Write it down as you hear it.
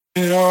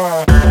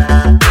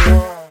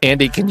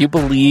Andy, can you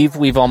believe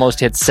we've almost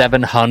hit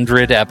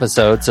 700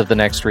 episodes of The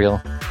Next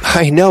Reel?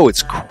 I know,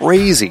 it's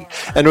crazy.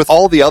 And with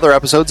all the other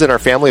episodes in our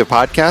family of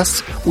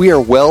podcasts, we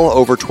are well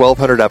over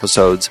 1,200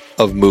 episodes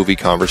of movie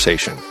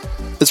conversation.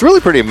 It's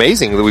really pretty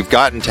amazing that we've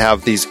gotten to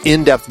have these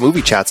in-depth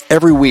movie chats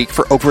every week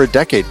for over a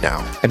decade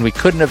now. And we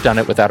couldn't have done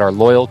it without our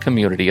loyal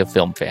community of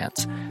film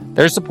fans.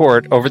 Their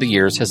support over the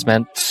years has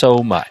meant so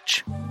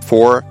much.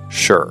 For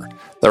sure.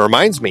 That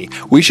reminds me,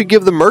 we should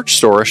give the merch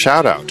store a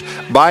shout out.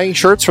 Buying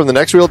shirts from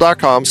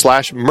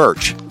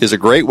thenextreel.com/merch is a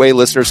great way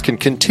listeners can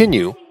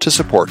continue to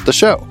support the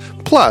show.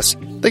 Plus,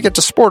 they get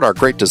to sport our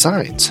great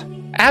designs.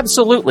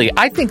 Absolutely.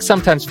 I think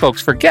sometimes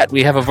folks forget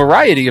we have a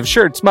variety of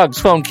shirts, mugs,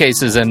 phone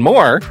cases, and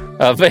more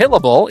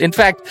available. In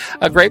fact,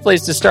 a great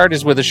place to start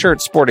is with a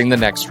shirt sporting the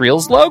Next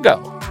Reel's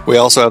logo. We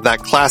also have that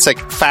classic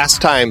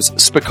Fast Times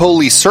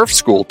Spicoli Surf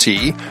School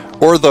tee,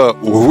 or the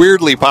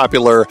weirdly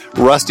popular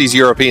Rusty's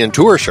European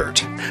Tour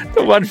shirt.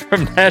 The one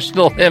from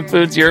National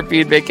Lampoon's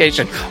European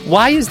Vacation.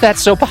 Why is that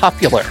so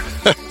popular?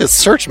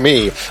 Search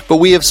me, but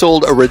we have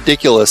sold a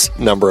ridiculous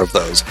number of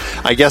those.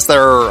 I guess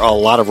there are a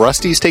lot of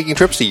Rustys taking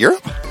trips to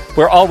Europe?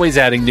 We're always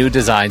adding new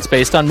designs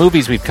based on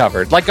movies we've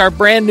covered, like our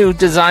brand new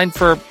design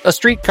for a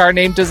streetcar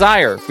named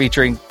Desire,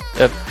 featuring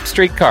a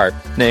streetcar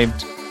named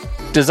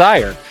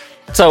Desire.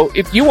 So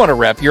if you want to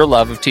rep your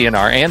love of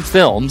TNR and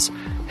films,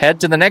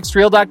 head to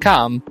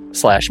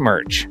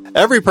thenextreel.com/merch.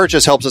 Every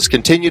purchase helps us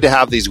continue to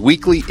have these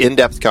weekly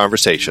in-depth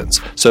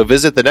conversations. So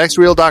visit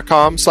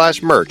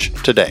thenextreel.com/merch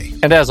today.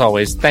 And as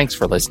always, thanks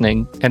for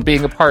listening and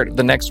being a part of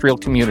the Next Reel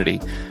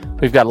community.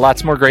 We've got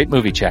lots more great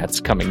movie chats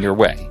coming your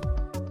way.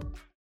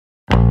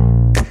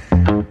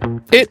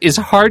 It is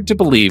hard to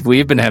believe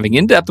we've been having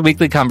in-depth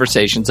weekly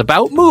conversations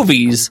about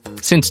movies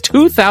since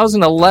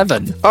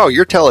 2011. Oh,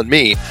 you're telling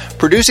me.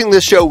 Producing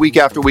this show week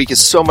after week is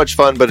so much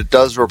fun, but it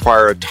does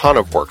require a ton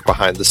of work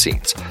behind the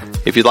scenes.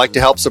 If you'd like to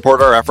help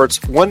support our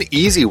efforts, one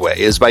easy way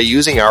is by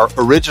using our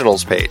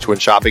Originals page when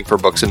shopping for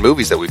books and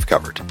movies that we've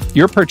covered.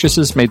 Your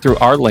purchases made through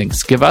our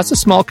links give us a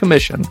small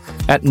commission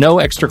at no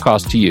extra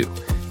cost to you,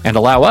 and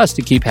allow us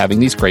to keep having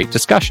these great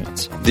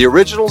discussions. The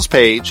Originals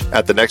page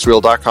at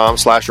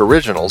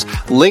thenextreel.com/originals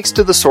links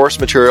to the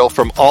source material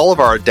from all of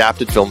our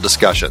adapted film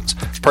discussions.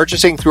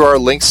 Purchasing through our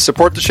links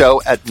support the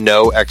show at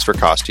no extra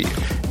cost to you.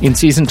 In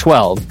Season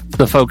 12,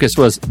 the focus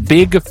was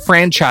big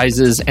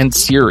franchises and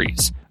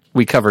series.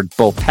 We covered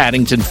both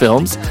Paddington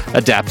films,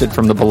 adapted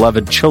from the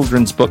beloved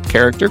children's book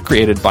character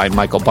created by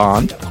Michael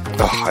Bond.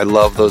 Oh, I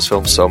love those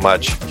films so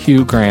much.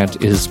 Hugh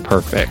Grant is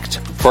perfect.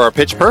 For our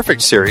Pitch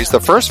Perfect series,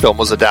 the first film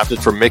was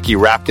adapted from Mickey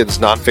Rapkin's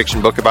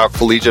nonfiction book about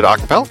collegiate a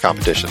cappella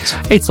competitions.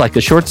 It's like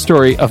a short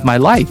story of my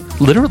life,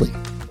 literally.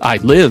 I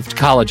lived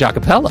college a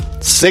cappella.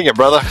 Sing it,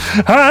 brother.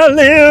 I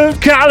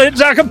lived college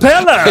a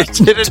cappella. I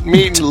didn't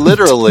mean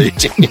literally.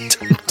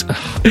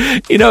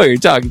 You know who you're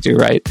talking to,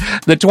 right?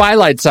 The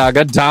Twilight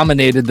Saga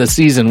dominated the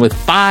season with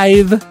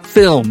 5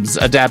 films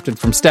adapted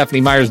from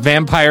Stephenie Meyer's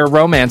vampire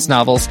romance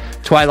novels,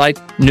 Twilight,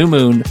 New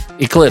Moon,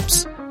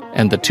 Eclipse,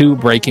 and the 2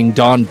 Breaking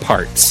Dawn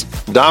parts.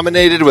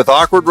 Dominated with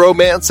awkward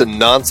romance and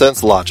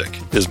nonsense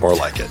logic is more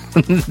like it.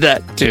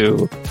 That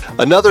too.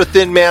 Another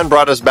Thin Man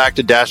brought us back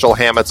to Dashiell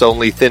Hammett's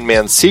only Thin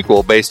Man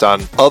sequel based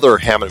on other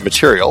Hammett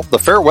material, The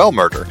Farewell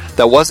Murder,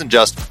 that wasn't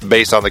just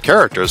based on the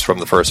characters from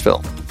the first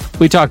film.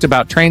 We talked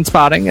about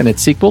Trainspotting and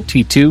its sequel,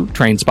 T2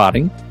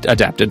 Trainspotting,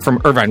 adapted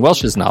from Irvine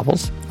Welsh's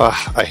novels.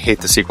 I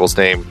hate the sequel's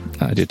name.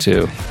 I do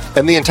too.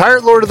 And the entire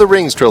Lord of the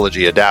Rings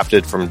trilogy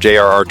adapted from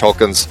J.R.R.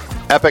 Tolkien's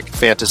epic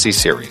fantasy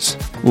series.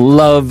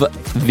 Love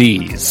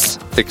these.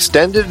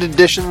 Extended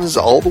editions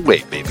all the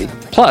way, baby.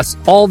 Plus,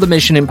 all the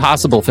Mission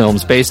Impossible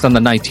films based on the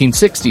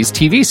 1960s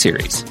TV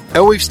series.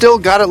 And we've still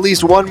got at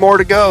least one more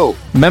to go.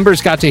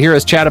 Members got to hear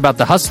us chat about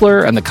The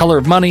Hustler and The Color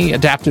of Money,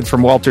 adapted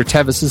from Walter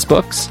Tevis's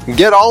books.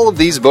 Get all of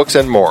these books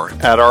and more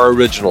at our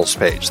Originals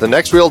page,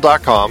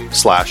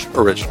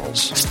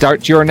 thenextreel.com/originals.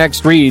 Start your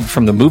next read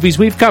from the movies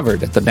we've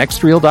covered at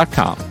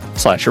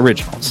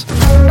thenextreel.com/originals.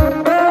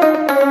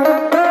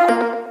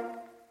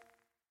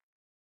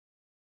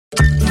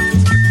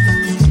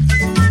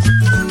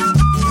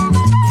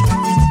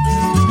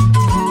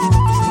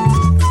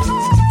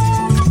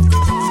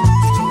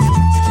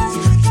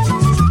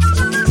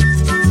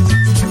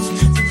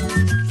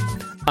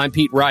 I'm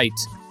Pete Wright.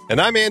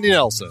 And I'm Andy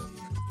Nelson.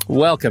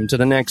 Welcome to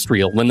The Next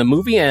Reel. When the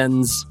movie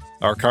ends,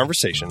 our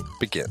conversation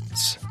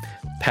begins.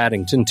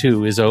 Paddington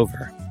 2 is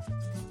over.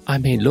 I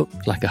may look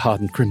like a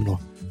hardened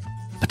criminal,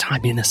 but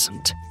I'm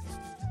innocent.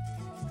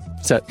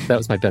 So that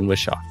was my Ben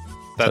Whishaw.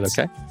 Is that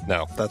okay?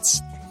 No,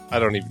 I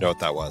don't even know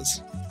what that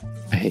was.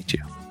 I hate you.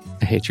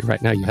 I hate you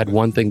right now. You had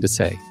one thing to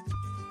say,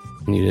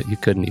 and you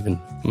couldn't even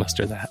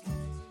muster that.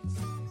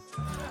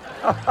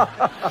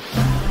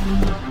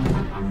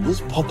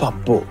 This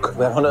pop-up book,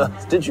 where on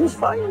earth did you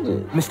find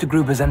it? Mr.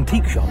 Gruber's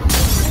antique shop.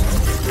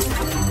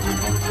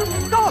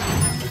 Stop!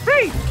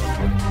 Thief!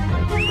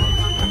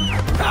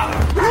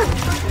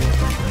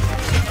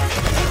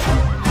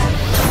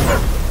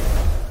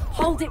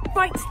 Hold it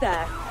right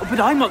there. But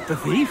I'm not the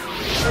thief.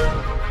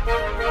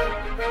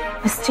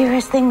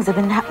 Mysterious things have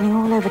been happening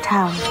all over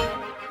town.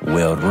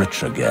 We're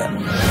rich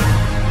again.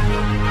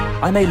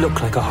 I may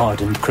look like a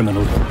hardened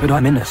criminal, but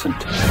I'm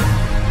innocent.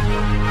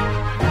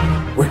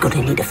 We're going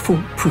to need a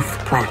foolproof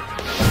plan.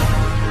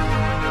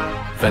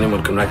 If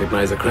anyone can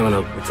recognize a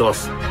criminal, it's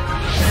us.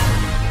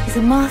 He's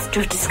a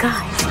master of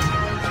disguise.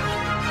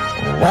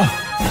 What?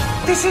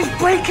 This is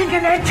breaking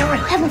and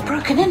entering. We haven't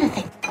broken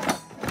anything.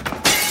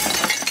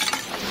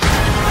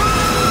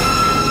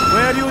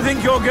 Where do you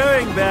think you're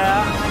going,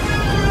 Bear?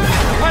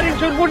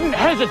 Paddington wouldn't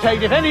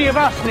hesitate if any of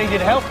us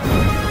needed help.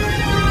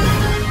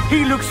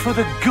 He looks for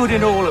the good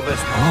in all of us.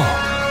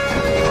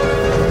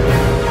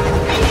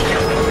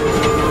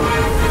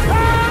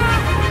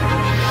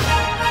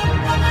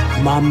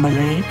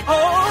 Marmalade?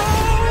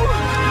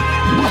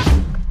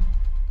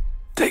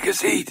 Take a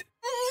seat.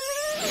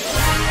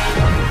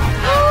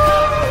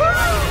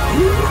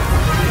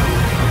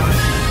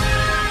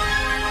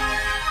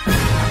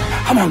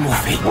 Come on,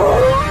 Wolfie.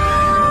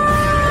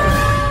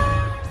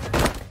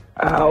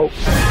 Ow.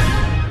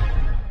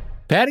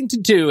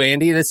 Paddington 2,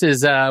 Andy. This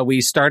is,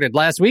 we started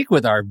last week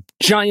with our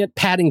giant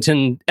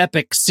Paddington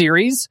epic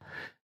series,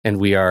 and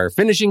we are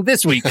finishing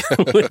this week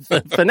with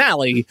the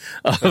finale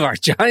of our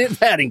giant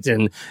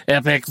Paddington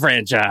epic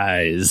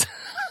franchise.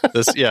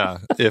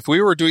 If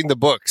we were doing the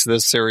books,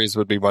 this series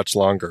would be much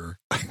longer.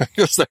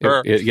 Because there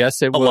are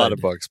a lot of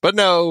books. But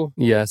no,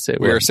 yes,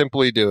 we are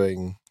simply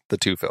doing the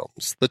two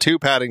films, the two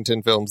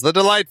Paddington films, the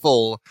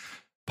delightful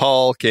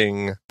Paul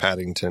King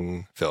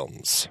Paddington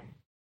films.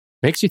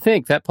 Makes you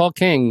think that Paul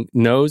King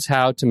knows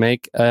how to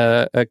make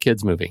a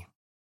kids movie.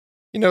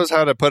 He knows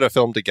how to put a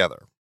film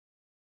together.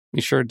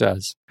 He sure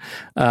does.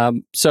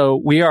 So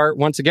we are,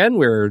 once again,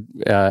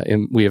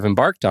 we have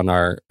embarked on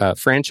our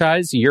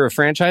franchise, year of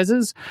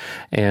franchises,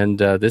 and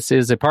this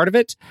is a part of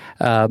it.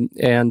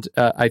 And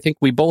I think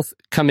we both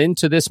come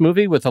into this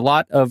movie with a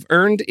lot of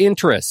earned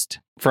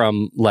interest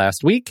from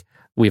last week.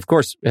 We, of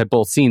course, have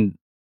both seen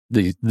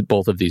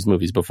both of these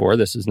movies before.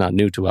 This is not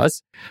new to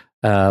us.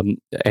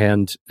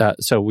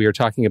 So we are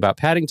talking about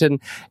Paddington.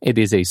 It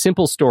is a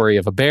simple story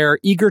of a bear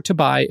eager to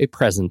buy a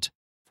present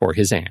for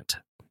his aunt.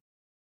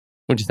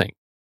 What do you think?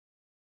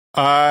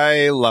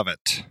 I love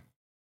it.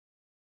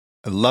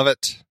 I love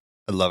it.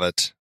 I love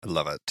it. I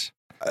love it.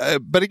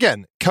 But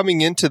again,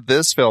 coming into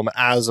this film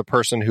as a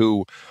person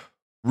who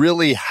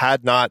really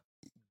had not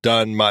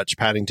done much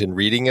Paddington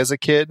reading as a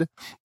kid,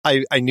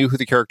 I knew who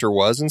the character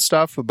was and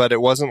stuff, but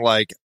it wasn't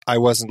like I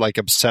wasn't like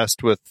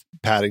obsessed with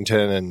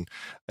Paddington and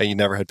you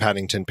never had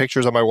Paddington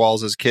pictures on my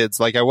walls as kids.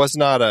 Like I was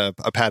not a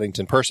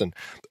Paddington person.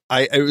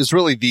 It was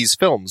really these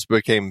films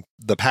became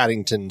the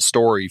Paddington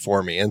story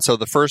for me. And so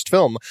the first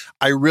film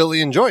I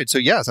really enjoyed. So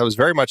yes, I was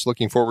very much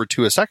looking forward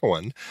to a second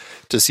one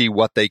to see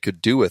what they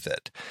could do with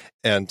it.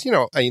 And,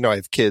 I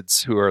have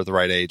kids who are the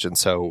right age. And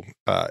so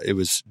it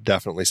was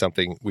definitely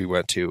something we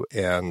went to.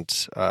 And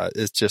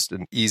it's just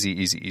an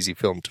easy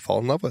film to fall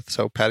in love with.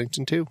 So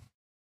Paddington 2.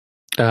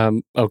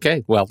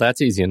 Okay, well,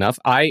 that's easy enough.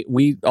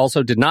 We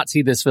also did not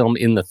see this film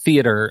in the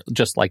theater,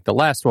 just like the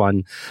last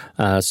one.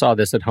 Saw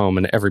this at home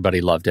and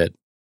everybody loved it.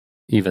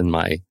 Even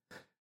my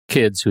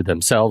kids, who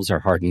themselves are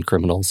hardened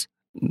criminals,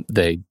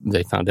 they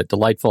found it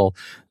delightful.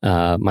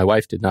 My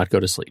wife did not go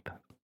to sleep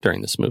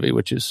during this movie,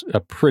 which is a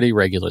pretty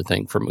regular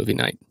thing for movie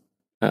night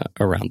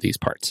around these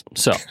parts.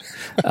 So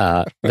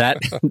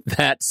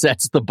that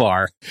sets the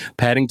bar.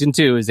 Paddington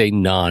 2 is a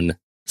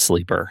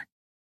non-sleeper.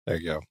 There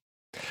you go.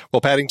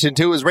 Well, Paddington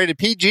 2 was rated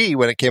PG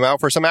when it came out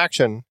for some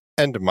action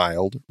and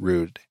mild,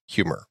 rude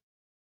humor.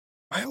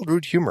 Mild,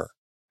 rude humor.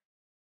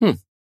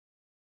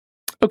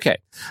 Okay.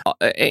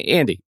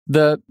 Andy,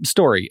 the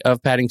story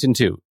of Paddington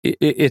 2,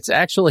 it's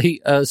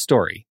actually a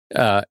story.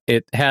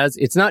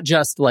 It's not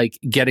just like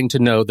getting to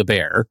know the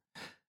bear,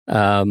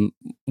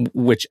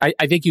 which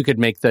I think you could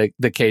make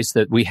the case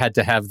that we had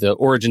to have the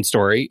origin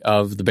story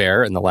of the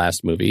bear in the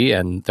last movie,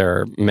 and there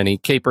are many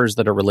capers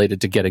that are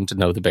related to getting to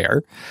know the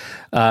bear.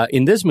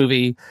 In this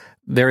movie,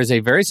 there is a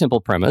very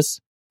simple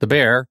premise. The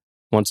bear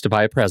wants to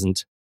buy a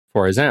present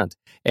for his aunt.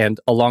 And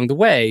along the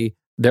way,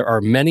 there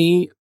are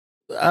many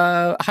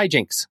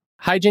hijinks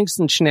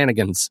and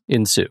shenanigans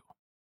ensue.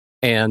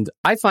 And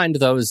I find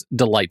those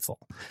delightful.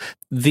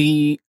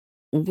 The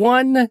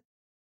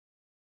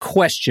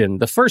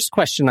first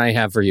question I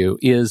have for you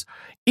is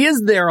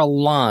there a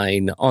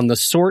line on the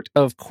sort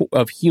of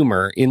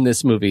humor in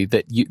this movie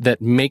that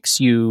makes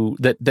you,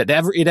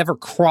 it ever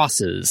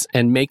crosses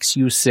and makes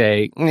you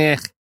say, I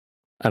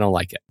don't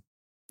like it?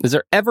 Is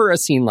there ever a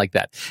scene like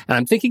that? And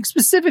I'm thinking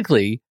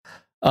specifically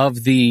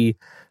of the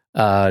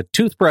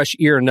toothbrush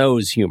ear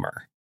nose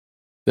humor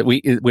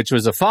which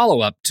was a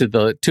follow-up to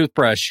the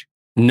toothbrush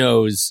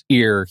nose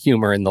ear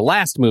humor in the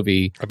last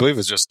movie. I believe it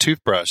was just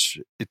toothbrush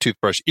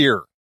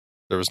ear.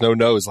 There was no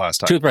nose last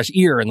time. Toothbrush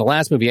ear in the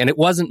last movie, and it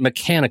wasn't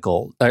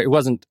mechanical. It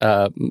wasn't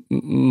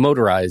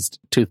motorized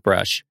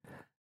toothbrush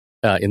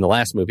in the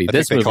last movie. I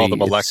think they call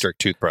them electric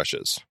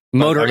toothbrushes.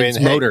 Motors,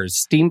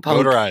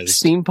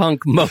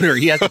 steampunk motor.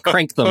 He has to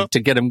crank them to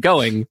get him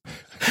going.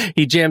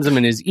 He jams them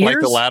in his ears, like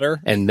the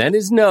ladder, and then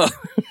his nose.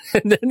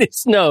 and then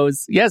his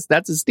nose. Yes,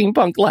 that's a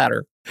steampunk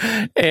ladder.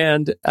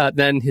 And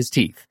then his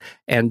teeth.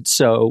 And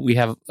so we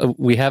have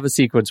a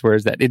sequence where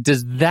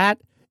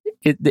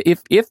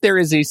if there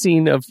is a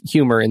scene of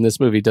humor in this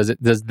movie,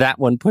 does that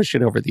one push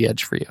it over the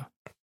edge for you?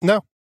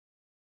 No,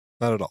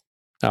 not at all.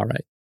 All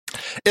right.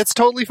 It's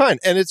totally fine.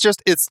 And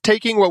it's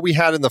taking what we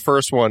had in the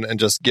first one and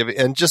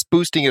just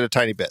boosting it a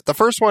tiny bit. The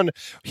first one,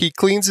 he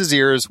cleans his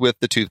ears with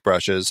the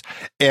toothbrushes,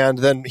 and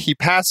then he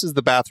passes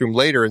the bathroom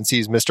later and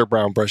sees Mr.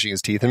 Brown brushing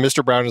his teeth. And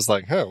Mr. Brown is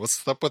like,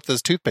 what's up with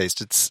this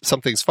toothpaste?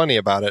 Something's funny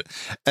about it.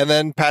 And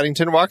then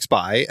Paddington walks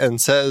by and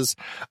says,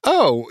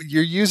 oh,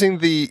 you're using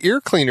the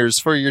ear cleaners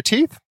for your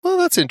teeth? Well,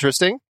 that's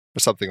interesting. Or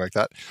something like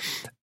that.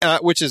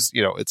 Which is,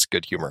 it's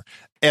good humor.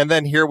 And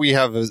then here we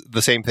have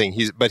the same thing.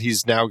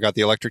 He's now got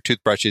the electric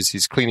toothbrushes.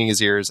 He's cleaning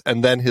his ears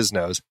and then his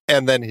nose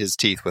and then his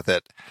teeth with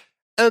it.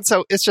 And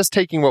so it's just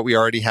taking what we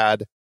already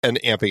had and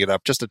amping it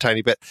up just a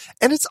tiny bit.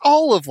 And it's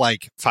all of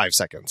like 5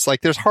 seconds.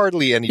 Like there's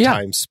hardly any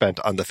time spent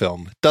on the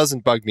film.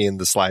 Doesn't bug me in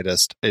the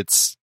slightest.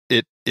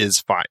 It is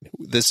fine.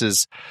 This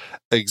is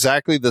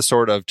exactly the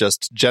sort of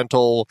just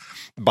gentle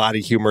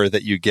body humor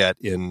that you get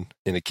in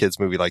a kid's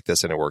movie like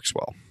this, and it works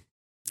well.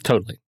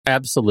 Totally.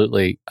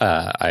 Absolutely.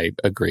 I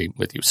agree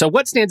with you. So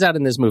what stands out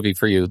in this movie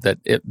for you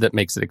that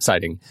makes it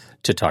exciting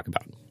to talk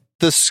about?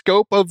 The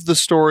scope of the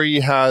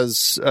story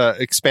has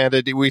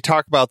expanded. We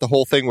talk about the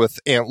whole thing with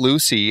Aunt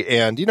Lucy,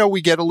 and,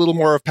 we get a little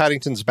more of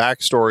Paddington's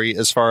backstory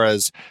as far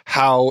as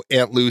how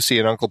Aunt Lucy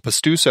and Uncle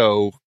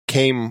Pastuso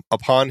came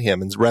upon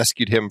him and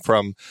rescued him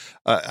from,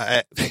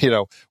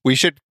 we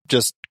should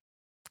just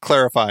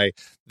clarify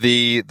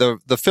the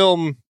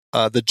film.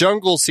 The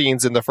jungle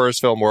scenes in the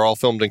first film were all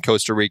filmed in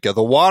Costa Rica.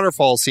 The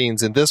waterfall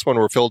scenes in this one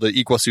were filmed at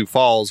Iguazu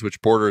Falls, which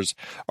borders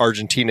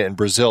Argentina and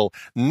Brazil,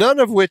 none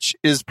of which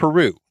is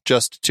Peru,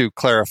 just to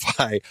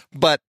clarify.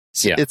 But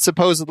it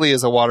supposedly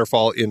is a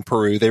waterfall in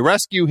Peru. They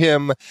rescue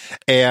him,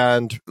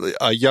 and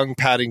a young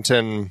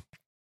Paddington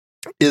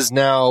is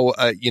now,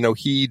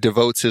 he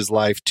devotes his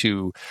life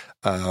to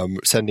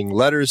sending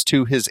letters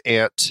to his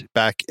aunt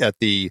back at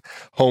the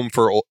home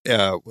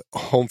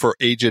for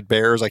aged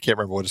bears. I can't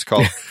remember what it's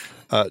called.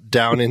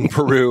 Down in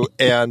Peru,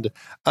 and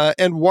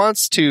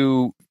wants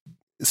to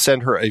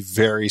send her a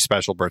very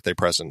special birthday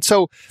present.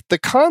 So the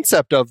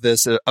concept of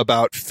this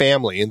about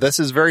family, and this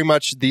is very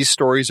much, these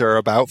stories are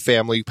about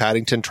family,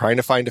 Paddington trying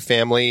to find a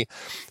family,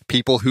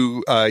 people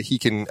who he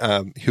can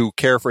who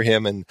care for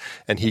him and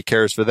he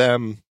cares for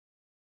them.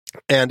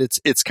 And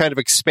it's kind of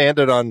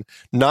expanded on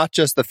not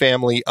just the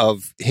family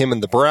of him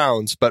and the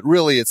Browns, but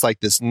really it's like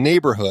this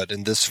neighborhood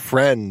and this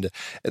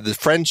the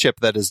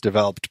friendship that is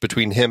developed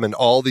between him and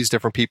all these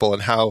different people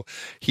and how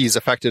he's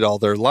affected all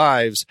their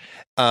lives.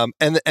 And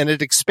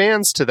it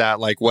expands to that,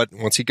 like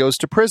once he goes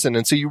to prison.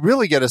 And so you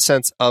really get a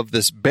sense of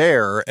this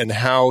bear and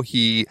how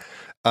he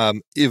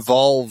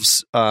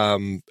evolves,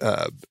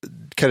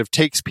 kind of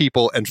takes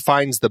people and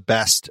finds the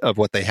best of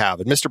what they have.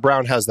 And Mr.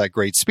 Brown has that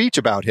great speech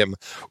about him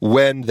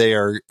when they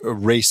are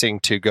racing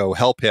to go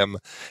help him.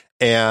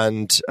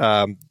 And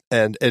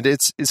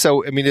it's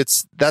so,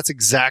 that's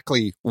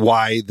exactly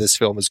why this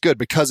film is good,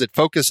 because it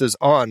focuses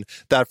on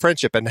that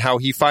friendship and how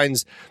he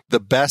finds the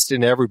best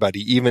in everybody,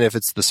 even if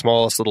it's the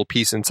smallest little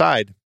piece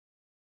inside.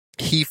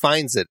 He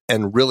finds it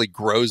and really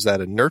grows that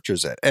and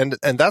nurtures it. And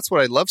that's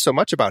what I love so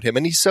much about him.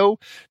 And he's so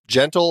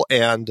gentle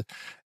and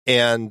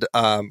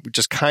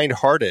just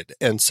kind-hearted.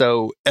 And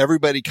so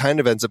everybody kind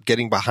of ends up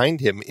getting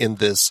behind him in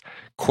this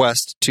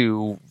quest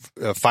to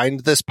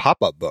find this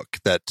pop-up book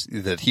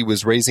that he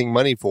was raising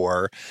money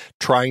for,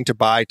 trying to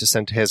buy to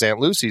send to his Aunt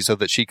Lucy so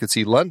that she could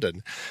see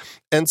London.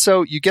 And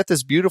so you get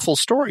this beautiful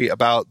story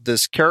about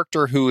this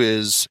character who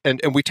is,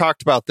 and we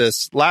talked about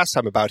this last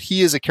time, about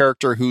he is a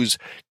character whose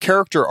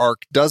character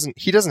arc doesn't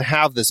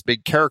have this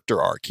big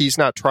character arc. He's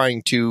not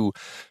trying to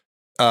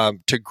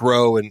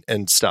grow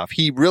and stuff.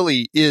 He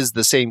really is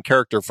the same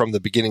character from the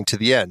beginning to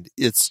the end.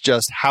 It's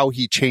just how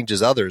he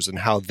changes others and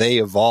how they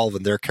evolve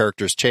and their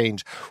characters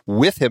change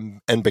with him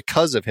and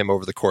because of him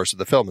over the course of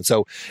the film. And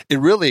so it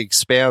really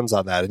expands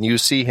on that. And you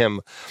see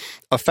him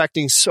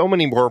affecting so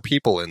many more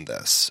people in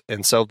this.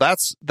 And so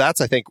that's,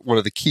 I think, one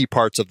of the key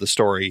parts of the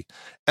story.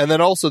 And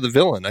then also the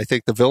villain. I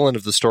think the villain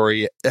of the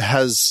story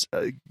has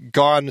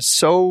gone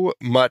so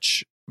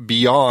much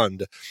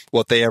beyond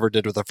what they ever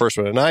did with the first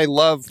one. And I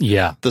love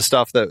the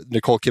stuff that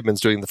Nicole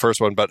Kidman's doing in the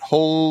first one, but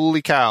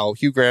holy cow,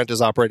 Hugh Grant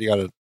is operating on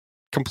a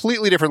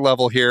completely different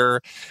level here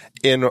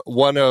in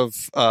one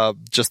of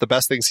just the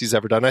best things he's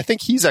ever done. I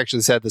think he's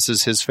actually said this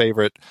is his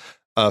favorite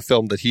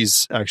film that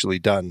he's actually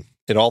done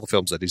in all the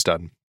films that he's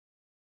done.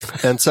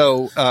 And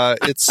so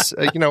it's,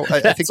 I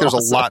think there's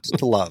awesome. A lot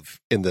to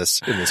love in this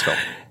film.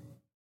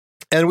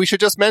 And we should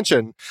just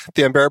mention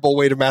The Unbearable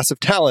Weight of Massive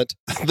Talent.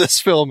 This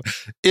film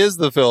is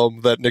the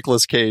film that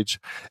Nicolas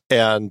Cage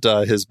and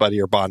his buddy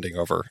are bonding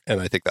over.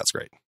 And I think that's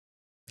great.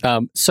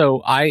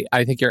 So I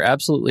think you're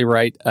absolutely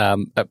right,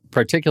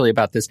 particularly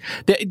about this.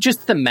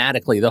 Just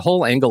thematically, the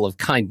whole angle of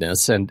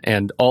kindness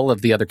and all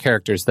of the other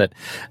characters that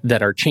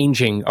are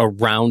changing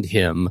around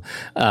him,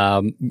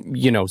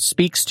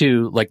 speaks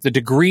to like the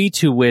degree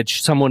to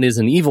which someone is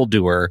an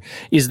evildoer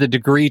is the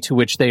degree to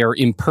which they are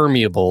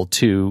impermeable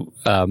to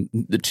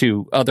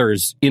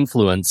others'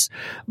 influence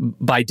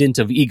by dint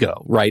of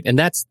ego, right? And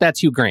that's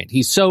Hugh Grant.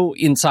 He's so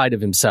inside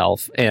of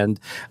himself, and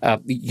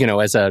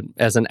as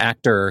an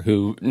actor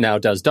who now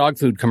does dog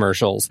food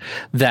commercials,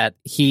 that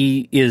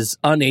he is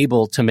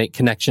unable to make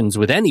connections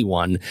with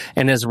anyone,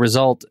 and as a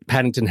result,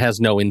 Paddington has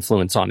no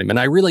influence on him. And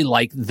I really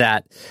like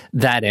that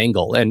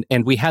angle.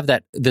 And we have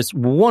this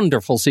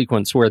wonderful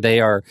sequence where they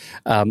are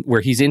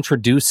where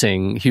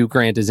Hugh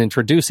Grant is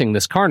introducing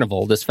this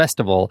carnival, this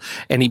festival,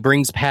 and he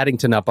brings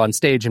Paddington up on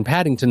stage, and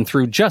Paddington,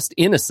 through just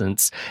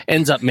innocence,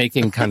 ends up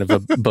making kind of a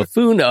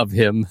buffoon of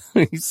him.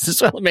 He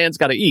says, well, the man's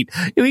got to eat.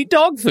 You eat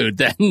dog food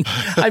then.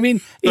 I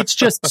mean, it's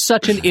just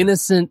such an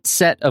innocent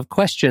set of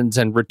questions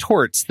and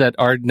retorts that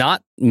are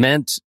not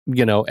meant,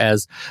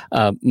 as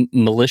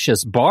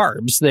malicious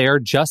barbs. They are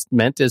just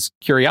meant as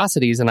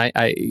curiosities. And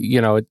I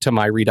to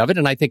my read of it,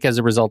 and I think as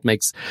a result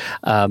makes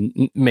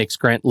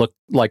Grant look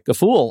like a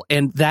fool.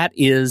 And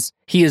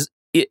he is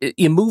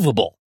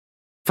immovable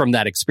from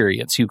that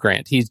experience, Hugh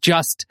Grant.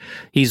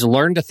 He's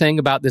learned a thing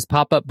about this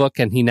pop-up book,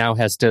 and he now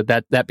has to,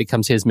 that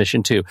becomes his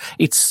mission too.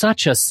 It's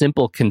such a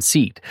simple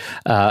conceit.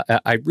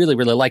 I really,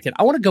 really like it.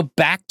 I want to go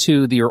back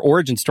to your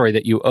origin story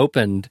that you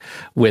opened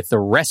with, the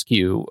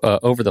rescue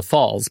over the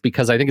falls,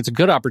 because I think it's a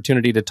good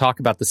opportunity to talk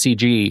about the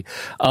CG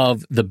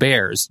of the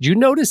bears. Do you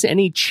notice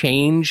any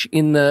change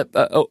in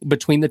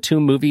between the two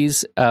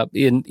movies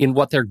in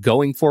what they're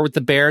going for with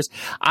the bears?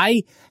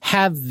 I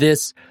have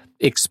this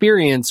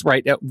experience,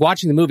 right,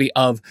 watching the movie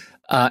of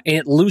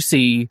Aunt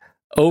Lucy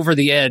over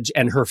the edge,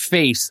 and her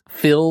face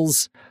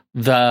fills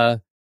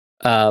the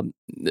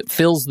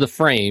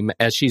frame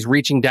as she's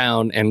reaching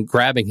down and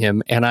grabbing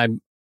him, and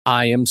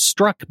I am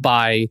struck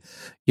by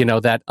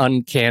that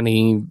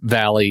uncanny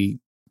valley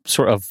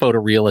sort of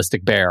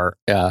photorealistic bear,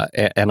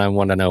 and I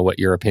want to know what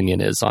your opinion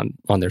is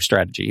on their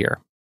strategy here.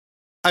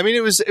 I mean,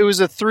 it was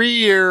a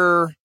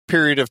 3-year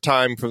period of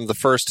time from the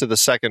first to the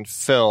second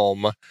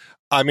film.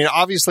 I mean,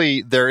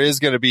 obviously, there is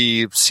going to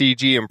be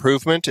CG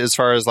improvement as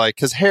far as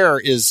because hair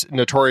is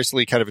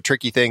notoriously kind of a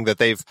tricky thing that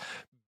they've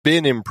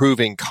been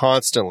improving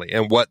constantly,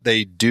 and what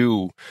they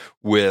do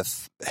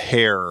with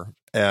hair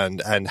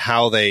and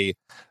how they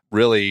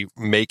really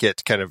make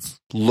it kind of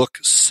look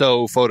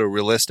so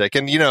photorealistic.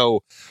 And,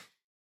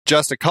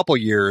 just a couple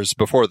years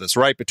before this,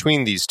 right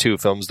between these two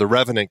films, The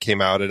Revenant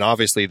came out, and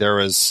obviously there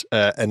was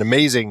an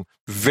amazing,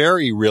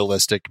 very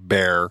realistic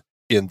bear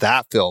in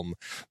that film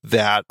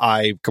that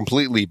I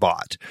completely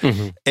bought.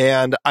 Mm-hmm.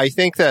 And I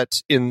think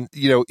that in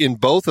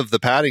both of the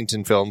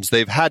Paddington films,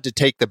 they've had to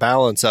take the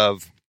balance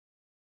of,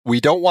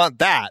 we don't want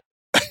that.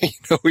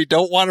 We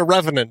don't want a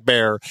revenant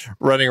bear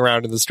running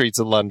around in the streets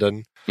of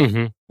London.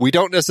 Mm-hmm. We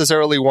don't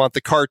necessarily want the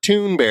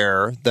cartoon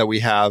bear that we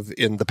have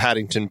in the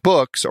Paddington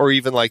books, or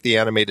even like the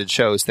animated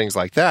shows, things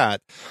like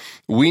that.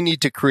 We need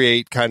to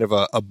create kind of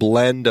a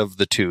blend of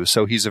the two.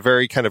 So he's a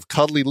very kind of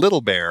cuddly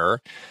little bear,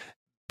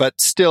 but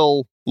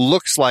still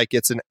looks like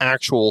it's an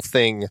actual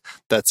thing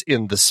that's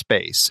in the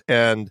space.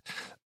 And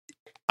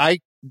I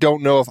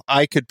don't know if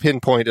I could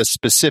pinpoint a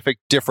specific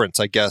difference,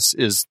 I guess,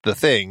 is the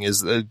thing,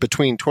 is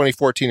between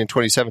 2014 and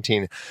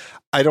 2017.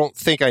 I don't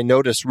think I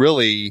noticed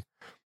really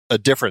a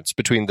difference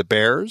between the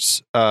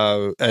bears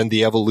and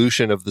the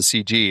evolution of the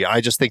CG. I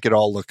just think it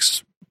all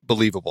looks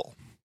believable.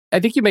 I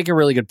think you make a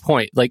really good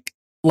point. Like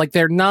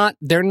they're not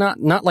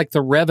like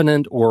the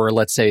Revenant, or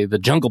let's say the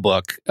Jungle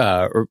Book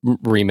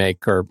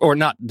remake, or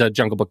not the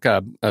Jungle Book,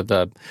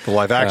 the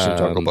live action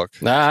Jungle Book.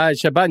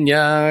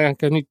 Shabanya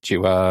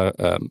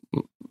konnichiwa.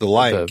 The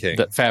Lion King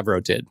that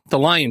Favreau did, The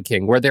Lion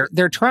King, where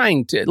they're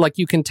trying to, like,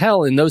 you can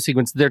tell in those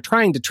sequences, they're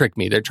trying to trick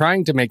me. They're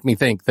trying to make me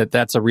think that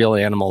that's a real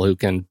animal who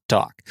can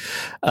talk.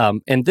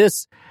 And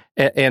this.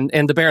 And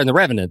the bear and the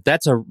Revenant,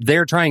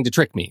 they're trying to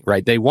trick me,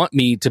 right? They want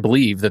me to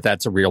believe that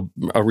that's a real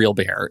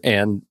bear,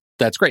 and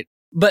that's great.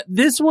 But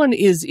this one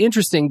is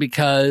interesting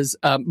because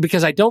I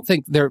don't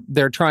think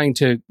they're trying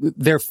to.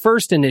 Their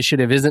first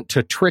initiative isn't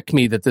to trick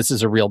me that this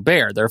is a real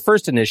bear. Their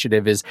first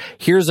initiative is,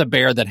 here's a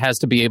bear that has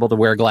to be able to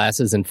wear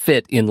glasses and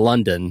fit in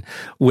London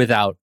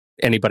without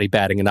anybody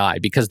batting an eye,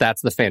 because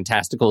that's the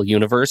fantastical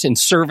universe, in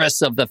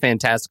service of the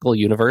fantastical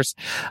universe.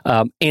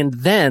 And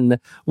then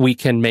we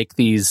can make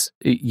the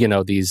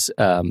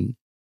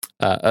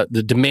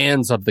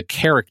demands of the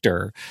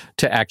character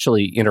to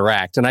actually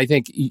interact. And I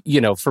think,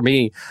 for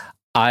me,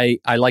 I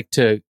like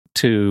to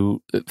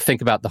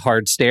think about the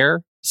hard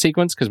stare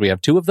sequence, because we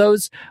have two of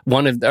those,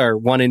 one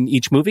in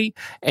each movie,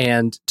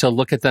 and to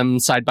look at them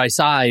side by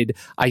side,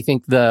 I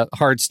think the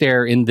hard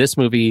stare in this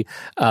movie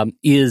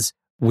is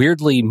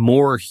weirdly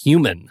more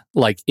human.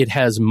 Like, it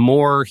has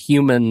more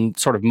human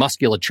sort of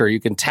musculature.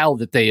 You can tell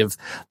that they've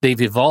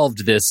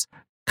evolved this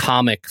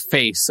comic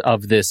face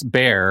of this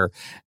bear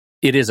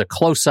it is a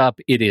close up.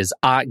 It is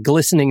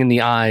glistening in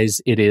the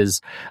eyes. It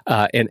is,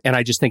 and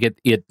I just think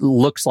it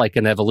looks like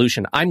an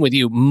evolution. I'm with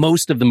you.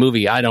 Most of the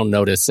movie, I don't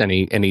notice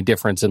any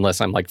difference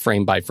unless I'm like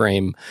frame by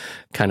frame,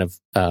 kind of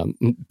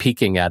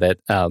peeking at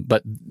it.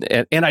 But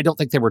I don't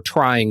think they were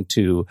trying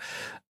to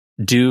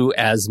do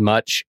as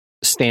much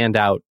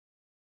standout,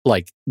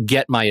 like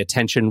get my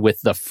attention with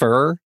the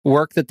fur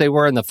work that they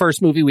were in the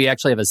first movie. We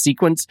actually have a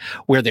sequence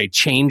where they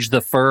change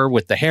the fur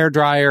with the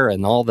hairdryer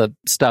and all the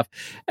stuff.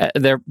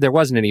 There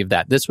wasn't any of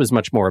that. This was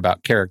much more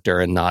about character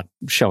and not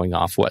showing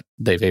off what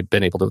they've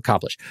been able to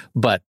accomplish.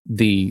 But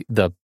the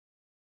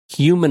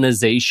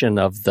humanization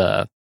of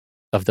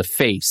the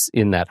face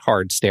in that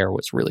hard stare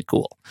was really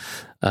cool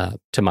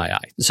to my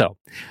eye. So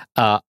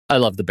I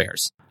love the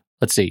bears.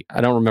 Let's see. I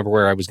don't remember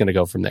where I was going to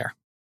go from there.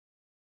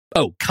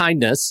 Oh,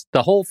 kindness.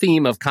 The whole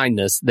theme of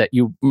kindness that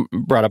you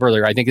brought up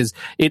earlier, I think is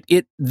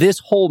this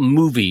whole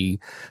movie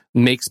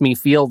makes me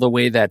feel the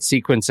way that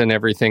sequence in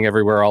Everything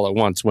Everywhere All at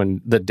Once when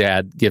the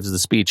dad gives the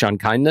speech on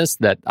kindness,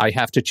 that I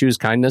have to choose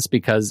kindness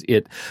because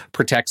it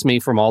protects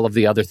me from all of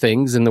the other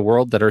things in the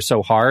world that are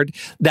so hard.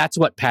 That's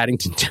what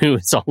Paddington 2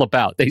 is all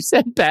about. They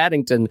sent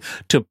Paddington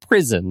to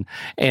prison,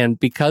 and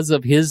because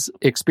of his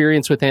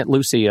experience with Aunt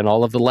Lucy and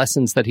all of the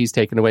lessons that he's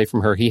taken away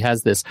from her, he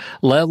has this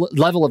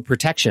level of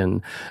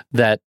protection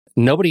that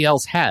nobody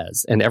else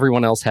has, and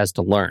everyone else has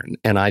to learn.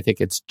 And I think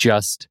it's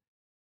just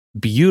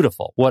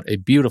beautiful. What a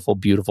beautiful,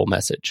 beautiful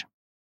message.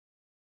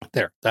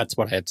 There, that's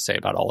what I had to say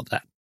about all of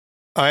that.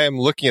 I am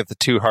looking at the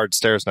two hard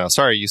stares now.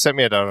 Sorry, you sent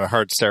me down a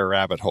hard stare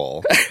rabbit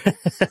hole.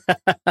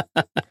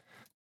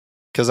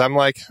 Because I'm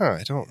like,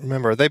 I don't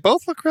remember. They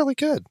both look really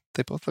good.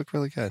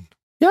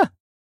 Yeah.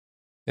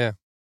 Yeah.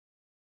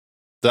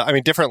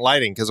 Different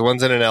lighting, because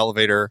one's in an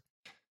elevator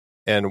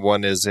and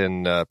one is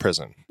in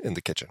prison in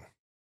the kitchen.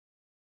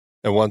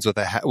 And one's with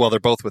a hat. Well, they're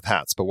both with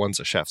hats, but one's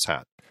a chef's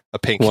hat. A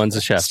pink. One's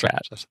a chef's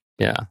hat.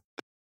 Yeah.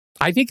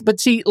 I think, but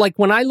see, like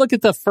when I look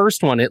at the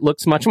first one, it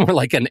looks much more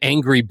like an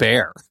angry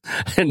bear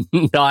and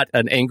not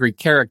an angry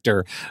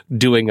character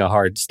doing a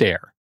hard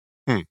stare.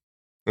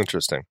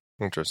 Interesting.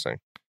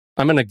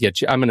 I'm going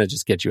to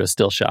just get you a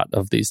still shot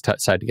of these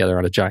tied together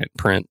on a giant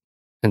print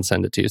and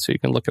send it to you so you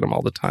can look at them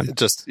all the time.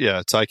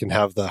 So I can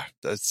have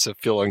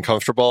feel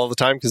uncomfortable all the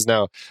time, because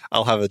now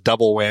I'll have a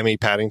double whammy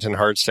Paddington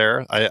hard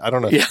stare. I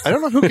don't know. Yeah. I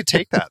don't know who could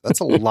take that. That's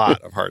a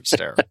lot of hard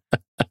stare.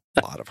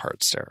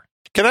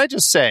 Can I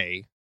just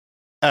say,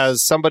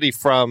 as somebody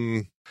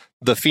from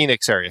the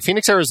Phoenix area,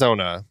 Phoenix,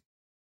 Arizona,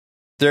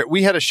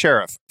 we had a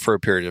sheriff for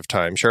a period of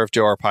time, Sheriff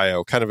Joe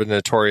Arpaio, kind of a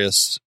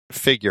notorious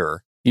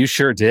figure. You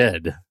sure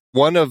did.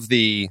 One of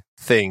the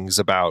things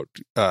about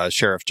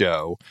Sheriff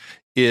Joe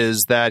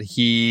is that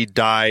he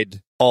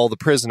dyed all the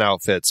prison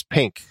outfits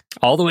pink.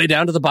 All the way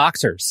down to the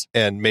boxers.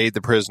 And made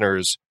the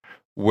prisoners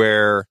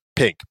wear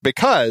pink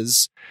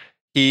because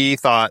he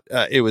thought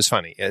it was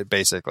funny,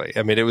 basically.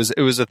 I mean, it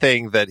was a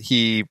thing that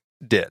he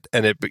did,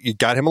 and it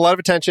got him a lot of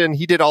attention.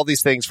 He did all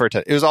these things for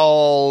attention. It was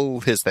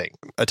all his thing.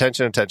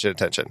 Attention.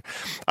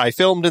 I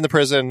filmed in the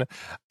prison,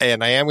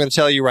 and I am going to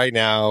tell you right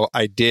now,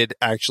 I did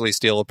actually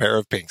steal a pair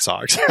of pink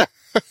socks.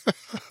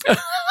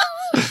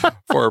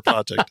 For a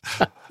project.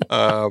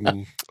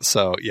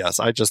 So yes,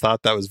 I just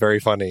thought that was very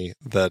funny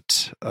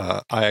that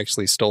I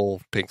actually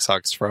stole pink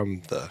socks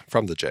from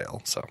the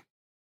jail. So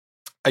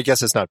I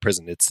guess it's not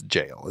prison, it's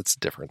jail. It's a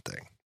different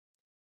thing.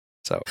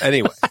 So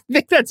anyway, I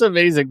think that's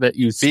amazing that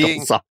you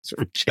stole socks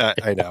from jail.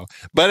 I know,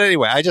 but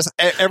anyway, I just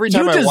every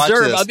time I watch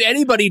this,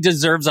 anybody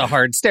deserves a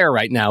hard stare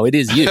right now. It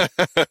is you.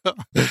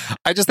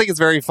 I just think it's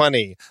very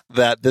funny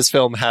that this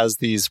film has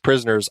these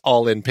prisoners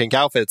all in pink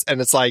outfits, and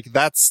it's like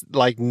that's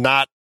like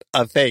not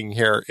a thing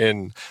here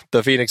in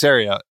the Phoenix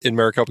area in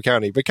Maricopa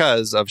County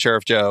because of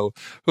Sheriff Joe,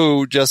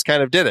 who just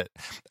kind of did it.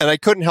 And I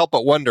couldn't help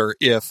but wonder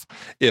if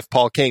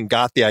Paul King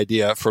got the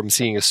idea from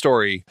seeing a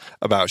story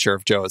about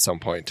Sheriff Joe at some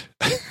point.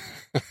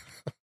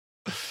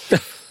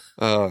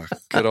 Oh,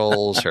 good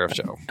old Sheriff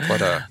Joe.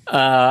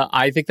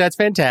 I think that's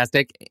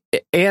fantastic.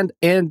 And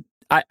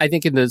I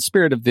think in the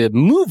spirit of the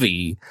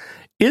movie,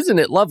 isn't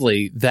it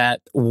lovely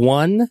that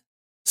one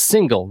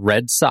single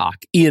red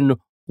sock in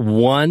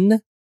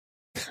one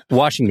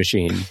washing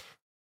machine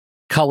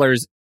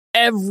colors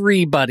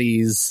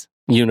everybody's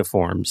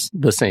uniforms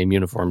the same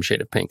uniform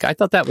shade of pink? I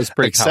thought that was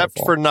pretty Except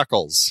powerful. for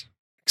Knuckles.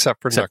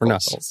 Except for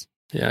Knuckles.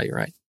 Yeah, you're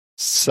right.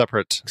 Except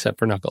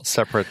for Knuckles.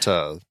 Separate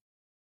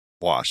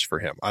wash for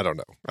him. I don't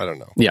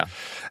know. Yeah.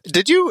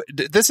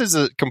 This is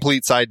a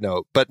complete side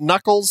note, but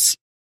Knuckles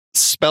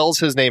spells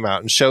his name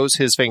out and shows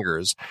his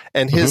fingers,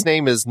 and his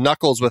name is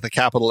Knuckles with a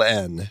capital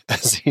N,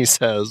 as he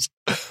says.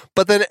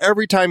 But then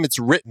every time it's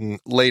written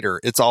later,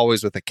 it's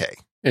always with a K.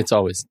 It's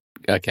always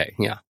a K,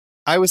 yeah.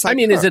 I was like,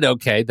 is it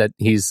okay that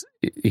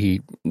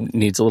he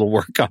needs a little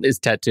work on his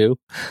tattoo?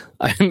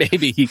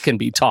 Maybe he can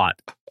be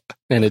taught,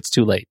 and it's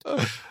too late.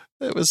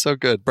 It was so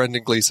good.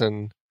 Brendan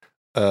Gleeson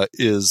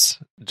is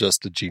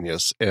just a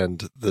genius,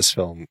 and this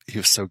film, he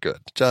was so good.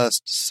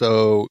 Just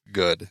so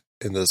good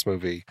in this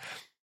movie.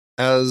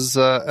 As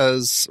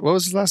what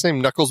was his last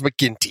name? Knuckles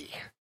McGinty.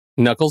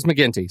 Knuckles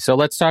McGinty. So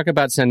let's talk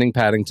about sending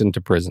Paddington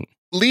to prison.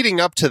 Leading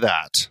up to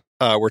that,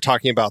 we're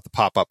talking about the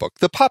pop-up book,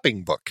 the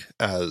popping book,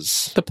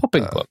 as the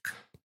popping book,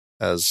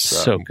 as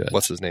so good.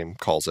 What's his name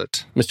calls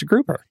it? Mr.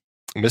 Gruber.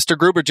 Mr.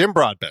 Gruber, Jim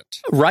Broadbent.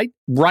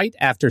 Right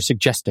after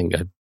suggesting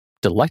a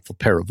delightful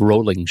pair of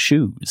rolling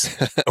shoes.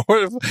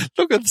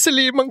 Look at the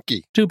silly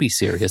monkey. Do be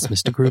serious,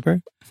 Mr.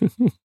 Gruber.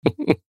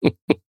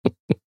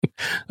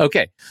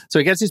 Okay, so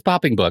he gets his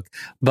popping book,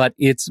 but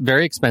it's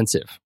very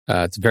expensive.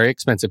 It's a very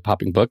expensive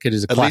popping book. It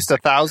is a classic. At least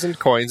 1,000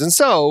 coins.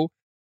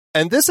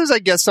 And this is, I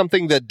guess,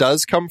 something that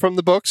does come from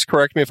the books.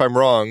 Correct me if I'm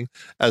wrong,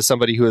 as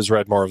somebody who has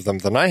read more of them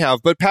than I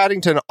have. But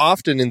Paddington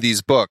often in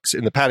these books,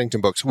 in the Paddington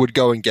books, would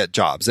go and get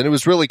jobs. And it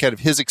was really kind of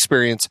his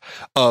experience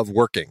of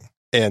working.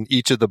 And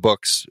each of the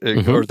books,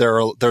 or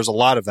there's a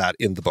lot of that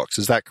in the books.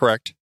 Is that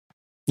correct?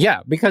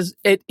 Yeah, because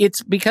it's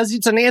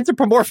an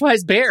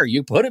anthropomorphized bear.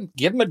 You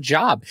give him a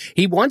job.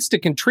 He wants to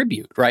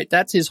contribute, right?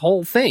 That's his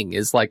whole thing.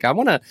 Is like I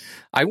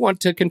want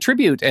to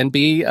contribute and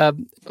be a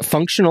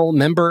functional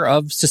member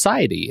of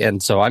society,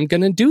 and so I'm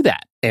going to do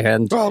that.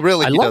 And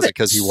really, he does it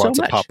because he wants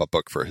so a pop-up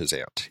book for his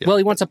aunt. Yeah. Well,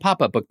 he wants a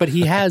pop-up book, but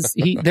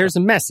there's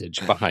a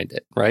message behind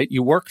it, right?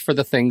 You work for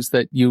the things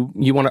that you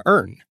want to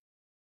earn.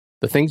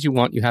 The things you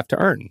want, you have to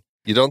earn.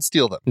 You don't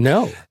steal them.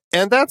 No.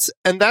 And that's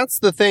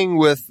the thing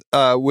with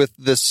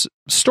this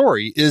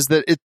story is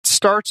that it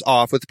starts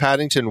off with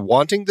Paddington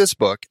wanting this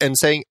book and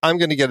saying, I'm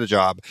going to get a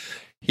job.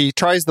 He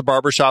tries the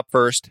barbershop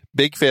first,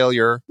 big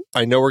failure.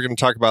 I know we're going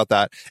to talk about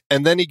that.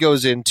 And then he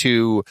goes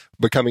into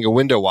becoming a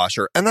window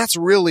washer. And that's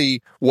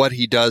really what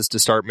he does to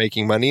start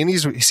making money. And he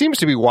seems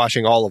to be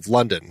washing all of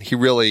London. He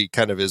really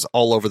kind of is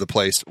all over the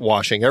place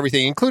washing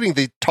everything, including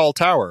the tall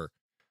tower.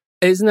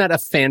 Isn't that a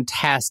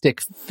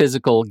fantastic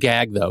physical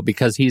gag, though?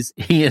 Because he's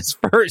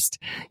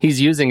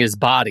using his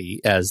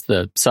body as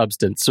the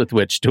substance with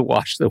which to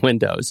wash the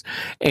windows.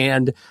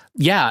 And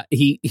yeah,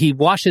 he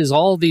washes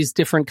all these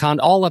different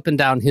all up and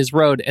down his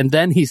road, and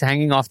then he's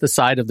hanging off the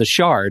side of the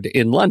Shard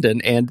in London,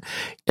 and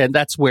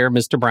that's where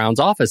Mr. Brown's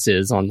office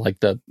is, on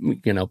like the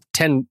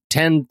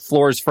 10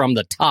 floors from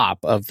the top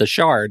of the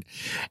Shard.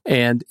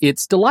 And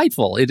it's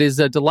delightful. It is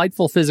a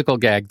delightful physical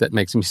gag that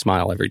makes me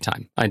smile every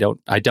time. I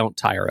don't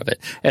tire of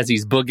it, as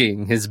he's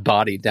boogieing his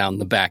body down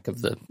the back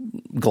of the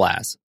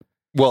glass.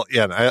 Well,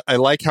 yeah, I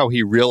like how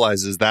he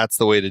realizes that's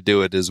the way to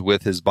do it is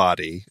with his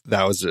body.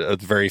 That was a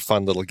very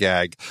fun little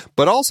gag.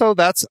 But also,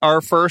 that's our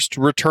first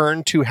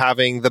return to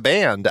having the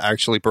band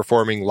actually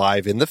performing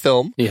live in the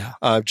film. Yeah.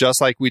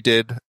 Just like we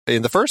did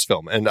in the first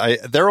film. And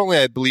they're only,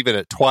 I believe, in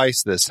it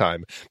twice this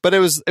time. But it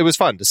was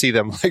fun to see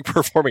them like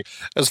performing.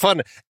 It was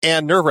fun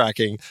and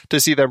nerve-wracking to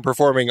see them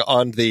performing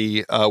on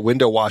the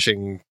window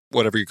washing,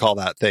 whatever you call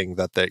that thing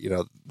that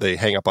they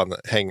hang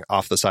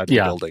off the side of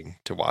the building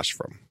to wash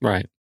from.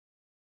 Right.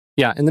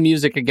 Yeah, and the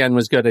music again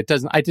was good. It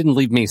didn't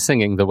leave me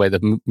singing the way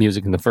the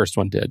music in the first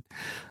one did.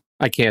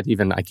 I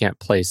can't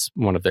place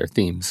one of their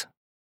themes,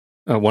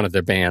 one of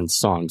their band's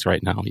songs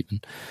right now even.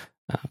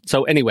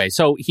 So anyway,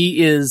 so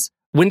he is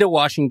window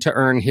washing to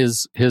earn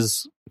his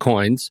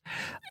coins,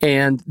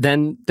 and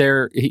then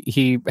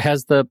he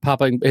has the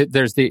popping.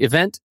 There's the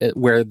event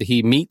where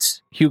he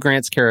meets Hugh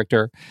Grant's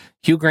character.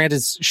 Hugh Grant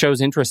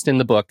shows interest in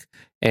the book,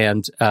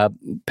 and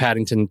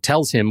Paddington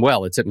tells him,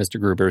 well, it's at Mr.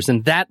 Gruber's,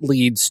 and that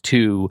leads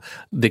to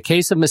the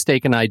case of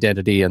mistaken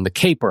identity and the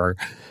caper,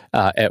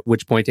 at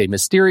which point a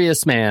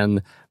mysterious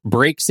man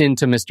breaks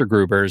into Mr.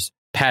 Gruber's.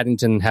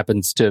 Paddington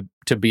happens to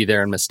be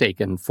there and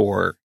mistaken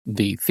for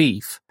the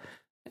thief,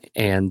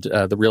 and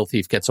the real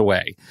thief gets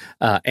away.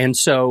 And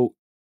so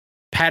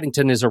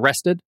Paddington is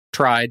arrested,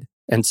 tried,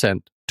 and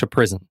sent to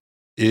prison.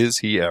 Is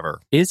he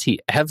ever? Is he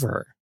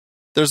ever?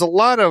 There's a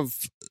lot of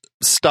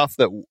stuff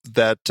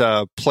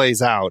that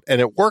plays out, and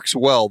it works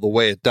well the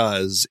way it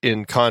does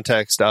in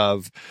context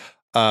of,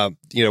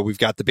 we've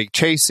got the big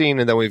chase scene,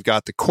 and then we've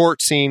got the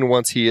court scene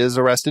once he is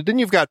arrested, and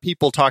you've got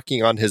people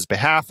talking on his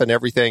behalf and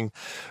everything.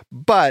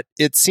 But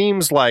it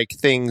seems like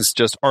things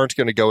just aren't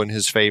going to go in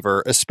his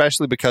favor,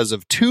 especially because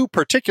of two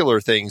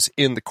particular things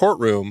in the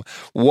courtroom.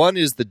 One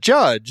is the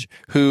judge,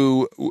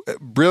 who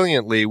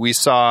brilliantly we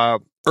saw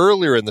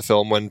earlier in the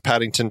film when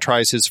Paddington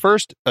tries his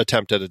first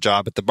attempt at a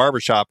job at the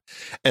barbershop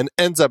and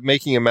ends up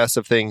making a mess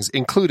of things,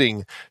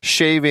 including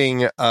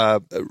shaving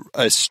a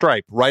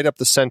stripe right up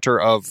the center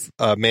of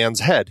a man's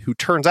head who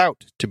turns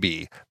out to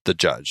be the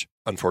judge,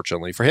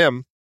 unfortunately for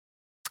him.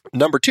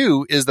 Number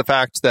two is the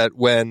fact that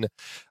when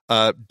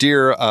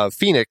dear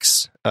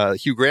Phoenix,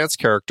 Hugh Grant's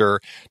character,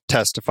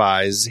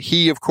 testifies,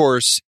 he, of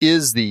course,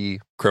 is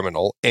the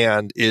criminal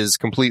and is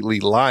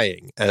completely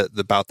lying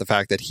about the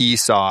fact that he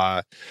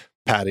saw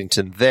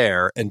Paddington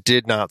there and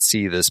did not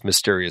see this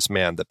mysterious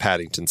man that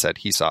Paddington said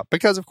he saw,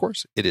 because of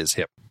course it is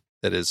him.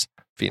 It is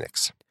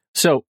Phoenix.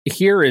 So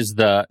here's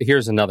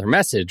another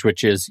message,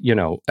 which is,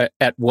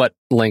 at what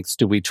lengths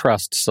do we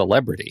trust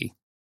celebrity?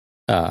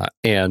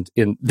 And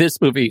in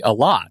this movie, a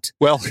lot.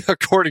 Well,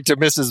 according to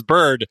Mrs.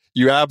 Bird,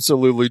 you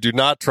absolutely do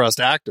not trust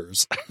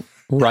actors.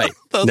 Right.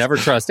 Never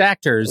trust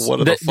actors.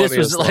 One of the This was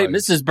funniest like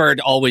lines. Mrs. Bird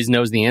always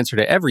knows the answer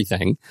to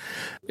everything.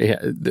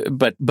 Yeah,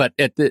 but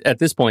at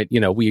this point,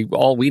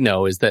 we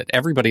know is that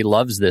everybody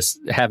loves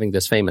having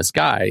this famous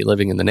guy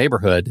living in the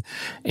neighborhood,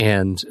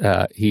 and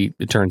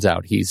it turns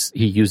out he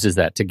uses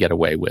that to get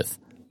away with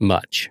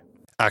much.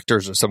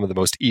 Actors are some of the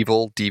most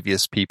evil,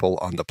 devious people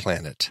on the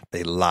planet.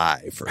 They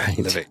lie for a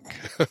living.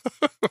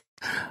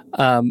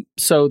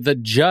 So the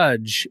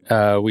judge,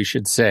 we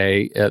should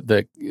say,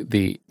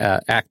 the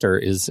actor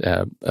is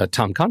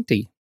Tom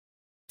Conti,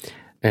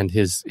 and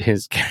his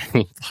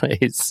he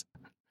plays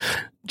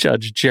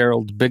Judge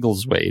Gerald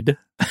Biggleswade.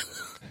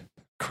 Of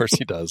course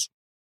he does.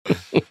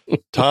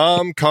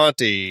 Tom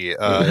Conti.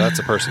 That's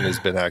a person who's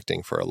been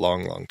acting for a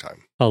long, long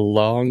time. A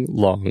long,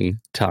 long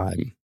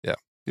time. Yeah.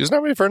 He was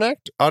nominated for an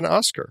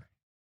Oscar.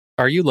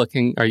 You're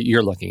looking at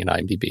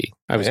IMDb.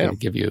 I was going to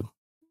give you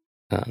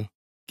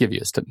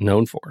as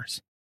known for us.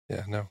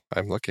 Yeah, no,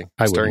 I'm looking.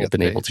 I wouldn't have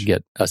been able to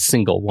get a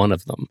single one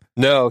of them.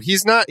 No,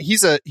 he's not.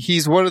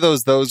 He's one of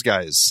those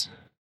guys.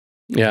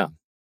 Yeah.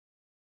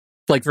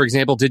 Like, for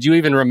example, did you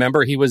even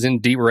remember he was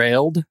in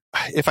Derailed?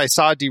 If I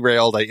saw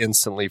Derailed, I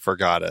instantly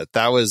forgot it.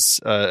 That was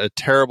a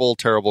terrible,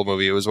 terrible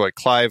movie. It was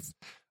Clive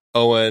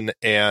Owen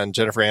and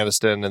Jennifer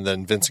Aniston, and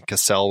then Vincent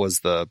Cassel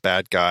was the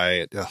bad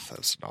guy. That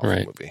was an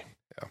awful movie.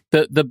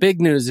 Yeah. The big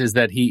news is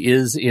that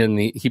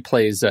he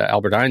plays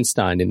Albert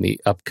Einstein in the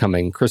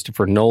upcoming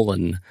Christopher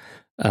Nolan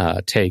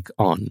take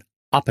on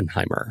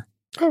Oppenheimer.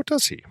 Oh,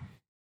 does he?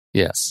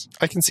 Yes.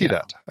 I can see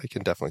that. I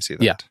can definitely see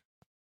that. Yeah,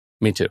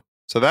 me too.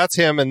 So that's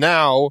him, and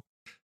now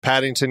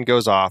Paddington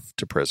goes off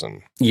to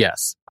prison.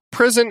 Yes.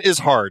 Prison is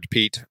hard,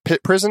 Pete.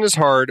 Prison is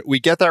hard. We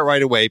get that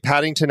right away.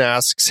 Paddington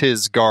asks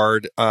his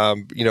guard,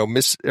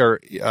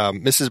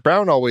 Mrs.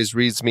 Brown always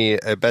reads me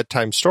a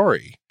bedtime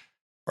story.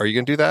 Are you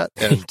going to do that?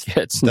 And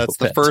that's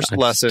the first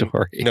lesson.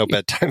 Story. No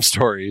bedtime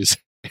stories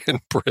in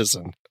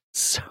prison.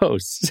 So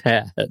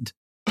sad.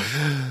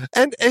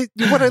 And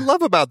what I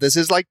love about this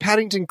is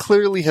Paddington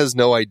clearly has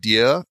no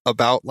idea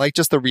about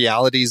just the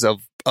realities of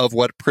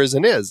what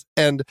prison is,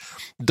 and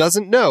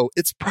doesn't know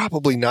it's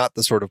probably not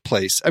the sort of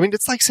place. I mean,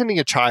 it's like sending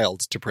a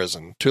child to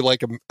prison, to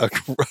an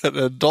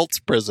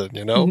adult's prison,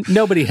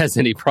 Nobody has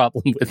any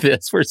problem with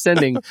this. We're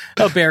sending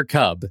a bear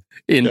cub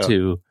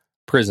into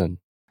prison.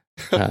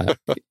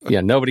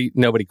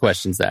 Nobody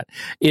questions that.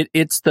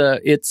 It's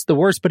the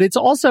worst, but it's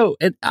also,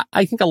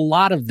 I think a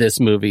lot of this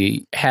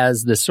movie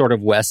has this sort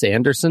of Wes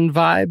Anderson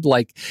vibe.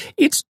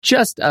 It's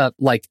just a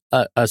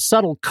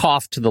subtle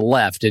cough to the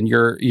left, and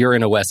you're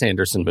in a Wes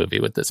Anderson movie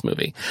with this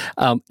movie.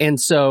 And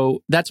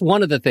so that's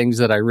one of the things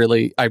that I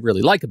really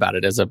like about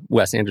it as a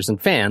Wes Anderson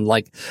fan.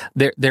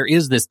 There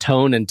is this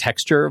tone and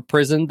texture of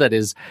prison that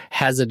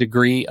has a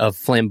degree of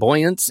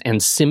flamboyance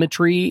and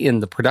symmetry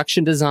in the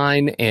production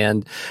design,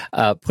 and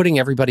putting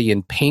everybody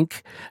in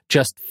pink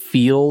just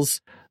feels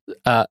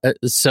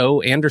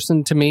so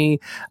Anderson to me,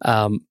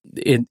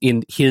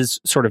 in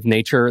his sort of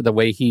nature, the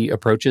way he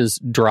approaches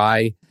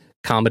dry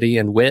comedy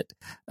and wit.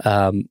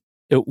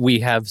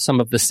 We have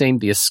some of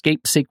the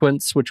escape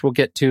sequence, which we'll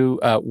get to,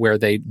 where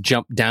they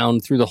jump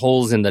down through the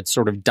holes in that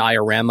sort of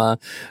diorama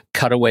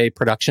cutaway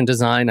production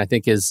design. I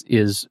think is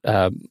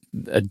a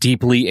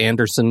deeply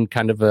Anderson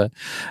kind of a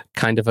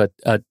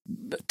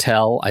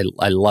tell.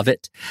 I love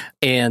it.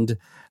 And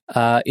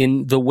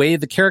in the way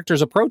the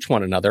characters approach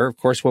one another, of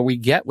course, what we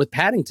get with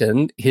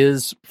Paddington,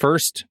 his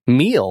first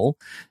meal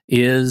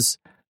is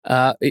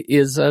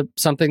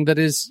something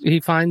that he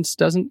finds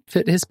doesn't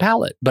fit his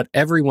palate. But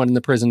everyone in the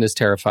prison is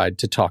terrified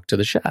to talk to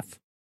the chef.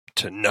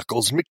 To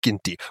Knuckles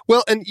McGinty.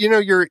 Well, and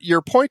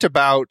your point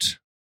about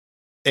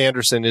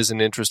Anderson is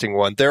an interesting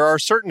one. There are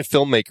certain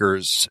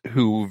filmmakers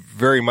who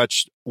very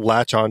much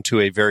latch onto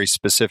a very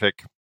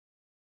specific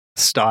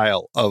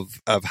style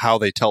of how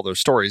they tell their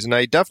stories. And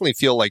I definitely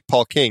feel like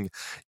Paul King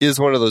is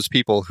one of those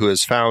people who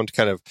has found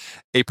kind of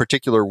a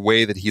particular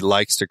way that he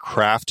likes to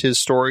craft his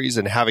stories,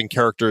 and having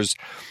characters,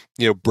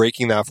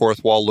 breaking that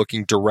fourth wall,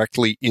 looking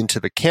directly into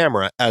the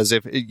camera, as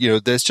if,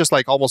 there's just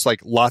almost like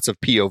lots of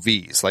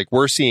POVs.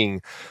 We're seeing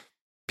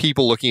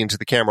people looking into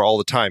the camera all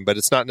the time, but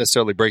it's not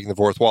necessarily breaking the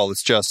fourth wall.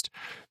 It's just,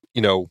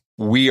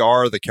 we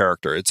are the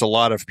character. It's a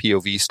lot of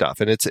POV stuff.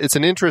 And it's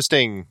an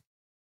interesting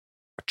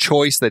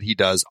choice that he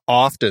does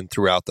often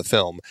throughout the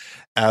film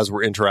as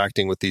we're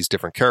interacting with these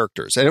different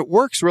characters. And it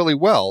works really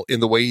well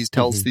in the way he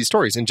tells these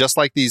stories. And just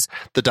like the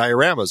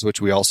dioramas, which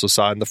we also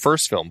saw in the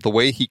first film, the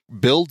way he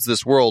builds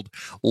this world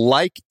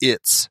like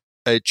it's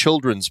a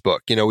children's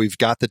book. We've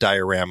got the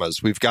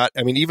dioramas. We've got,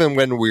 even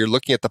when we're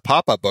looking at the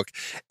pop-up book,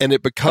 and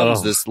it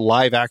becomes this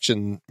live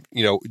action,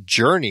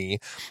 journey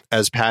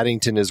as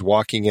Paddington is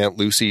walking Aunt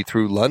Lucy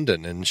through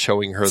London and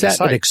showing her the sights.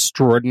 An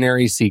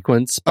extraordinary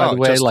sequence, by the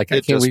way.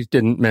 We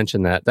didn't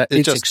mention that.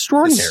 It's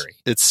extraordinary.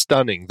 It's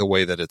stunning the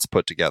way that it's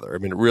put together.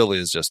 It really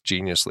is just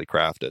geniusly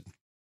crafted.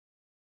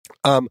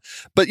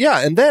 But yeah,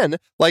 and then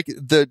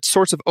the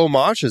sorts of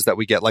homages that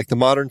we get, like the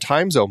Modern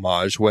Times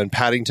homage when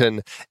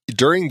Paddington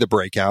during the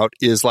breakout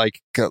is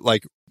like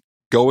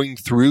going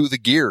through the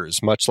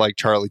gears, much like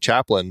Charlie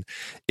Chaplin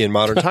in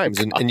modern times.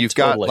 And you've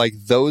got like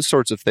those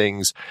sorts of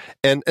things.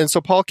 And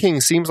so Paul King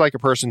seems like a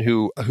person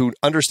who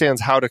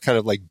understands how to kind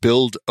of like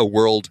build a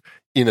world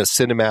in a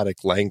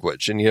cinematic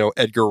language. And,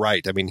 Edgar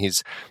Wright, I mean,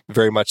 he's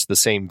very much the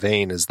same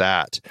vein as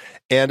that.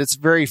 And it's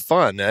very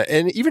fun.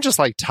 And even just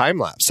like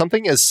time-lapse,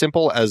 something as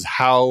simple as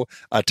how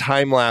a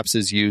time-lapse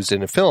is used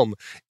in a film.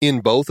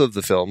 In both of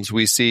the films,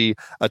 we see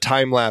a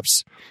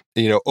time-lapse,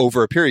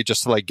 over a period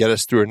just to like get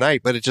us through a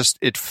night, but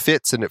it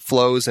fits and it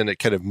flows and it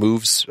kind of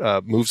moves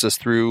us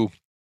through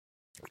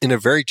in a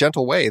very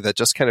gentle way that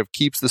just kind of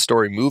keeps the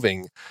story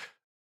moving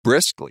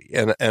briskly.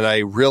 And I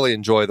really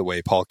enjoy the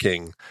way Paul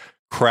King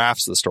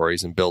crafts the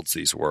stories and builds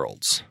these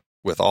worlds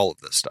with all of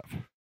this stuff.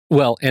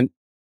 Well, and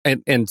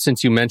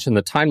since you mentioned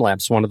the time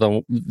lapse, one of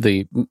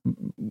the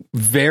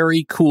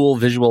very cool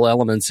visual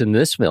elements in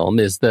this film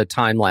is the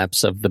time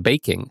lapse of the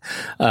baking,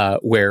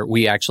 where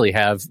we actually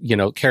have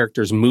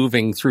characters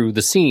moving through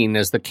the scene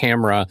as the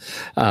camera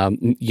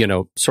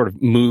sort of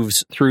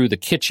moves through the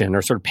kitchen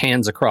or sort of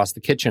pans across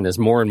the kitchen as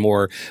more and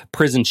more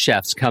prison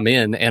chefs come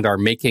in and are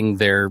making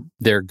their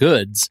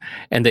goods,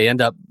 and they end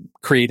up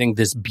creating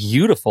this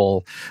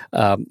beautiful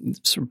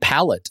sort of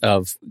palette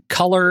of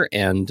color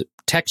and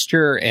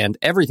texture and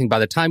everything. By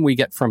the time we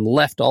get from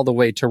left all the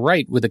way to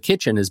right, with the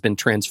kitchen has been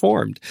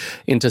transformed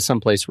into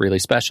someplace really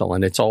special,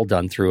 and it's all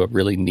done through a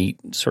really neat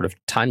sort of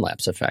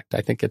time-lapse effect.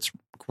 I think it's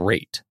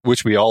great.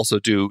 Which we also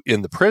do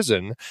in the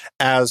prison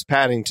as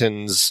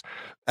Paddington's,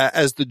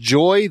 as the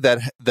joy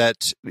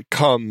that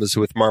comes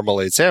with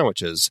marmalade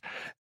sandwiches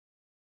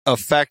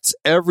affects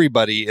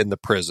everybody in the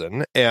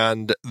prison,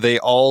 and they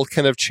all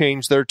kind of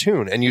change their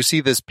tune. And you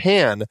see this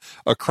pan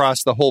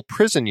across the whole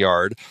prison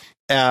yard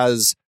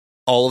as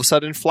all of a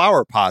sudden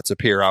flower pots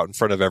appear out in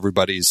front of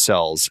everybody's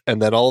cells.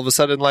 And then all of a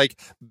sudden, like,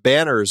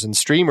 banners and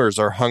streamers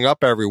are hung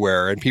up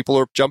everywhere and people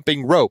are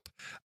jumping rope.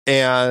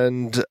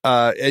 And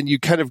you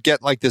kind of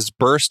get like this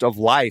burst of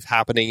life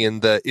happening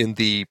in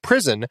the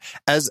prison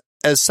as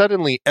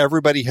suddenly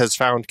everybody has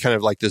found kind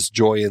of like this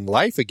joy in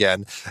life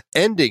again,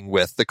 ending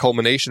with the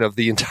culmination of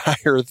the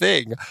entire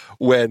thing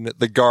when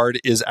the guard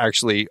is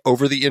actually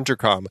over the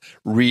intercom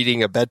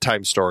reading a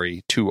bedtime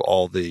story to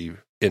all the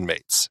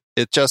inmates.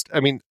 It just, I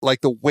mean,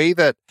 like the way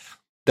that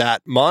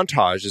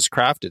montage is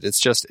crafted,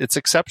 it's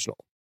exceptional.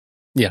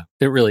 Yeah,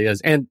 it really is.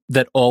 And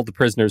that all the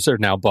prisoners are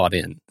now bought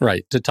in,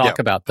 right? To talk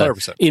about the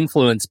 100%.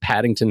 Influence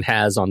Paddington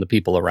has on the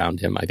people around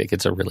him. I think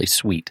it's a really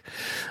sweet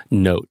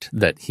note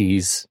that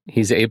he's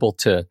able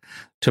to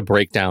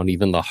break down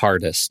even the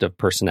hardest of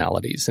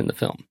personalities in the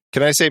film.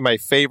 Can I say my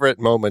favorite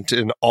moment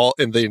in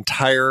the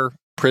entire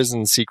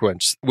prison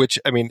sequence, which,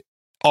 I mean,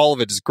 all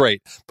of it is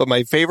great, but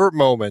my favorite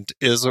moment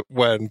is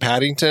when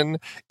Paddington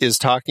is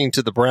talking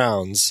to the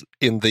Browns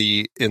in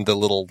the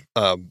little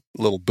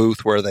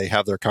booth where they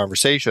have their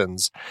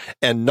conversations,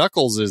 and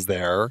Knuckles is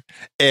there,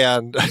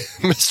 and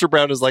Mr.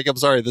 Brown is like, "I'm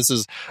sorry, this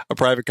is a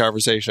private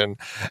conversation,"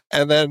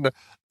 and then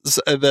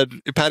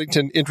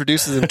Paddington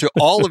introduces him to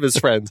all of his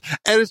friends,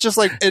 and it's just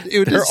like it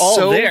is all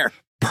so there.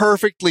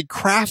 Perfectly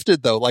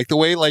crafted, though, like the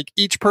way like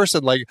each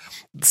person, like,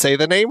 say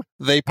the name,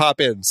 they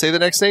pop in, say the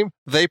next name,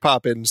 they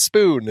pop in,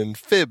 Spoon and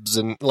Fibs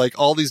and like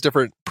all these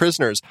different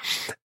prisoners,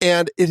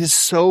 and it is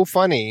so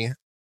funny,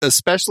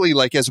 especially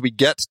like as we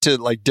get to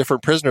like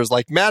different prisoners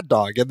like Mad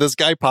Dog, and this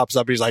guy pops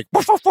up and he's like,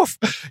 woof, woof, woof.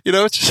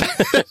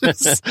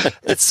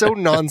 It's so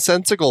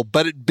nonsensical,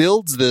 but it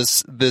builds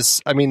this,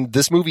 I mean,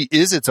 this movie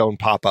is its own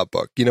pop-up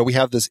book. We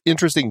have this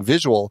interesting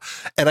visual,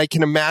 and I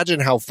can imagine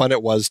how fun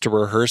it was to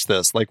rehearse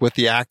this, like with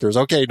the actors.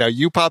 Okay, now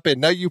you pop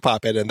in,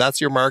 and that's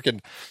your mark.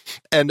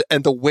 And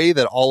the way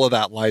that all of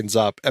that lines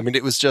up, I mean,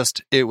 it was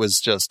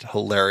just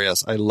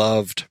hilarious. I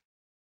loved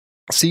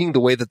seeing the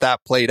way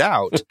that played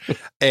out,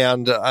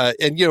 and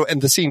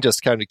the scene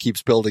just kind of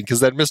keeps building, because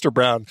then Mr.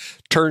 Brown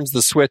turns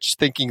the switch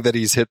thinking that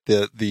he's hit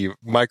the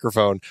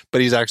microphone,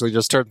 but he's actually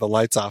just turned the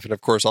lights off, and of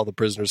course all the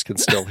prisoners can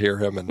still hear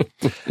him, and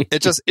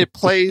it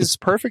plays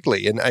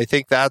perfectly. And I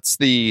think that's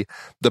the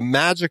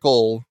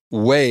magical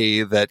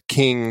way that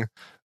King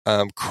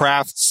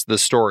crafts the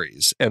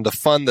stories and the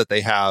fun that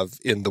they have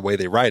in the way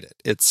they write it.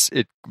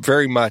 It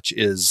very much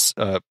is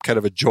kind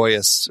of a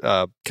joyous,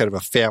 kind of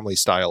a family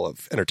style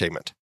of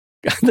entertainment.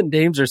 The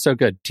names are so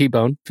good.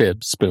 T-Bone,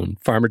 Fib, Spoon,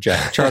 Farmer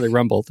Jack, Charlie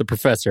Rumble, the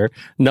Professor,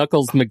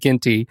 Knuckles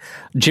McGinty,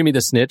 Jimmy the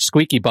Snitch,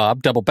 Squeaky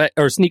Bob,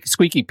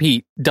 Squeaky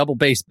Pete, Double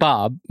Bass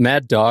Bob,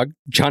 Mad Dog,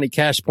 Johnny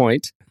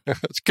Cashpoint.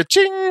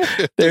 Ka-ching!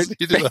 They're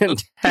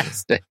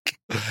fantastic.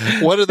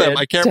 One of them,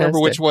 I can't remember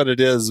which one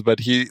it is, but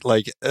he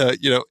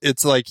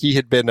it's like he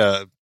had been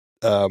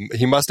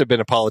he must have been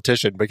a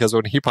politician, because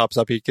when he pops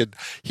up,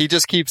 he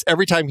just keeps,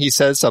 every time he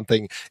says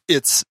something,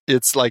 it's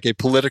like a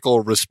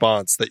political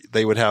response that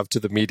they would have to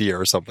the media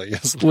or something.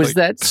 Was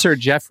that Sir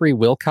Geoffrey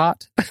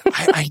Wilcott?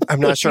 I'm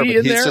not sure, but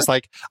he's there? just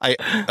like, I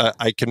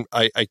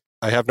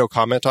have no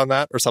comment on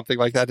that or something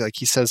like that. Like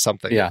he says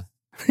something. Yeah.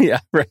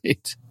 Yeah.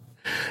 Right.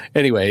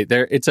 Anyway,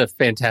 it's a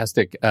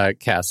fantastic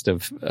cast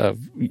of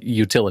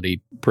utility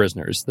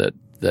prisoners that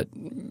that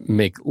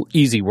make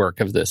easy work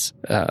of this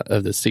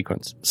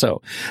sequence.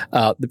 So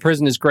the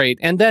prison is great,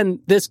 and then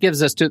this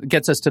gets us to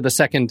the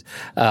second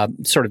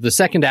sort of the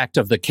second act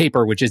of the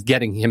caper, which is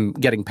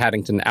getting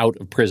Paddington out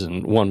of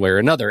prison one way or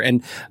another.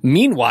 And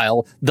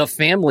meanwhile, the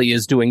family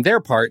is doing their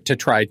part to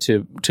try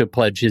to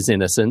pledge his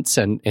innocence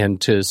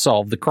and to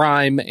solve the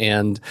crime.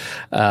 And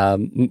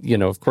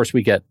of course,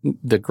 we get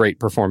the great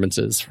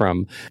performances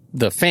from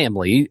the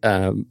family,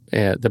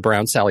 the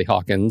Brown, Sally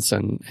Hawkins,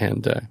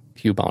 and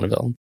Hugh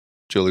Bonneville.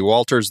 Julie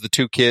Walters. The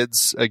two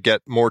kids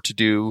get more to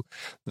do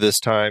this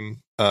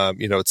time.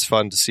 It's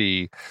fun to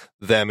see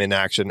them in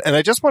action. And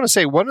I just want to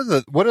say one of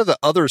the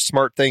other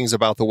smart things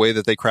about the way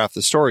that they craft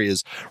the story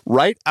is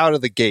right out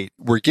of the gate,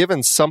 we're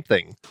given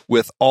something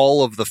with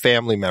all of the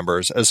family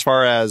members as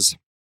far as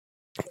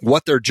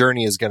what their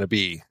journey is going to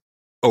be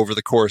over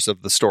the course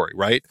of the story,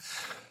 right?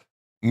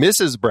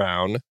 Mrs.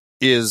 Brown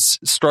is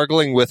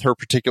struggling with her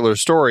particular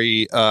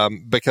story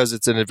because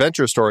it's an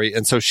adventure story.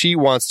 And so she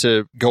wants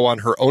to go on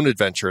her own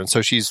adventure. And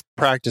so she's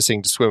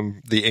practicing to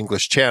swim the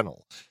English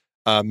Channel.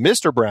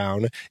 Mr.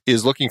 Brown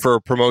is looking for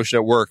a promotion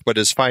at work, but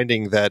is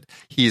finding that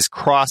he's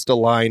crossed a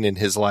line in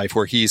his life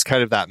where he's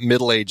kind of that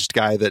middle-aged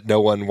guy that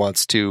no one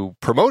wants to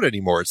promote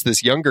anymore. It's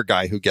this younger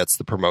guy who gets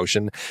the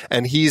promotion,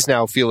 and he's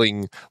now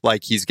feeling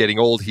like he's getting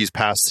old. He's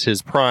past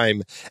his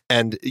prime,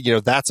 and,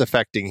 that's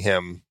affecting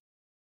him.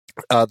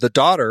 The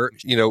daughter,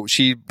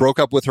 she broke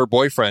up with her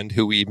boyfriend,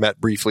 who we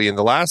met briefly in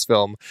the last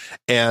film,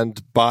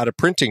 and bought a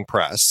printing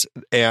press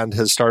and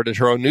has started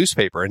her own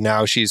newspaper. And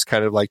now she's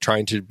kind of like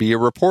trying to be a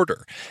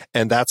reporter.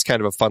 And that's kind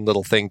of a fun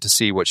little thing to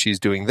see what she's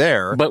doing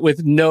there. But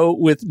with no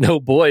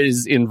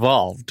boys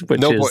involved,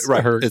 which is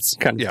her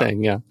kind of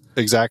thing. Yeah.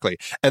 Exactly.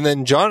 And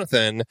then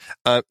Jonathan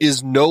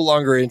is no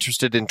longer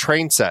interested in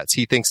train sets.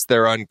 He thinks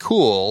they're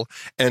uncool,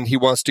 and he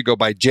wants to go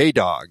by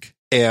J-Dog.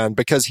 And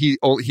because he's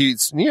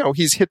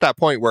hit that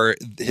point where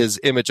his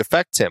image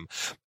affects him.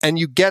 And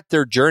you get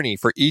their journey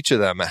for each of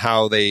them,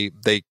 how they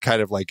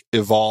kind of like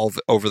evolve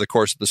over the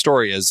course of the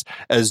story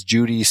as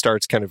Judy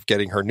starts kind of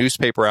getting her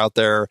newspaper out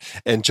there.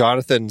 And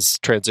Jonathan's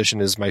transition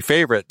is my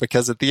favorite,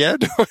 because at the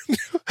end,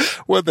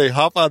 when they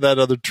hop on that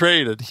other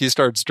train and he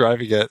starts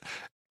driving it,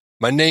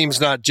 my name's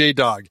not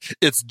J-Dog,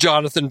 it's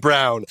Jonathan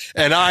Brown,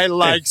 and I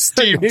like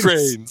steam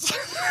trains.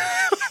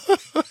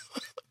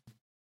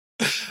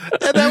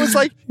 And that was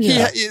like,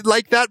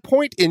 like that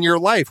point in your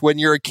life when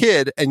you're a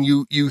kid and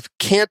you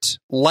can't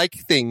like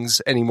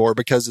things anymore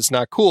because it's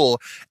not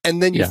cool.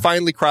 And then you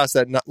finally cross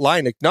that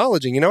line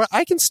acknowledging, you know what,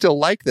 I can still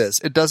like this.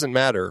 It doesn't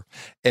matter.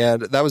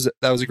 And that was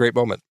a great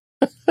moment.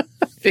 I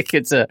think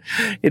it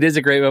is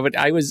a great moment.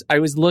 I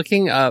was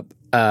looking up,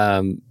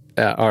 one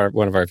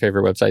of our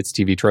favorite websites,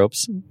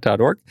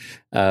 tvtropes.org,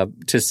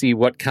 to see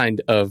what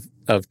kind of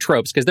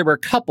tropes, because there were a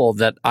couple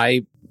that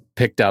I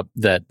picked up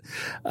that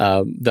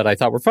I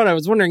thought were fun. I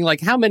was wondering,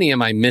 like, how many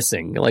am I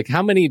missing? Like,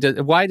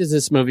 why does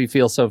this movie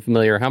feel so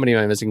familiar? How many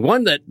am I missing?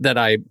 One that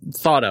I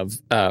thought of,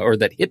 or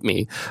that hit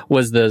me,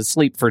 was the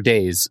sleep for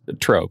days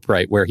trope,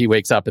 right? Where he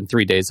wakes up and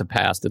 3 days have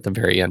passed at the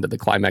very end of the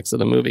climax of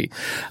the movie.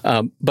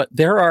 But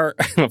there are,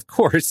 of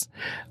course,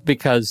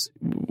 because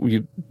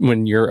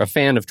when you're a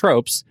fan of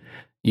tropes,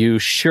 you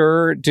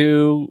sure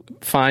do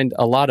find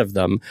a lot of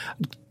them.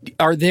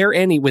 Are there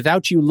any,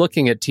 without you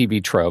looking at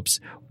TV tropes,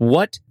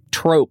 what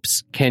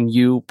tropes can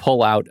you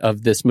pull out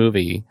of this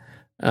movie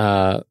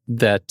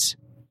that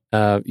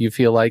you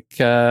feel like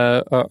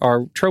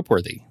are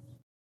trope-worthy?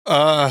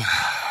 I'm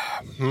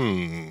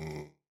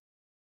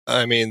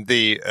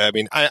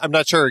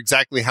not sure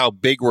exactly how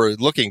big we're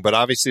looking, but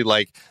obviously,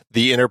 like,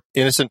 the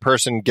innocent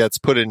person gets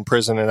put in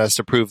prison and has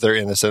to prove their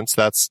innocence.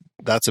 That's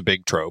a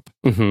big trope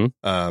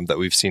that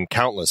we've seen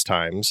countless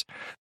times.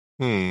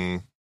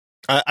 I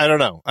don't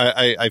know.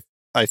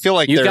 I feel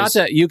like you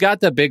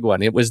got the big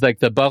one. It was like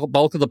the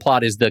bulk of the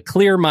plot is the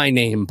clear my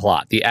name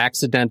plot. The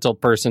accidental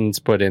person's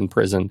put in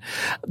prison.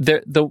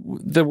 The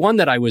one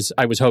that I was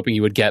hoping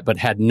you would get, but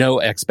had no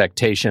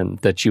expectation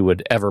that you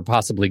would ever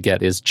possibly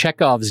get, is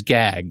Chekhov's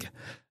gag.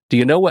 Do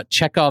you know what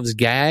Chekhov's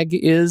gag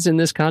is in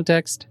this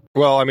context?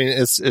 Well, I mean,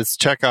 it's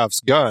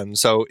Chekhov's gun.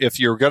 So if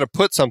you're going to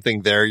put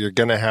something there, you're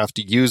going to have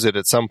to use it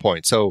at some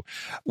point. So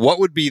what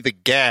would be the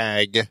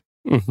gag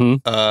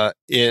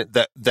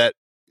that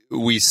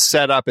we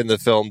set up in the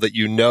film that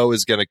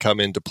is going to come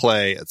into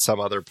play at some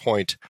other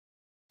point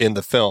in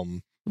the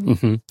film?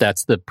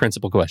 That's the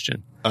principal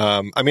question.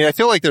 I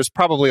feel like there's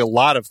probably a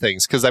lot of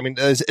things, because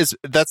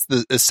that's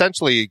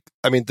essentially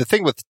the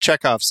thing with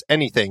Chekhov's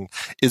anything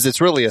is it's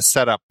really a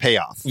setup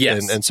payoff.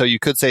 Yes. And so you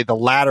could say the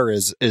ladder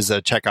is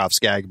a Chekhov's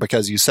gag,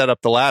 because you set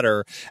up the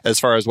ladder as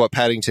far as what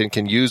Paddington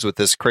can use with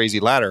this crazy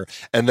ladder.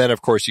 And then,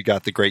 of course, you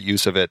got the great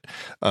use of it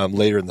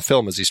later in the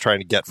film as he's trying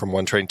to get from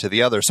one train to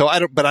the other. So I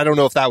don't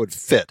know if that would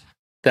fit.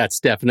 That's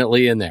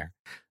definitely in there.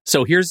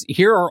 So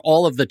here are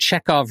all of the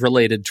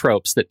Chekhov-related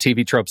tropes that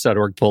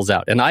TVTropes.org pulls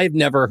out. And I've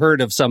never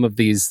heard of some of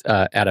these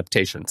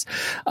adaptations.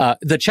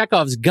 The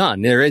Chekhov's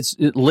gun, there is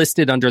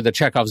listed under the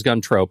Chekhov's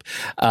gun trope.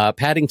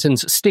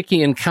 Paddington's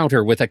sticky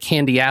encounter with a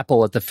candy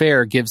apple at the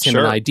fair gives him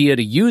an idea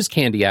to use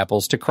candy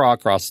apples to crawl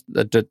across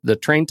the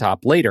train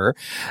top later.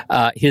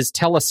 His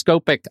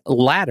telescopic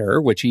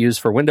ladder, which he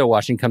used for window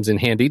washing, comes in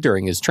handy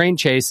during his train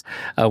chase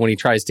when he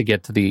tries to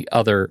get to the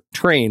other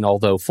train,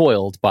 although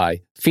foiled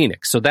by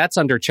Phoenix. So that's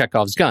under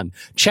Chekhov's gun.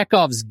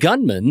 Chekhov's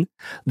gunman,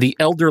 the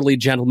elderly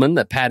gentleman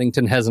that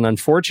Paddington has an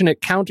unfortunate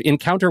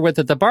encounter with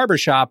at the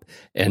barbershop,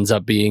 ends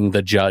up being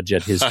the judge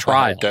at his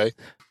trial.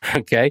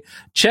 Okay.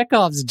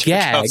 Chekhov's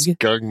gag. Chekhov's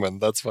gunman.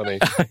 That's funny.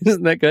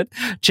 Isn't that good?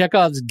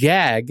 Chekhov's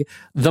gag,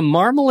 the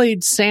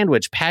marmalade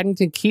sandwich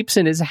Paddington keeps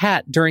in his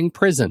hat during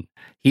prison.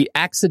 He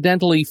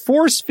accidentally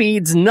force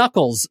feeds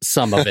Knuckles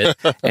some of it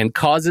and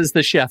causes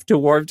the chef to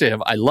warm to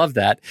him. I love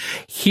that.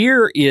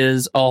 Here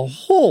is a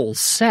whole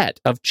set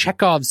of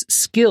Chekhov's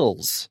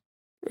skills.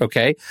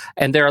 Okay.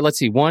 And there are, let's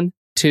see, 1,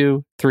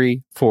 2,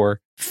 3,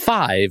 4,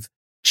 5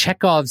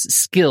 Chekhov's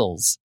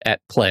skills at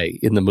play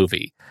in the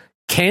movie.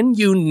 Can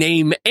you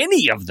name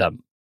any of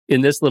them in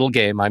this little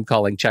game I'm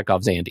calling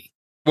Chekhov's Andy?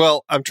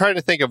 Well, I'm trying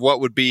to think of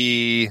what would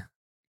be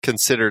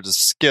considered a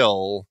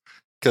skill,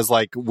 because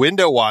like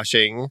window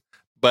washing,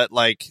 but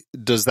like,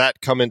 does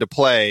that come into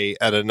play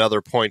at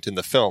another point in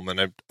the film?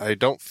 And I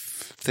don't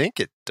think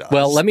it does.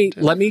 Well, let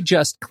me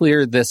just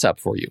clear this up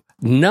for you.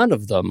 None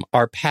of them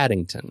are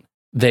Paddington.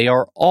 They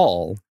are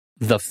all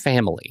the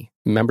family,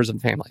 members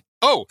of the family.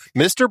 Oh,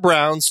 Mr.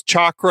 Brown's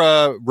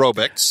chakra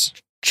aerobics.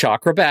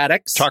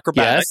 Chakrabatics.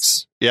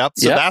 Yes. Yep.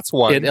 So that's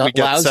one. It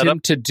allows him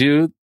to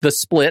do the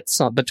splits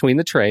between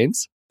the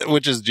trains.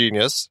 Which is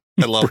genius.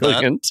 I love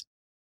Brilliant.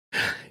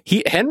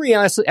 Henry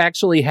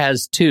actually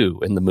has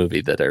 2 in the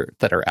movie that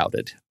are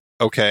outed.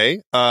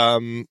 Okay.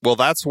 Well,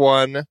 that's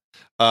one.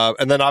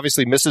 And then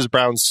obviously Mrs.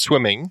 Brown's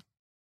swimming.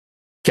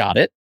 Got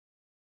it.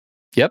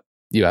 Yep.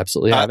 You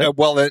absolutely have it.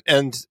 Well,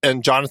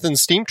 and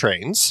Jonathan's steam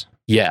trains.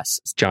 Yes.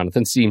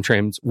 Jonathan's steam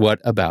trains.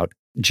 What about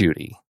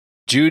Judy?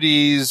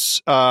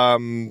 Judy's,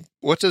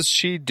 what does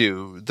she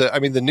do?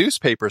 The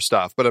newspaper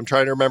stuff, but I'm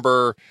trying to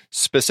remember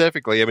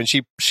specifically. I mean,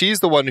 she's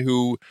the one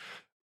who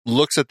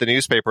looks at the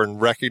newspaper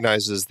and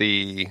recognizes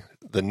the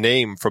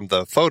name from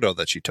the photo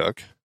that she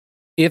took.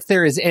 If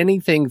there is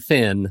anything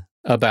thin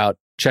about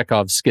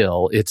Chekhov's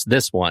skill, it's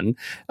this one.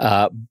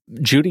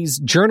 Judy's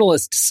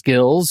journalist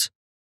skills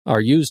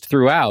are used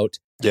throughout.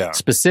 Yeah.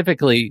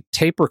 Specifically,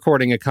 tape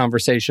recording a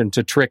conversation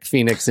to trick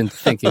Phoenix into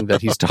thinking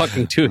that he's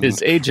talking to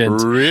his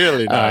agent.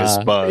 Really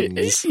nice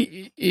buns.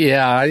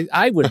 Yeah,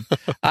 I would.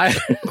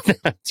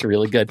 That's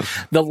really good.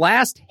 The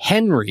last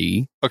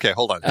Henry. Okay,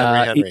 hold on.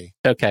 Henry.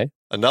 Okay.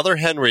 Another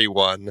Henry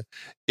one.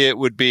 It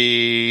would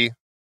be.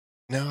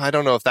 No, I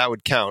don't know if that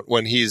would count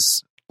when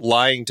he's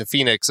lying to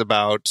Phoenix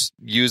about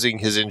using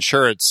his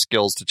insurance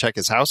skills to check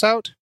his house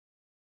out.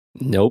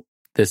 Nope.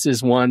 This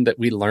is one that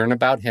we learn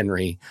about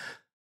Henry.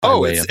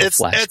 It's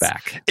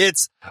flashback.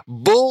 It's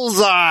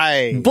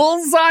Bullseye.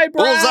 Bullseye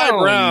Brown. Bullseye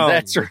Brown.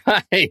 That's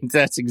right.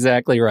 That's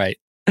exactly right.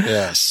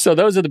 Yes. So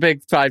those are the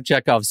big 5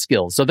 Chekhov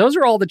skills. So those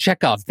are all the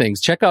Chekhov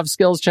things. Chekhov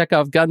skills,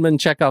 Chekhov gunman,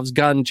 Chekhov's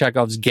gun,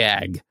 Chekhov's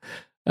gag.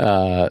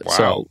 Wow.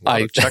 So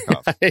I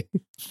think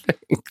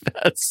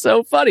that's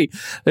so funny.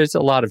 There's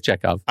a lot of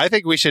Chekhov. I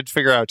think we should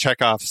figure out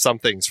Chekhov some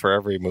things for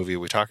every movie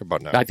we talk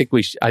about now. I think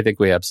we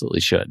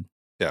absolutely should.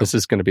 Yeah. This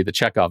is going to be the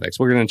Chekhov X.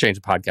 We're going to change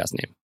the podcast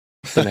name.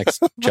 The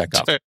next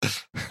Chekhov.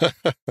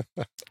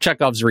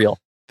 Chekhov's real.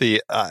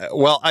 And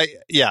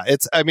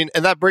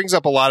that brings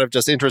up a lot of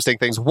just interesting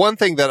things. One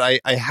thing that I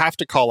have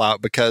to call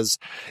out because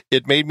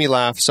it made me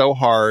laugh so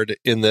hard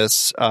in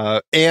this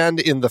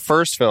and in the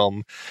first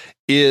film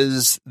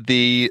is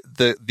the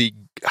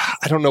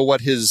I don't know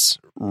what his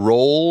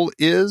role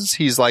is.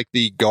 He's like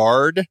the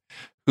guard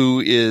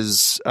who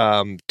is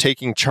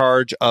taking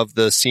charge of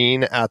the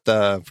scene at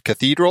the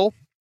cathedral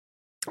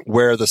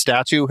where the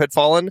statue had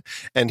fallen,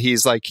 and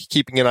he's like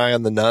keeping an eye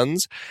on the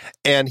nuns.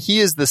 And he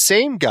is the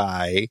same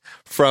guy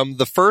from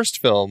the first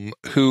film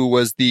who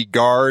was the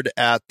guard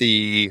at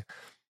the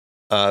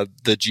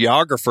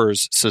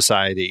Geographers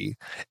Society.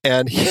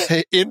 And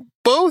in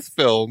both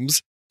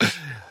films,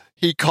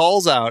 he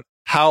calls out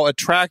how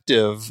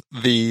attractive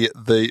the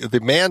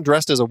man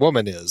dressed as a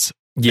woman is.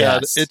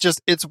 Yes. And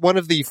it's one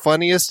of the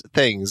funniest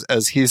things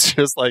as he's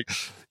just like,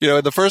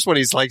 in the first one,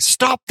 he's like,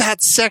 stop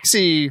that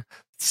sexy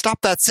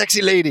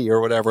lady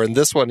or whatever. And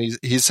this one,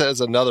 he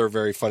says another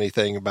very funny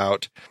thing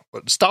about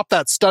stop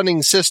that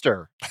stunning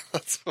sister.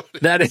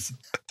 That is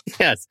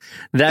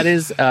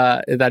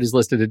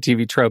listed in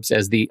TV tropes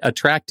as the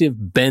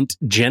attractive bent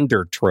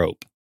gender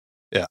trope.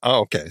 Yeah.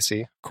 Oh, okay.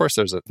 See, of course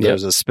there's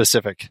a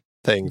specific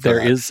thing. There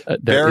is a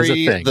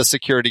thing. The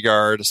security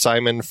guard,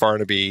 Simon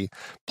Farnaby,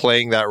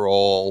 playing that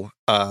role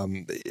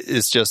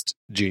is just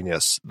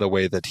genius. The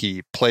way that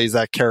he plays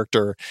that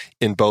character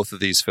in both of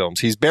these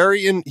films. He is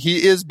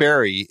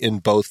Barry in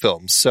both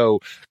films. So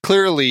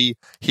clearly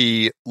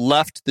he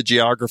left the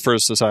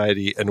Geographers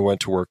Society and went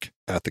to work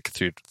at the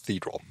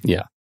cathedral.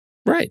 Yeah.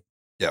 Right.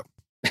 Yep.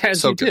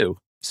 As So you good. do.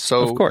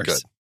 So Of course.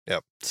 good.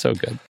 Yep. So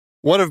good.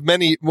 One of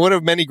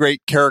many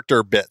great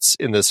character bits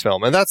in this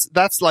film. And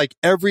that's like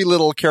every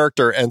little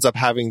character ends up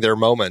having their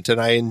moment. And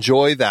I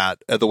enjoy that,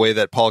 the way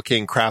that Paul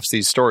King crafts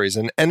these stories.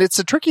 And it's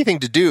a tricky thing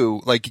to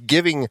do, like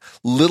giving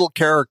little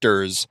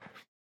characters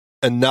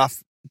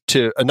enough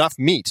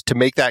meat to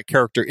make that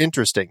character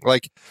interesting.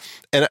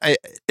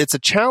 It's a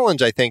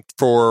challenge, I think,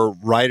 for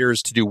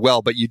writers to do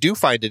well, but you do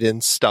find it in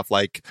stuff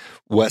like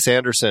Wes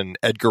Anderson,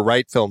 Edgar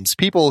Wright films,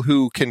 people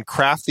who can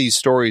craft these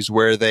stories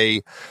where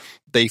they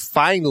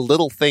find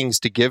little things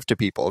to give to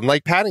people. And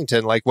like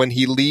Paddington, like when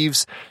he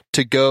leaves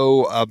to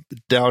go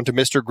down to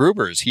Mr.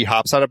 Gruber's, he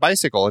hops on a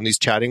bicycle and he's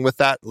chatting with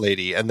that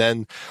lady. And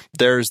then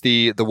there's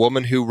the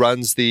woman who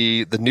runs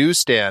the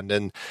newsstand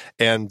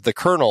and the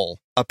colonel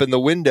up in the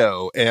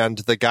window, and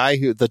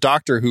the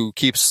doctor who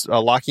keeps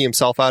locking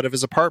himself out of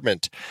his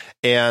apartment,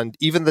 and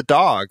even the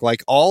dog.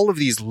 Like, all of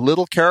these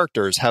little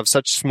characters have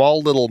such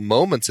small little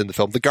moments in the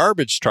film. The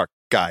garbage truck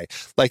guy,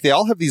 like, they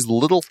all have these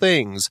little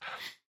things,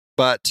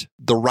 but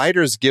the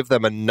writers give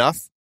them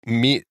enough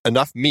meat,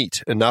 enough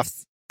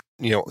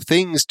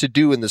things to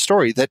do in the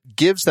story that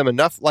gives them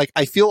enough. Like,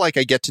 I feel like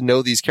I get to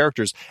know these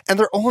characters, and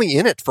they're only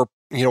in it for,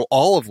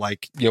 all of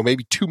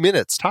maybe 2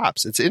 minutes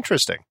tops. It's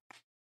interesting.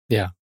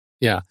 Yeah.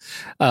 Yeah.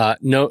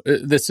 No,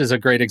 this is a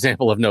great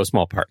example of no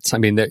small parts. I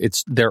mean,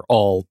 they're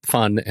all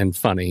fun and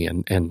funny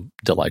and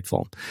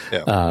delightful.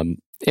 Yeah.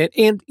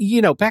 And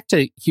back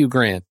to Hugh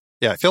Grant.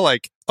 Yeah. I feel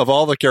like of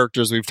all the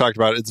characters we've talked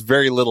about, it's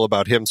very little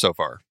about him so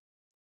far.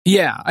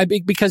 Yeah,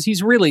 because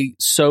he's really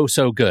so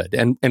good.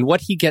 And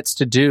what he gets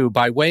to do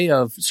by way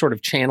of sort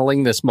of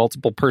channeling this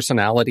multiple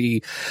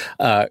personality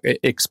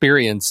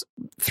experience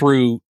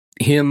through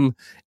him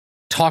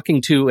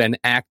talking to and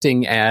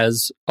acting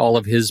as all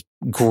of his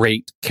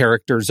great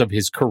characters of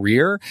his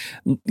career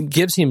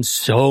gives him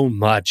so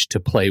much to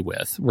play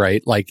with,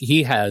 right? Like,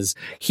 he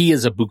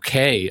is a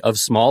bouquet of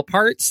small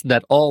parts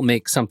that all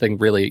make something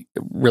really,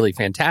 really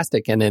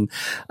fantastic. And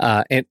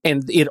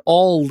it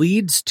all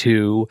leads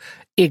to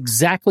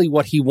exactly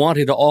what he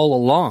wanted all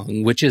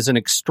along, which is an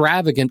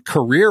extravagant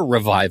career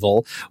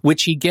revival,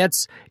 which he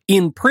gets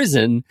in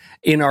prison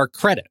in our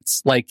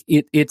credits. Like,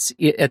 it's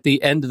at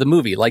the end of the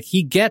movie. Like,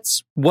 he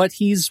gets what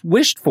he's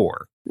wished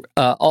for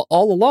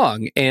all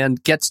along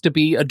and gets to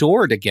be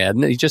adored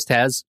again. He just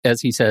has,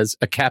 as he says,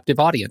 a captive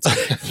audience.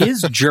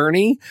 His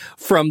journey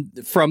from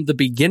the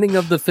beginning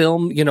of the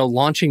film,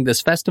 launching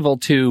this festival,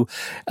 to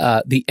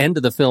the end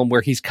of the film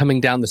where he's coming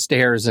down the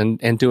stairs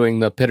and doing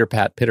the pitter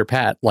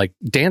pat like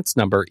dance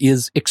number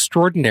is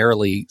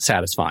extraordinarily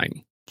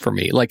satisfying for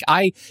me. Like,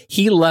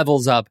 he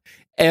levels up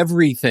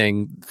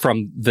everything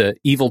from the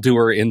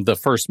evildoer in the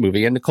first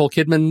movie, and Nicole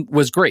Kidman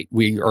was great.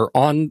 We are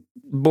on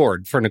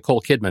board for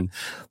Nicole Kidman,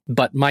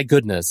 but my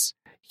goodness,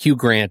 Hugh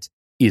Grant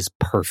is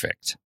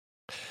perfect.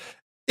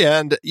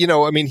 And,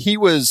 he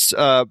was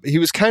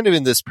kind of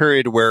in this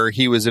period where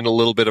he was in a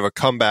little bit of a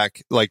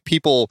comeback. Like,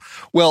 people,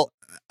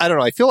 I don't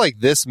know. I feel like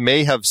this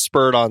may have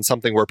spurred on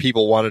something where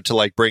people wanted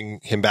to bring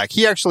him back.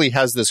 He actually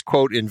has this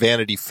quote in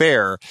Vanity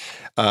Fair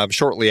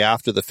shortly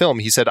after the film.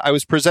 He said, "I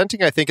was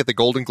presenting, I think, at the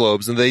Golden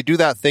Globes, and they do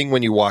that thing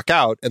when you walk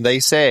out and they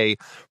say,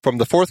 'From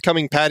the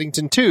forthcoming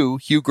Paddington 2,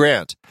 Hugh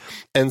Grant.'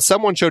 And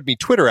someone showed me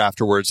Twitter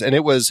afterwards, and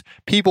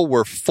people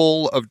were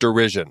full of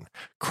derision.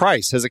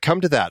 Christ, has it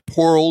come to that?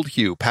 Poor old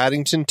Hugh,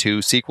 Paddington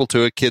 2, sequel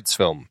to a kid's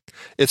film.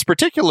 It's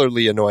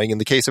particularly annoying in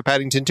the case of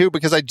Paddington 2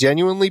 because I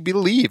genuinely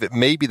believe it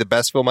may be the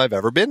best film I've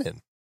ever been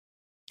in."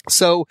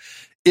 So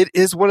it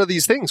is one of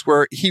these things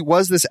where he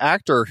was this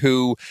actor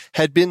who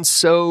had been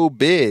so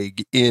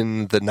big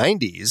in the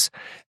 90s.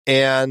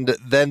 And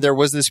then there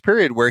was this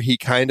period where he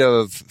kind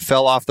of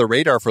fell off the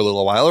radar for a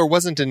little while, or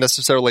wasn't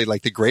necessarily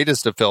like the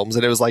greatest of films.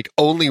 And it was like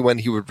only when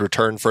he would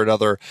return for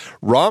another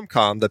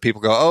rom-com that people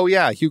go, "Oh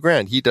yeah, Hugh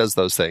Grant, he does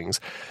those things."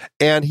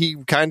 And he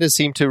kind of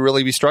seemed to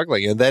really be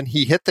struggling. And then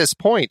he hit this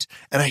point,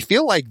 and I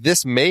feel like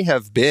this may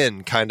have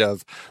been kind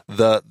of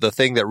the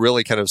thing that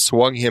really kind of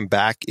swung him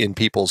back in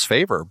people's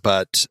favor.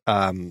 But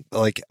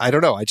I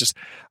don't know.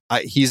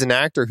 He's an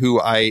actor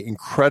who I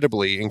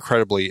incredibly,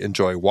 incredibly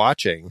enjoy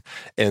watching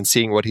and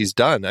seeing what he's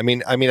done. I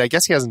mean, I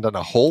guess he hasn't done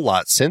a whole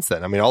lot since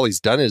then. I mean, all he's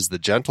done is The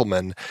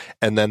Gentleman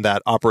and then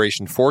that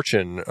Operation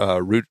Fortune,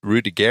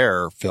 Rue de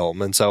Guerre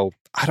film. And so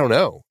I don't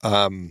know.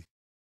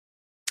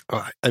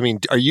 I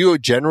mean, are you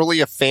generally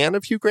a fan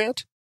of Hugh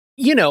Grant?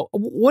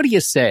 What do you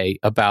say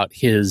about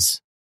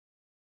his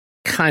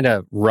kind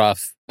of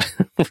rough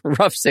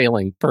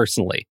sailing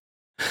personally?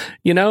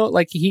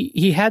 Like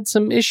he had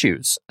some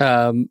issues.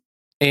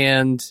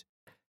 And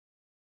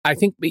I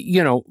think,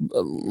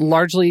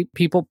 largely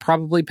people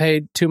probably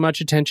paid too much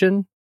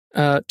attention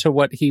to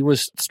what he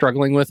was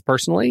struggling with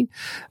personally.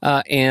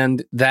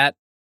 And that,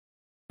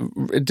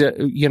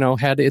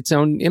 had its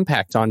own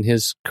impact on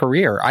his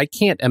career. I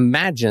can't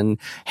imagine,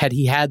 had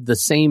he had the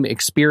same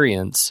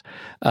experience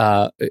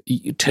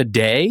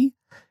today,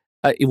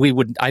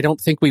 I don't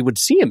think we would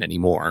see him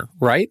anymore,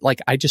 right?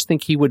 Like, I just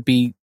think he would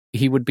be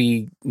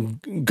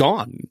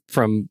gone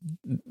from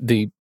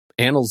the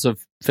annals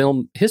of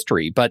film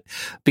history. But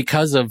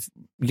because of,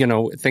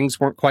 things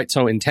weren't quite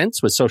so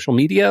intense with social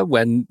media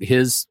when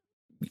his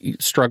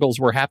struggles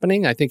were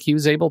happening, I think he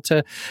was able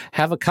to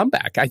have a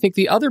comeback. I think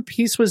the other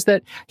piece was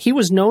that he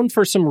was known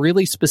for some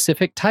really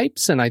specific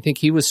types, and I think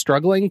he was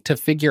struggling to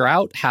figure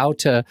out how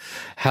to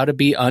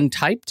be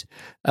untyped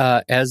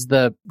as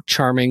the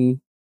charming,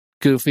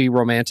 goofy,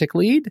 romantic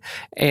lead.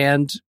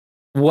 And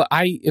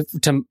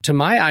to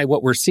my eye,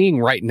 what we're seeing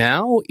right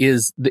now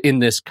is in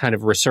this kind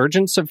of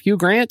resurgence of Hugh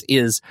Grant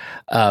is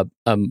a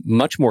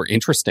much more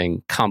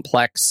interesting,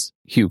 complex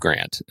Hugh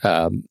Grant.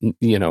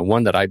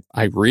 One that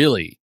I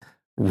really,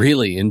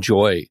 really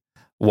enjoy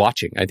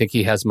watching. I think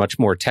he has much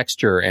more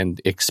texture and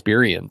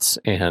experience,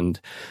 and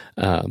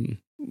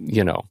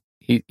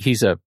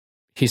he's a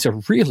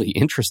really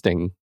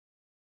interesting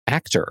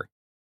actor.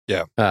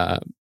 Yeah.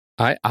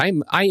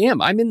 I'm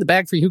in the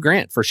bag for Hugh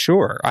Grant for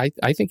sure.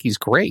 I think he's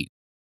great.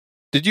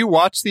 Did you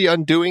watch The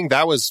Undoing?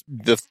 That was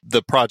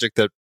the project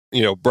that,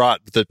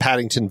 brought the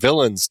Paddington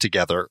villains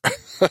together.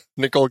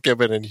 Nicole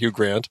Kidman and Hugh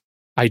Grant.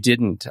 I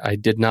didn't. I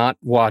did not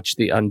watch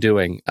The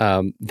Undoing.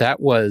 That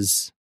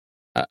was,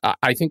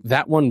 I think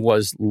that one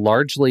was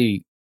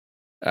largely,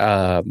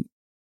 it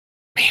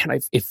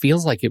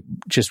feels like it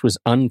just was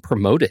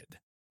unpromoted,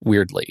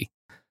 weirdly.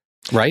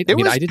 Right?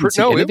 I didn't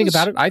see anything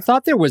about it. I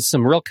thought there was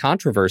some real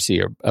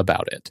controversy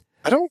about it.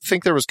 I don't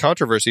think there was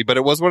controversy, but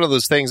it was one of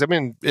those things. I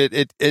mean,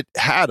 it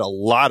had a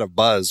lot of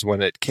buzz when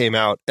it came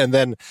out. And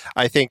then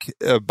I think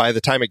by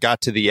the time it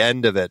got to the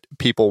end of it,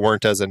 people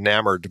weren't as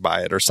enamored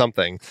by it or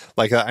something.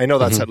 Like, I know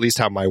that's at least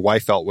how my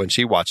wife felt when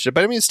she watched it.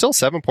 But I mean, it's still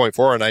 7.4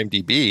 on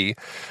IMDb.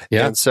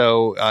 Yeah. And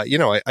so,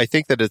 I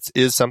think that it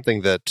is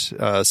something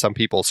that some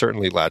people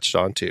certainly latched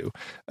onto.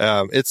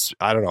 I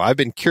don't know. I've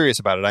been curious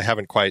about it. I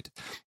haven't quite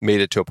made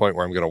it to a point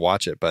where I'm going to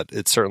watch it, but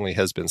it certainly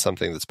has been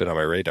something that's been on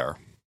my radar.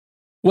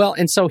 Well,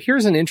 and so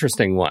here's an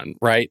interesting one,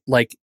 right?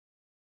 Like,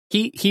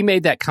 he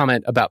made that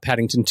comment about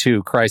Paddington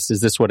 2, Christ, is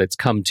this what it's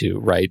come to,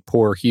 right?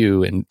 Poor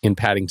Hugh in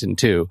Paddington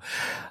 2.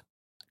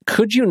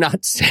 Could you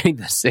not say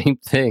the same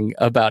thing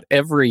about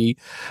every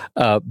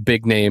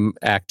big name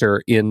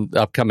actor in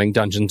upcoming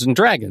Dungeons and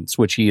Dragons,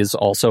 which he is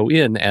also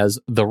in as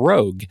the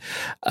rogue?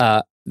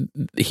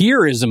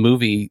 Here is a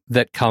movie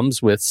that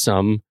comes with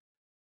some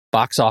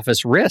box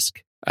office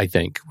risk, I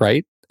think,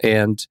 right?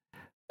 And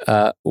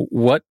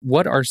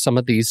what are some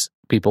of these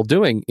people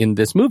doing in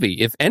this movie?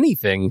 If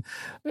anything,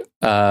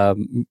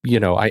 I'm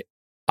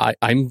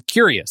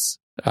curious.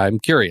 I'm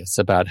curious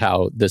about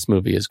how this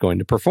movie is going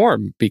to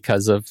perform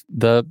because of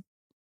the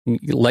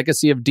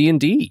legacy of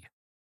D&D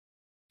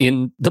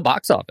in the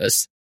box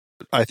office.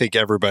 I think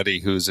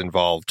everybody who's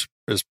involved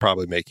is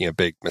probably making a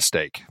big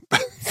mistake,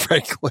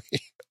 frankly.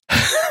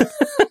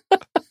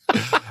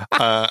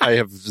 I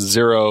have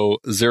zero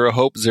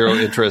hope, zero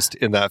interest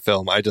in that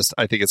film. I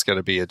think it's going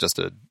to be just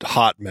a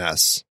hot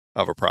mess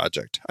of a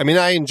project. I mean,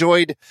 I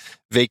enjoyed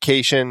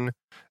Vacation.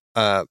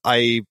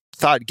 I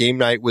thought Game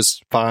Night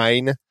was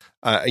fine.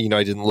 I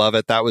didn't love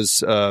it. That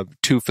was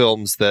two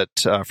films that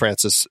John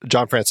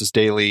Francis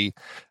Daley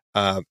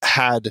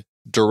had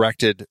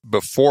directed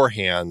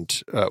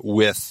beforehand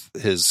with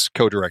his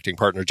co-directing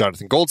partner,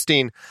 Jonathan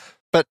Goldstein.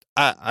 But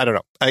I don't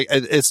know.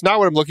 It's not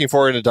what I'm looking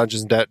for in a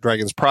Dungeons and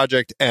Dragons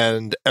project,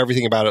 and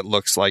everything about it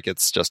looks like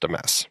it's just a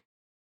mess.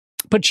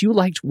 But you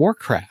liked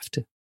Warcraft.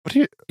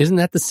 Isn't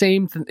that the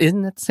same?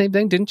 Isn't that the same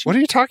thing? Didn't you? What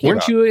are you talking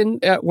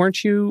about?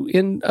 Weren't you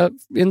in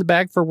the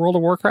bag for World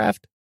of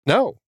Warcraft?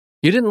 No,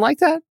 you didn't like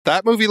that.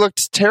 That movie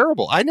looked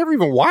terrible. I never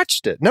even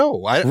watched it.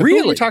 No, really?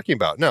 Who are you talking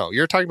about? No,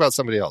 you're talking about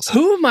somebody else.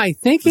 Who am I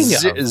thinking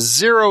of?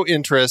 Zero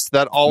interest.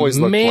 That always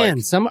looked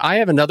like. I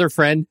have another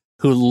friend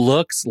who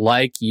looks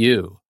like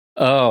you.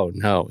 Oh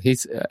no,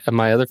 he's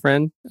my other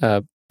friend,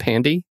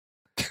 Pandy.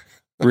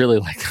 Really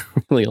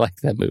like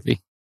that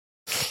movie.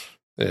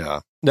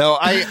 Yeah. No,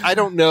 I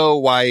don't know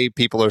why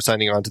people are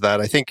signing on to that.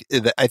 I think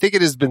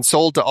it has been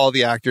sold to all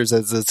the actors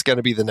as it's going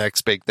to be the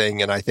next big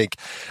thing, and I think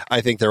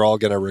they're all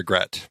going to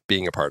regret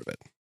being a part of it.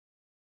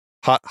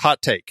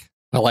 Hot take.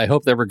 Well, I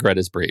hope their regret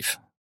is brief.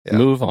 Yeah.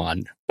 Move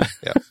on.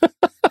 Yeah.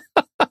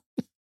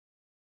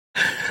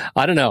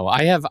 I don't know.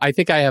 I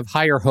think I have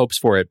higher hopes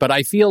for it, but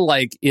I feel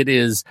like it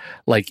is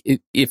like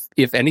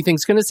if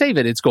anything's going to save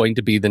it, it's going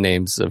to be the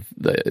names of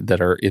that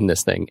are in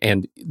this thing.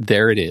 And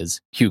there it is.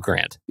 Hugh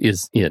Grant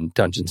is in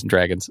Dungeons and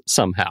Dragons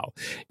somehow.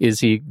 Is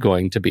he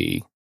going to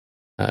be?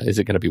 Is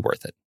it going to be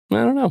worth it? I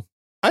don't know.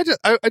 I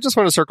just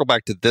want to circle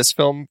back to this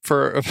film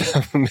for a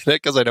minute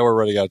because I know we're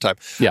running out of time.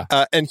 Yeah.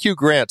 And Hugh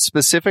Grant,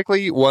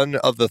 specifically, one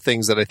of the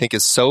things that I think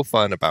is so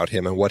fun about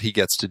him and what he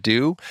gets to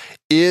do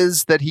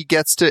is that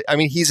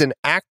he's an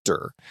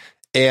actor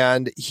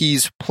and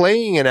he's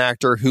playing an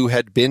actor who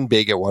had been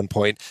big at one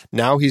point.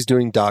 Now he's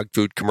doing dog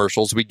food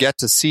commercials. We get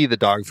to see the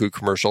dog food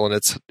commercial and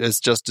it's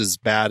just as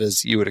bad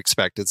as you would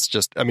expect. It's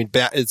just,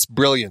 it's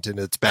brilliant in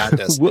its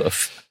badness.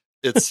 Woof.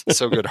 It's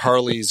so good.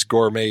 Harley's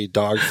gourmet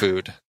dog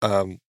food.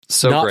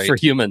 So not great. For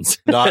humans.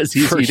 Not as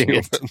he's for eating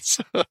humans.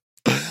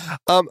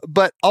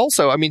 But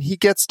also, I mean, he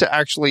gets to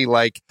actually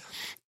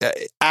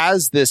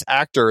as this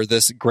actor,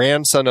 this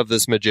grandson of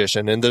this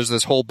magician, and there's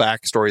this whole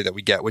backstory that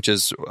we get, which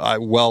is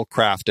well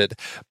crafted.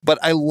 But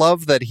I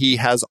love that he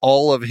has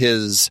all of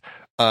his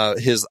I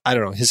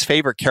don't know, his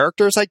favorite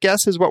characters, I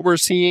guess, is what we're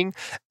seeing,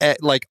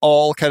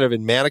 all kind of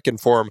in mannequin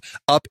form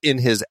up in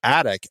his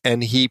attic.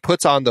 And he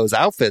puts on those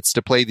outfits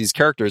to play these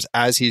characters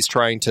as he's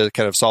trying to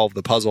kind of solve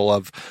the puzzle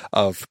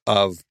of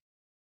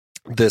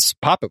this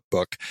pop-up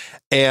book.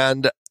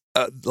 And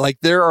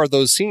there are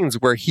those scenes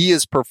where he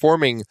is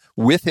performing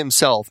with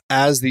himself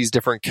as these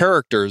different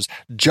characters,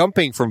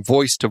 jumping from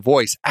voice to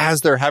voice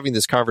as they're having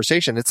this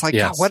conversation. It's like,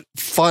 yes. God, what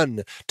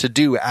fun to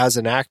do as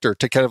an actor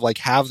to kind of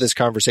have this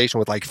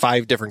conversation with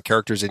 5 different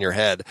characters in your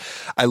head.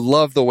 I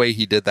love the way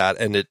he did that,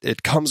 and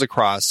it comes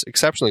across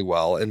exceptionally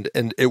well, and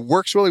it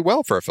works really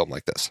well for a film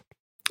like this.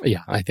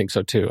 Yeah, I think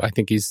so too. I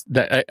think he's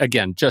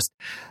again, just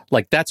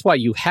that's why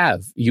you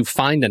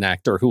find an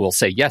actor who will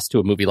say yes to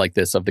a movie like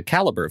this of the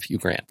caliber of Hugh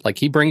Grant.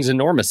 He brings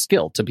enormous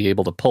skill to be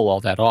able to pull all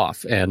that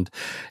off and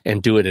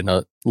do it in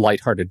a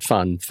lighthearted,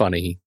 fun,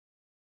 funny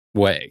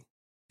way.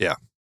 Yeah.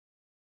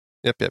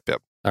 Yep.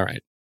 All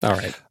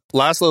right.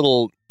 Last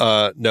little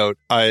note: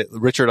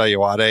 Richard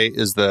Ayoade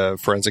is the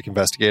forensic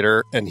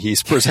investigator, and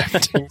he's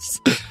presenting.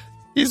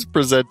 He's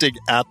presenting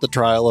at the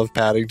trial of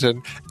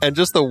Paddington, and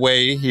just the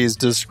way he's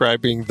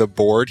describing the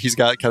board, he's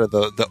got kind of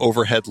the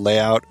overhead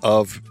layout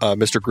of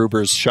Mr.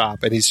 Gruber's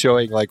shop, and he's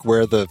showing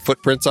where the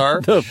footprints are.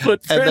 The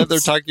footprints. And then they're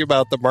talking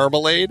about the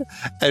marmalade,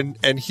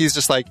 and he's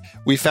just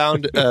we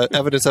found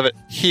evidence of it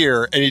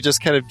here, and he just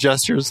kind of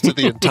gestures to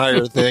the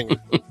entire thing.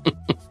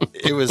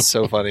 It was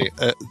so funny.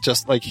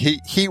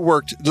 He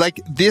worked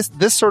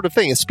this sort of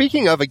thing. And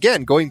speaking of,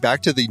 again, going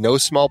back to the no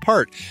small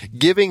part,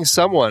 giving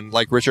someone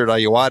like Richard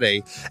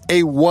Ayoade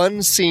a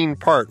one scene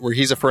part where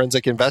he's a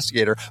forensic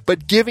investigator,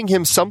 but giving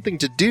him something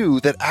to do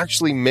that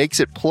actually makes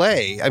it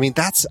play. I mean,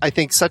 that's, I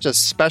think, such a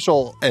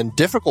special and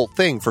difficult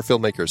thing for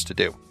filmmakers to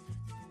do.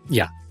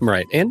 Yeah,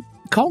 right. And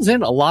calls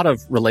in a lot of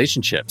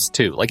relationships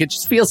too. It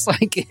just feels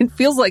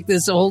like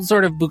this whole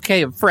sort of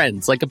bouquet of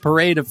friends, like a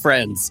parade of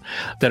friends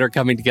that are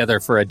coming together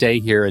for a day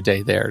here, a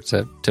day there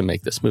to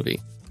make this movie.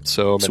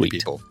 So many Sweet.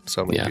 people.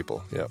 So many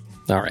people. Yeah.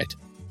 All right.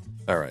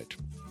 Are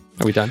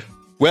we done?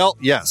 Well,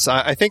 yes.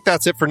 I think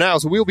that's it for now.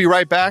 So we'll be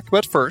right back.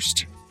 But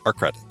first, our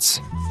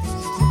credits.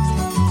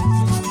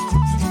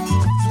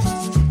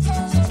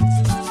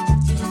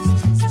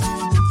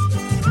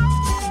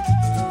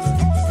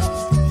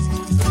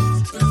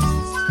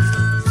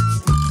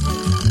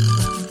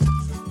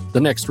 The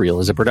Next Reel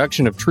is a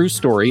production of True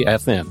Story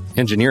FM.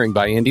 Engineering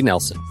by Andy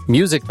Nelson.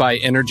 Music by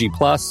Energy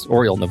Plus,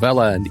 Oriole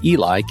Novella, and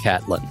Eli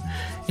Catlin.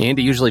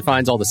 Andy usually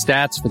finds all the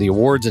stats for the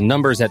awards and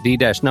numbers at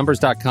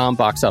d-numbers.com,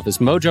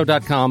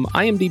 boxofficemojo.com,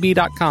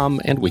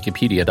 imdb.com, and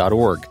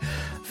wikipedia.org.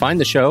 Find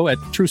the show at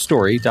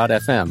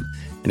truestory.fm.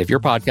 And if your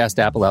podcast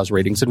app allows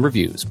ratings and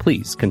reviews,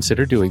 please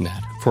consider doing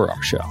that for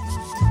our show.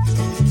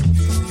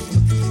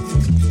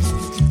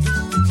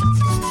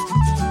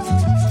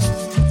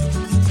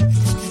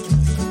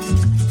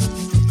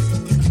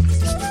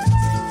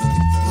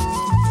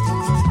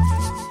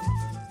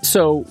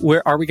 So,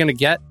 where are we going to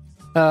get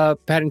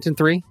Paddington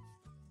 3?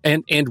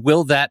 And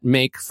will that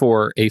make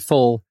for a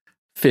full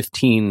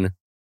 15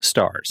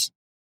 stars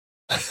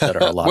that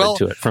are allotted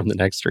to it from the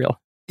Next Reel?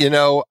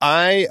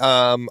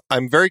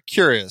 I'm very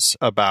curious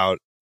about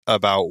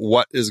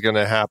what is going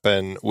to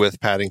happen with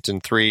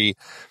Paddington 3.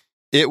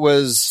 It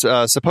was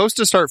supposed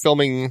to start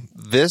filming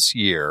this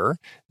year.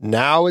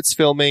 Now it's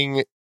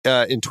filming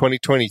in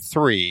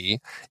 2023.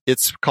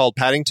 It's called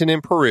Paddington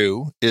in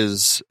Peru.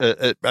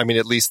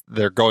 At least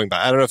they're going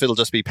by. I don't know if it'll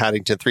just be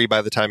Paddington 3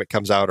 by the time it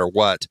comes out or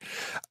what.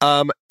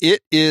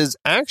 It is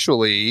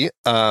actually,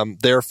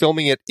 they're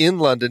filming it in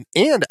London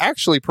and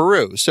actually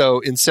Peru. So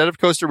instead of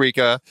Costa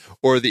Rica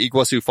or the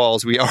Iguazu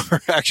Falls, we are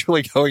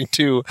actually going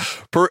to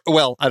Peru.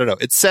 Well, I don't know.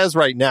 It says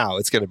right now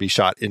it's going to be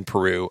shot in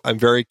Peru. I'm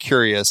very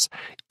curious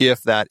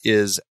if that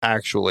is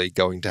actually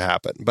going to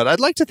happen. But I'd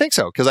like to think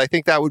so, because I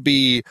think that would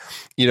be,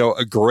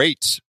 a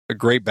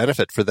great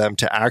benefit for them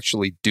to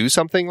actually do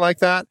something like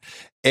that.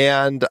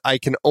 And I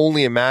can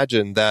only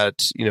imagine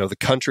that, the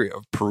country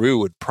of Peru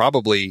would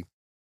probably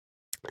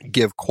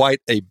give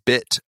quite a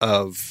bit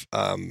of,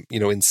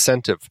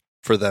 incentive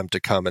for them to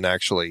come and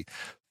actually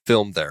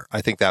film there.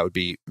 I think that would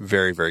be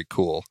very, very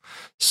cool.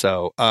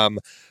 So,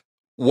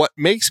 what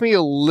makes me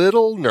a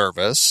little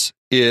nervous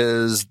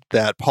is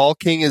that Paul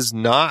King is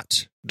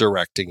not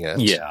directing it.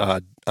 Yeah.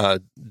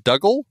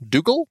 Dougal?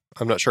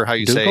 I'm not sure how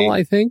you say. Dougal,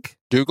 I think.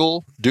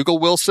 Dougal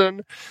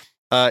Wilson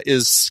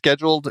is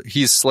scheduled.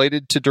 He's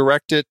slated to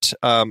direct it.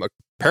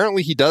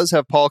 Apparently, he does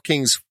have Paul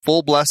King's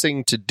full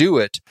blessing to do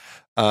it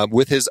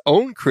with his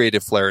own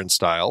creative flair and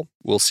style.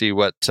 We'll see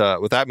what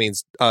that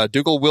means.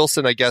 Dougal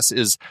Wilson, I guess,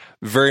 is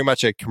very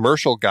much a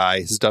commercial guy.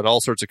 He's done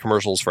all sorts of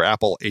commercials for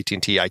Apple, AT&T,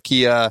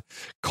 IKEA,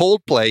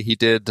 Coldplay. He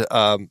did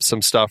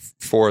some stuff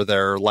for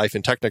their Life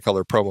in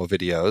Technicolor promo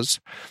videos.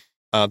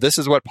 This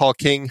is what Paul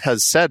King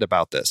has said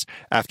about this.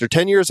 After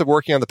 10 years of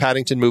working on the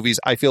Paddington movies,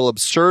 I feel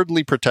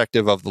absurdly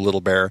protective of the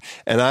little bear,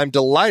 and I'm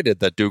delighted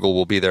that Dougal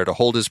will be there to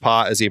hold his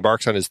paw as he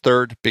embarks on his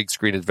third big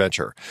screen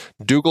adventure.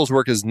 Dougal's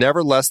work is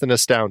never less than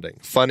astounding.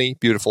 Funny,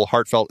 beautiful,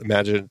 heartfelt,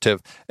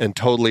 imaginative, and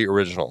totally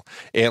original.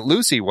 Aunt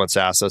Lucy once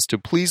asked us to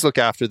please look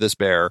after this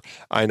bear.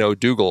 I know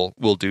Dougal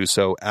will do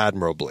so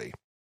admirably.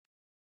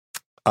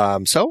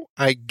 So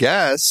I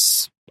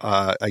guess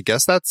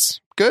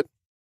that's good.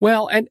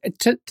 Well, and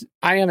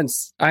I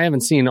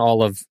haven't seen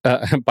all of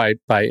by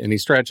any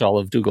stretch all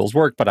of Dougal's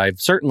work, but I've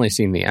certainly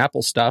seen the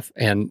Apple stuff,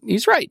 and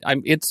he's right.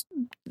 It's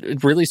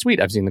really sweet.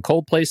 I've seen the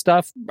Coldplay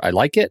stuff. I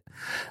like it,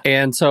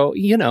 and so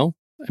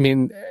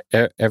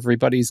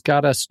everybody's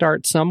got to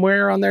start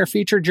somewhere on their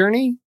feature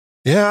journey.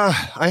 Yeah,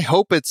 I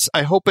hope it's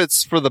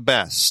for the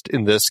best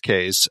in this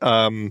case.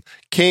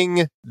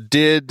 King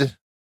did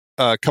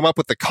come up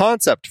with the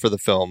concept for the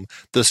film.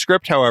 The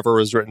script, however,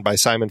 was written by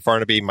Simon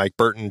Farnaby, Mike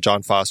Burton,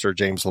 John Foster,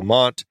 James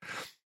Lamont.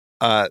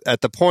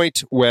 At the point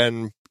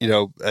when,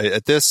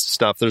 at this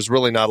stuff, there's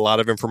really not a lot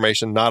of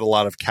information, not a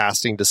lot of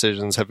casting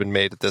decisions have been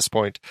made at this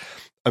point.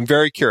 I'm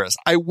very curious.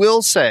 I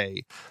will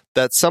say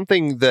that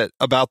something that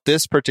about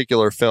this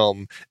particular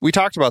film, we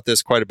talked about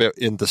this quite a bit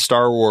in the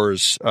Star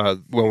Wars,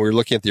 when we were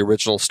looking at the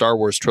original Star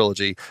Wars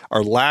trilogy,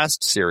 our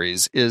last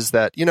series, is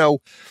that,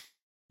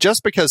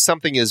 just because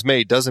something is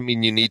made doesn't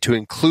mean you need to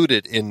include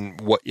it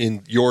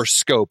in your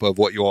scope of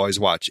what you always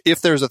watch. If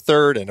there's a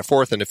third and a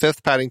fourth and a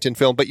fifth Paddington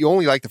film, but you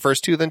only like the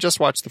first two, then just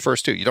watch the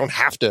first two. You don't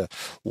have to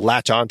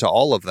latch on to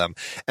all of them.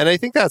 And I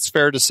think that's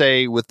fair to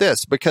say with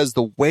this, because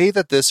the way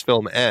that this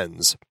film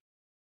ends,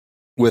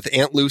 with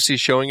Aunt Lucy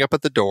showing up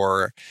at the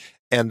door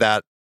and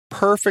that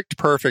perfect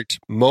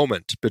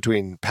moment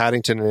between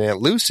Paddington and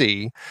Aunt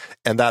Lucy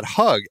and that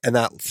hug and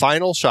that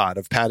final shot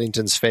of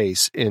Paddington's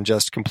face in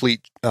just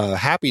complete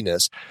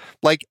happiness,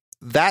 like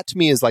that to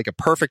me is like a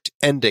perfect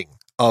ending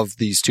of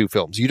these two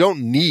films. You don't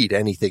need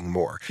anything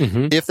more.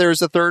 Mm-hmm. If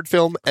there's a third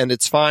film and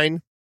it's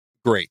fine,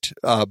 great.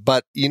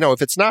 But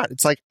if it's not,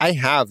 it's like I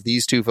have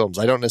these two films.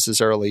 I don't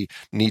necessarily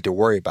need to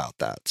worry about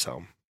that.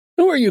 So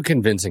who are you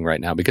convincing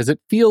right now? Because it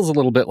feels a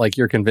little bit like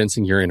you're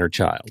convincing your inner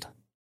child.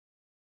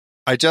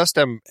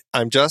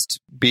 I'm just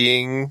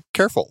being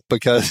careful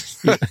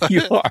because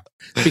you are,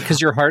 because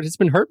your heart has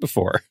been hurt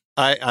before.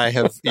 I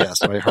have,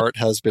 yes, my heart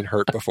has been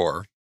hurt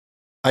before.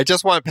 I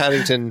just want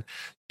Paddington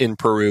in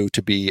Peru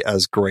to be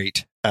as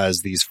great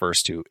as these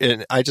first two.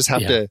 And I just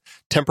have to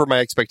temper my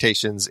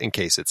expectations in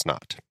case it's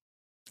not.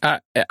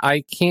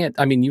 I can't.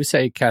 I mean, you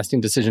say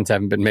casting decisions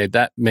haven't been made.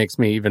 That makes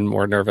me even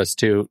more nervous,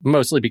 too.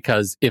 Mostly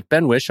because if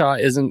Ben Whishaw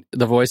isn't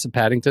the voice of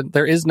Paddington,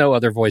 there is no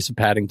other voice of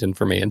Paddington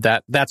for me. And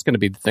that's going to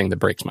be the thing that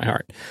breaks my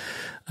heart.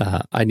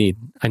 I need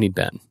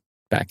Ben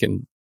back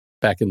in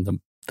the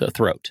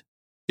throat.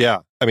 Yeah.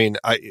 I mean,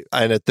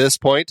 and at this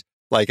point,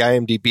 like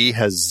IMDb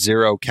has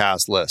zero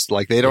cast list.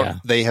 Like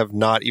they have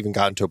not even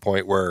gotten to a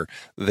point where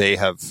they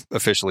have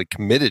officially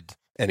committed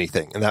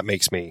anything. And that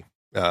makes me,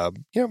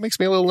 makes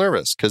me a little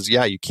nervous because,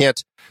 you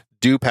can't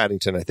do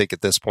Paddington, I think,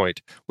 at this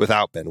point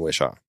without Ben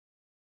Whishaw.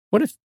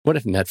 What if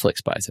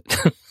Netflix buys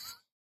it?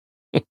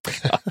 Oh,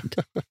 God.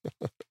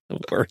 The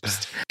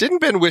worst. Didn't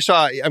Ben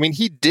Whishaw, I mean,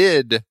 he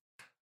did,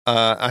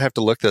 I have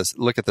to look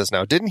at this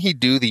now. Didn't he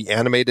do the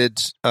animated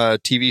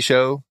TV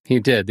show? He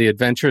did. The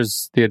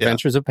Adventures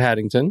of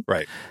Paddington.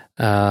 Right.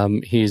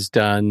 He's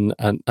done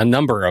a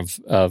number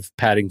of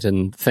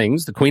Paddington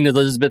things. The Queen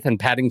Elizabeth and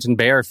Paddington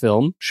Bear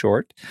film,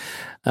 short.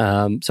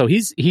 So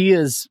he's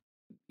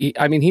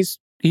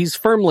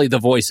firmly the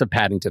voice of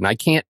Paddington. I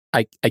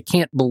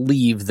can't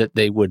believe that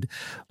they would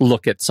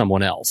look at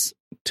someone else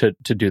to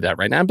do that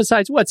right now. And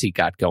besides, what's he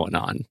got going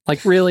on?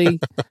 Like,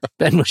 really?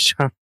 Ben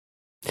Whishaw.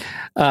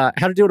 How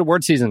to do it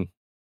award season?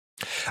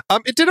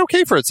 It did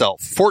okay for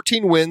itself.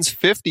 14 wins,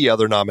 50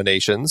 other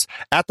nominations.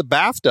 At the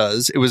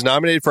BAFTAs, it was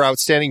nominated for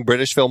Outstanding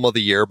British Film of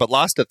the Year, but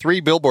lost to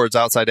 3 billboards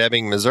outside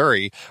Ebbing,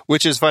 Missouri,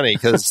 which is funny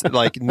because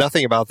like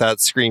nothing about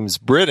that screams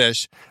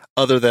British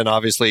other than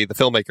obviously the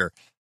filmmaker.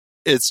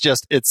 It's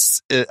just,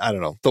 I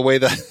don't know, the way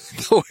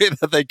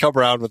that they come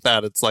around with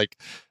that. It's like,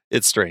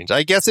 it's strange.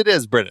 I guess it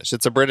is British.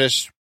 It's a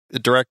British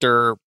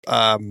director.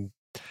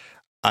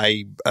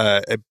 I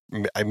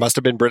must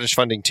have been British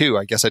funding too.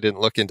 I guess I didn't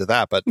look into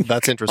that, but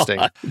that's interesting.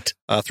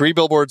 3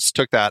 billboards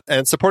took that.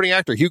 And supporting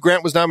actor Hugh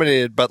Grant was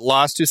nominated, but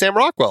lost to Sam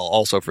Rockwell,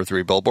 also for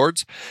 3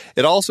 billboards.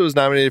 It also was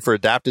nominated for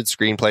adapted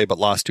screenplay, but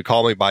lost to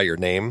Call Me by Your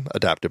Name,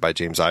 adapted by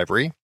James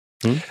Ivory.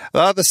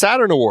 The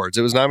Saturn Awards,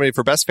 it was nominated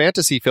for Best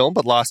Fantasy Film,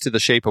 but lost to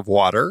The Shape of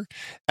Water.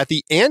 At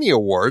the Annie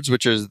Awards,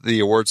 which is the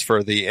awards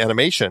for the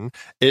animation,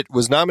 it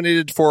was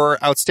nominated for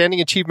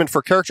Outstanding Achievement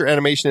for Character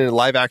Animation in a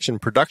Live-Action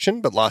Production,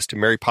 but lost to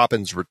Mary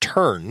Poppins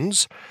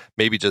Returns.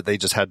 Maybe they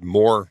just had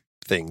more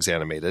things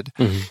animated.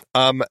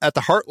 At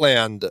the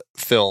Heartland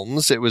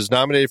Films, it was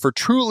nominated for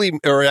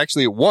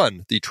it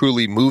won the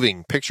Truly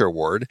Moving Picture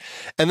Award.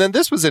 And then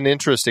this was an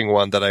interesting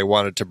one that I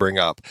wanted to bring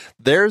up.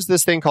 There's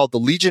this thing called the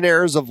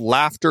Legionnaires of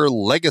Laughter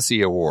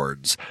Legacy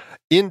Awards.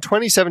 In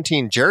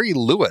 2017, Jerry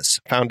Lewis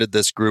founded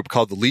this group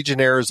called the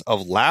Legionnaires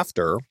of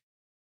Laughter,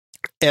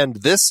 And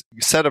this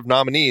set of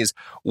nominees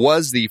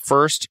was the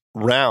first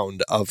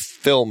round of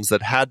films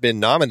that had been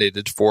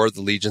nominated for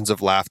the Legions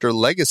of Laughter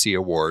Legacy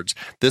Awards.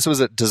 This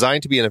was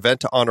designed to be an event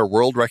to honor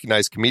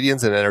world-recognized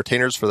comedians and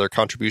entertainers for their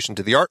contribution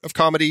to the art of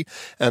comedy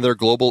and their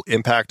global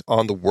impact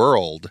on the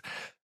world.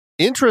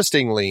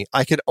 Interestingly,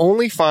 I could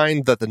only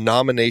find that the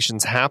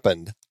nominations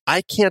happened.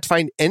 I can't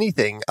find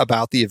anything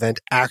about the event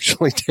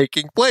actually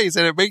taking place,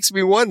 and it makes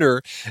me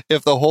wonder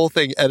if the whole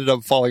thing ended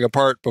up falling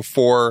apart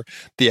before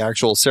the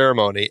actual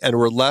ceremony, and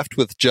we're left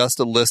with just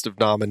a list of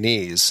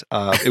nominees.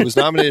 It was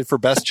nominated for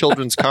Best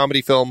Children's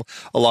Comedy Film,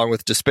 along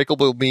with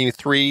Despicable Me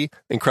 3,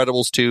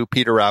 Incredibles 2,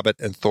 Peter Rabbit,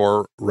 and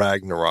Thor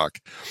Ragnarok.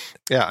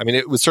 Yeah, I mean,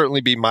 it would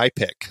certainly be my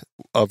pick.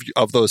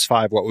 Of those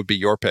five, what would be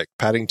your pick?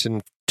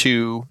 Paddington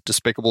 2,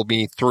 Despicable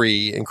Me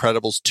 3,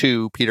 Incredibles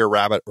 2, Peter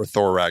Rabbit, or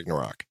Thor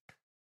Ragnarok?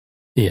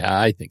 Yeah,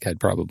 I think I'd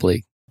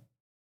probably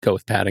go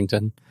with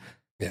Paddington.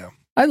 Yeah.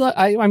 I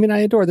mean, I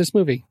adore this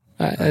movie.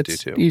 I do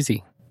it's too.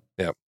 Easy.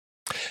 Yeah.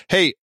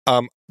 Hey,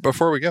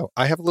 before we go,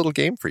 I have a little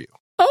game for you.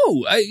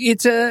 Oh,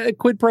 it's a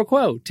quid pro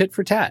quo, tit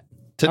for tat.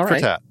 Tit All for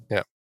right. tat,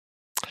 yeah.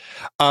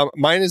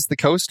 Mine is the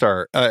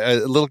co-star, a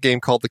little game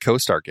called the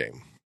co-star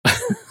game.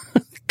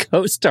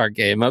 Co-star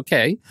game,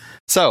 okay.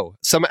 So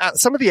some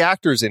of the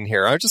actors in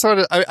here,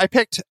 I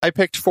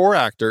picked four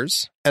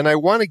actors, and I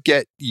want to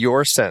get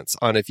your sense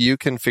on if you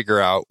can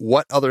figure out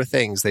what other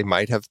things they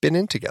might have been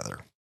in together.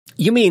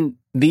 You mean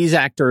these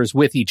actors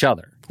with each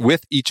other?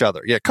 With each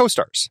other, yeah,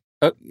 co-stars.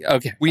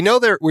 Okay. We know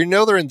they're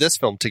in this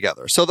film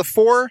together. So the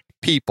four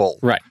people,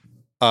 right,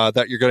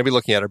 that you're going to be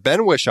looking at are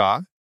Ben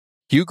Whishaw,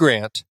 Hugh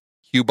Grant,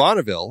 Hugh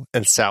Bonneville,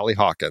 and Sally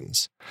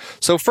Hawkins.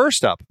 So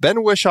first up,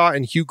 Ben Whishaw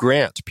and Hugh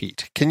Grant,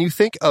 Pete. Can you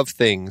think of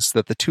things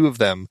that the two of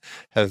them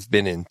have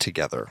been in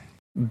together?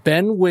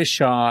 Ben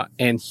Whishaw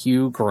and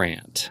Hugh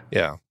Grant.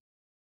 Yeah.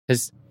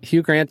 Has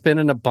Hugh Grant been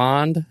in a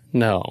Bond?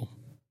 No.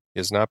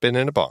 He has not been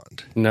in a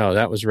Bond. No,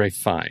 that was Ralph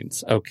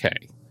Fiennes.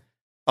 Okay.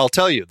 I'll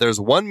tell you, there's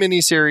one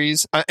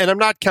miniseries, and I'm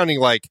not counting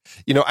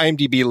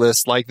IMDb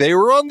lists, like they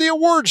were on the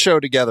award show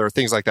together,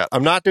 things like that.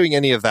 I'm not doing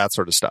any of that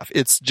sort of stuff.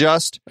 It's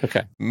just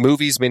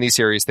movies,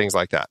 miniseries, things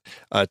like that,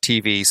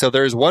 TV. So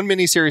there's one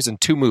miniseries and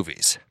two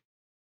movies.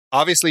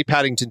 Obviously,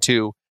 Paddington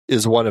 2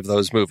 is one of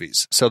those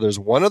movies. So there's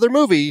one other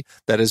movie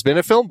that has been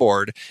a film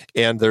board,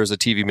 and there's a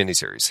TV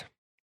miniseries.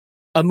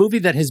 A movie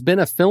that has been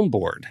a film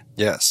board?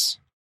 Yes.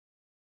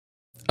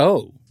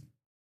 Oh.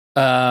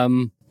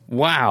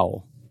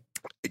 Wow.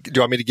 Do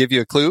you want me to give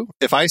you a clue?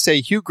 If I say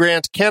Hugh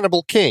Grant,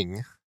 Cannibal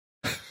King.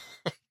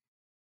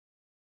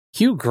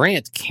 Hugh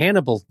Grant,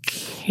 Cannibal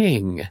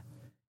King.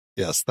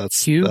 Yes,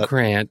 that's Hugh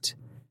Grant.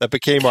 That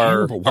became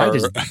Cannibal. Why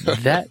does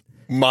that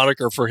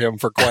moniker for him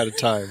for quite a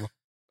time.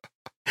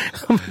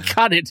 Oh my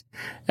God!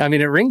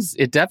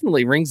 It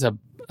definitely rings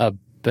a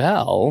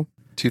bell.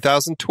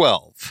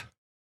 2012.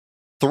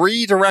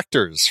 3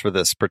 directors for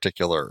this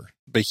particular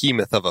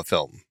behemoth of a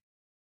film.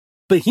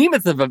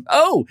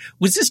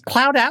 Was this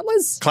Cloud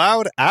Atlas?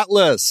 Cloud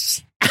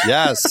Atlas.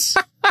 Yes.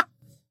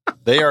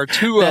 They are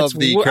two of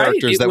the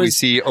characters that we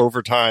see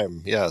over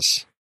time.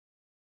 Yes.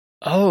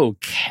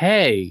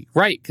 Okay.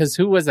 Right. Because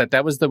who was that?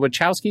 That was the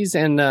Wachowskis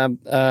and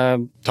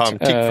Tom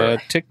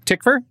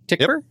Tykwer.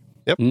 Tykwer?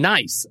 Yep.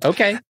 Nice.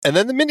 Okay. And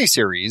then the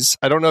miniseries.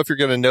 I don't know if you're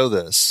going to know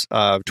this.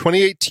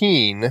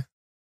 2018.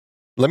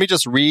 Let me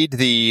just read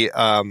the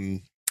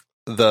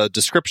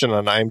description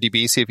on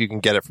IMDb, see if you can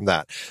get it from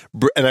that.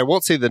 And I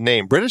won't say the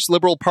name. British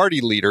Liberal Party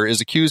leader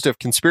is accused of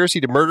conspiracy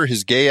to murder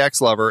his gay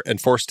ex-lover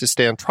and forced to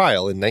stand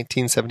trial in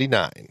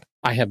 1979.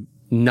 I have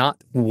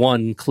not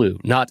one clue.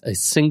 Not a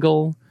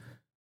single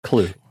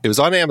clue. It was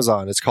on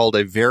Amazon. It's called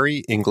A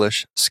Very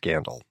English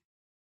Scandal.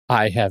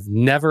 I have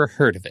never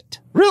heard of it.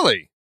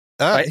 Really?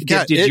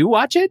 Did you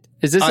watch it?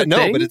 Is this a no,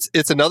 thing? But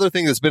it's another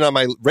thing that's been on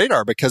my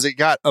radar because it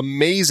got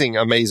amazing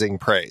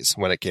praise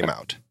when it came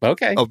out.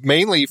 Okay.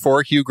 Mainly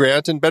for Hugh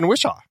Grant and Ben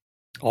Whishaw.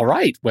 All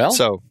right. Well.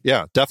 So,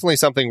 yeah, definitely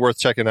something worth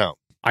checking out.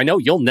 I know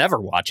you'll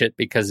never watch it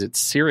because it's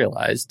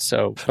serialized.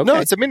 So okay. No,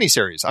 it's a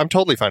miniseries. I'm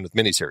totally fine with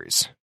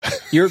miniseries.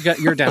 You're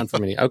down for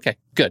mini. Okay,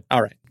 good.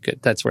 All right, good.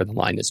 That's where the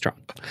line is drawn.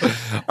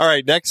 All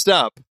right, next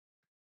up,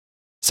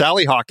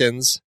 Sally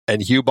Hawkins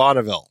and Hugh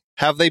Bonneville.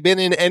 Have they been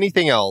in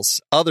anything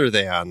else other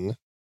than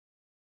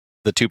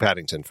the 2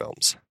 Paddington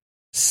films?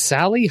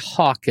 Sally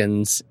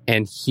Hawkins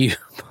and Hugh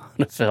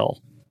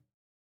Bonneville.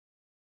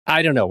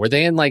 I don't know. Were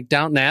they in like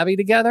Downton Abbey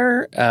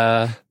together?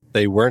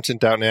 They weren't in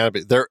Downton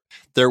Abbey.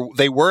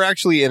 They were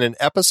actually in an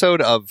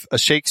episode of a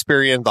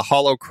Shakespearean The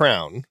Hollow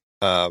Crown.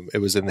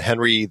 It was in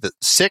Henry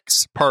VI,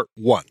 Part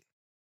 1.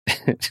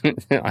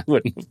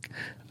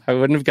 I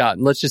wouldn't have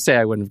gotten. Let's just say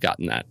I wouldn't have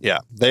gotten that. Yeah,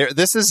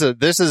 this is a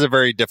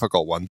very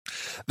difficult one.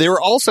 They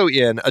were also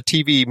in a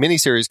TV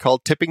miniseries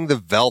called Tipping the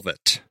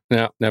Velvet.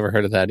 No, never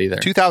heard of that either.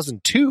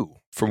 2002,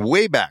 from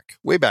way back,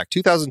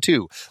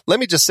 2002. Let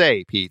me just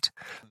say, Pete,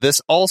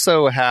 this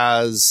also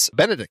has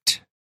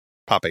Benedict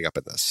popping up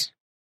in this.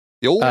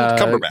 The old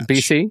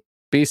Cumberbatch.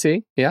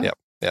 BC, yeah.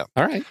 Yep.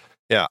 All right.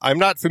 Yeah, I'm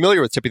not familiar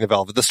with Tipping the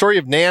Velvet. The story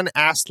of Nan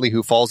Astley,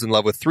 who falls in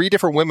love with 3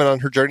 different women on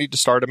her journey to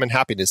stardom and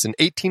happiness in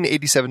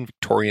 1887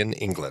 Victorian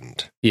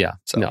England. Yeah.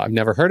 So, no, I've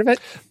never heard of it.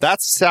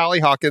 That's Sally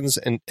Hawkins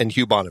and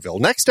Hugh Bonneville.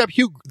 Next up,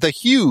 the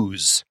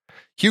Hughes.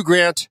 Hugh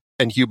Grant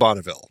and Hugh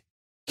Bonneville.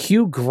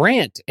 Hugh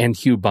Grant and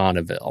Hugh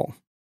Bonneville.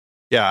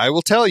 Yeah, I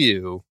will tell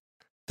you,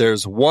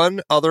 there's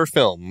one other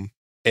film,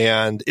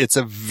 and it's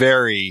a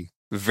very,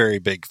 very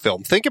big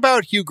film. Think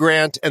about Hugh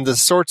Grant and the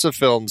sorts of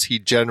films he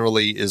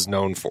generally is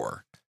known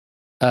for.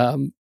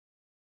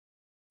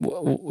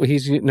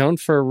 He's known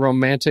for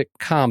romantic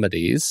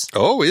comedies.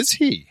 Oh, is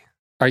he?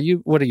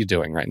 What are you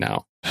doing right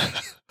now?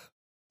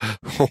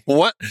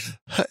 What?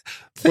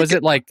 Was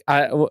it like,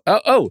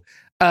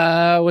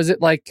 was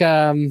it like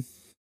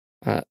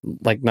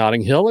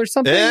Notting Hill or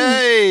something?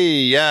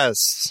 Hey,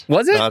 yes.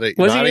 Was it?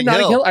 Was he in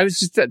Notting Hill? I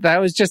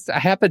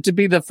happened to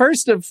be the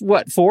first of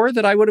 4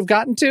 that I would have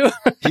gotten to.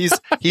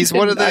 He's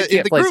one of the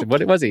in the group.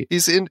 What was he?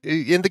 He's in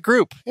the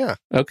group. Yeah.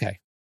 Okay.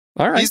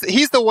 All right.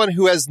 He's the one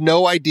who has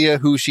no idea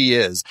who she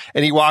is,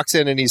 and he walks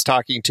in and he's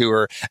talking to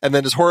her, and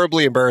then is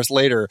horribly embarrassed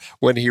later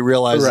when he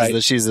realizes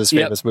that she's this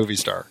famous movie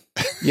star.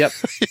 Yep,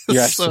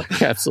 you're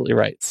absolutely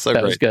right.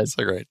 That was good.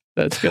 So great.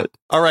 That's good.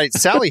 All right,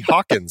 Sally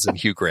Hawkins and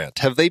Hugh Grant,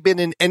 have they been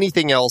in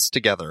anything else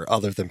together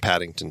other than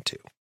Paddington 2?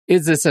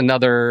 Is this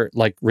another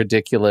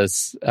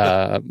ridiculous?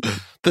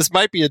 This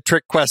might be a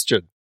trick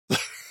question.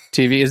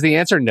 TV is the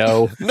answer.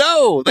 No,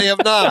 no, they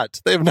have not.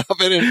 They have not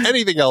been in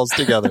anything else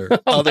together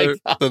other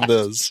than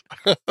this.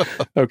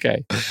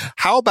 Okay.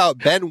 How about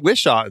Ben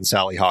Whishaw and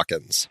Sally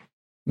Hawkins?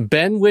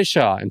 Ben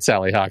Whishaw and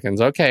Sally Hawkins.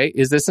 Okay.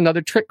 Is this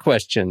another trick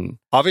question?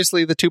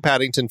 Obviously, the 2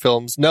 Paddington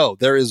films. No,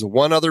 there is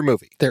one other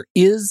movie. There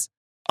is?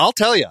 I'll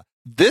tell you,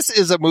 this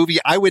is a movie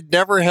I would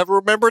never have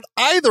remembered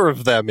either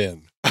of them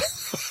in.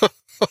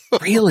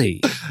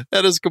 Really?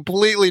 That is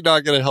completely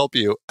not going to help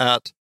you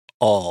at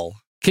all.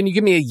 Can you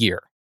give me a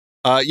year?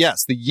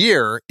 Yes, the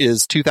year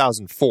is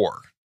 2004.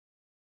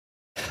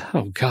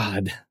 Oh,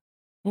 God.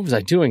 What was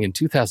I doing in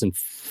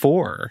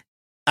 2004?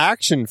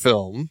 Action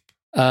film.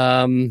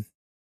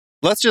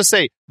 Let's just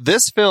say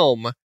this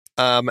film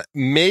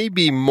may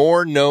be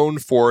more known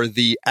for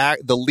the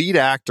lead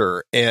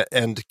actor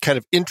and kind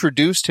of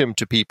introduced him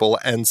to people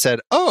and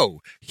said, oh,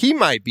 he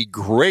might be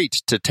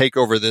great to take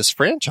over this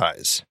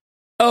franchise.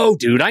 Oh,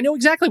 dude, I know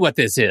exactly what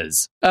this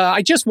is.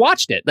 I just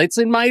watched it. It's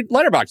in my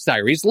Letterboxd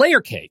diaries. Layer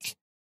Cake.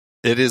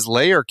 It is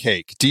Layer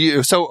Cake.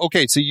 So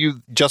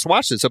you just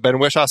watched it. So Ben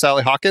Whishaw,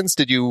 Sally Hawkins,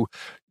 do you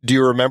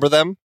remember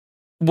them?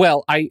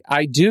 Well, I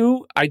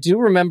do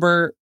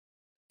remember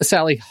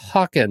Sally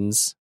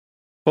Hawkins.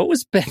 What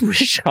was Ben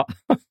Whishaw?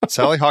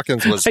 Sally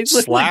Hawkins was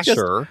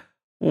Slasher.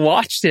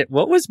 Watched it.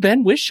 What was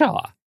Ben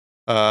Whishaw?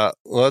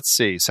 Let's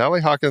see.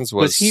 Sally Hawkins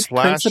was he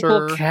Slasher.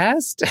 Principal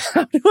cast?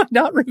 How do I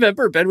not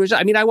remember Ben Whishaw?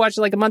 I mean, I watched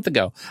it like a month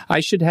ago. I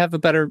should have a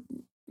better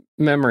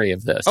memory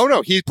of this. Oh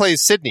no, he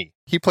plays Sydney.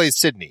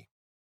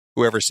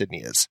 Whoever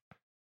Sydney is.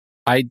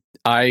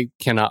 I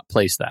cannot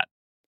place that.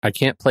 I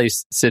can't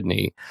place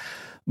Sydney,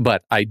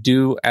 but I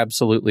do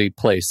absolutely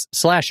place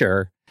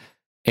Slasher,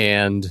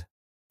 and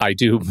I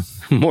do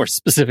more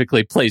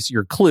specifically place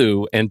your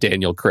clue and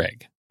Daniel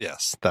Craig.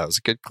 Yes, that was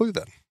a good clue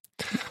then.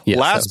 Yes,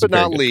 last but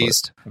not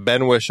least,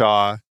 Ben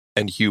Whishaw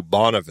and Hugh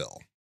Bonneville.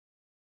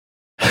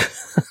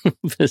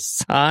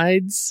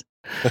 Besides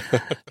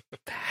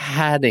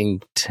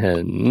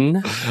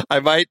Paddington.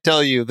 I might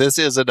tell you, this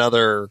is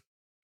another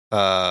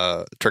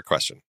trick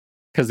question.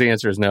 Because the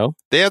answer is no?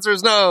 The answer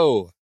is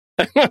no.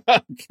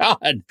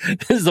 God,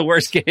 this is the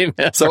worst game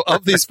ever. So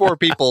of these 4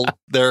 people,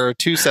 there are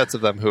 2 sets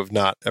of them who have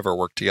not ever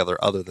worked together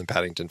other than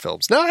Paddington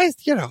films. No, I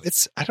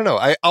don't know.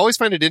 I always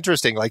find it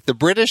interesting. Like the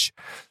British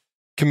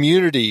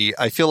community,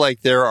 I feel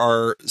like there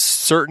are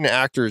certain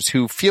actors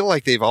who feel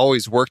like they've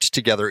always worked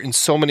together in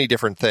so many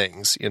different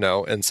things,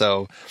 and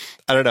so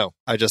I don't know.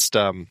 I just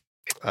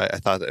I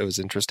thought it was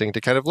interesting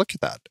to kind of look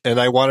at that. And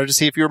I wanted to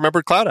see if you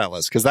remembered Cloud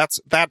Atlas, because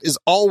that is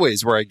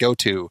always where I go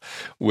to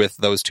with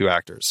those 2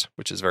 actors,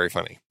 which is very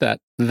funny. That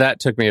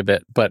took me a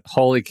bit, but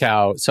holy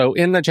cow. So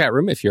in the chat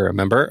room, if you're a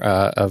member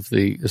of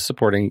the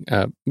supporting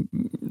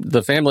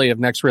the family of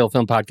Next Reel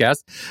Film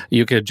Podcast,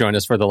 you could join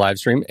us for the live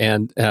stream.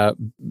 And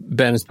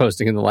Ben is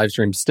posting in the live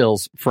stream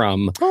stills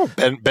from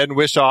Ben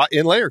Whishaw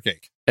in Layer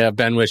Cake.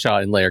 Ben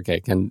Whishaw in Layer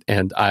Cake.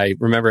 And I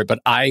remember it, but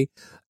I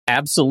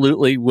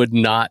absolutely would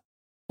not.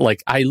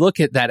 Like, I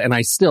look at that and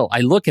I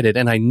look at it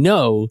and I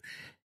know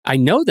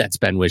that's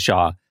Ben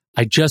Whishaw.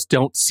 I just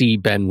don't see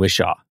Ben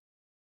Whishaw.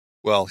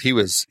 Well,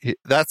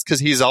 that's because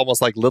he's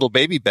almost like little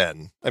baby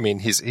Ben. I mean,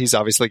 he's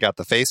obviously got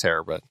the face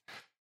hair, but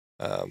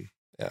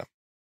yeah.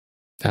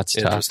 That's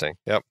interesting.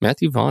 Tough. Yep.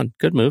 Matthew Vaughn,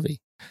 good movie.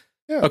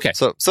 Yeah. Okay.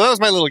 So that was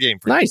my little game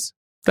for you. Nice.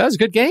 That was a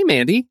good game,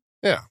 Andy.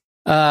 Yeah.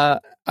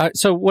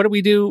 So what do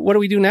we do? What do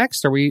we do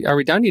next? Are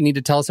we done? You need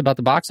to tell us about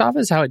the box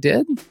office, how it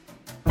did?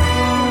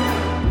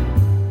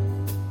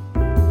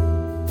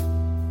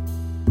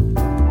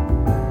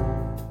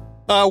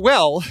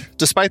 Well,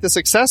 despite the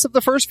success of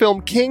the first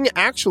film, King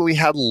actually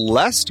had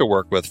less to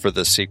work with for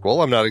this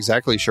sequel. I'm not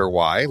exactly sure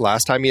why.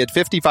 Last time he had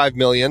 $55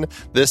 million.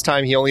 This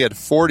time he only had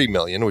 $40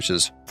 million, which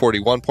is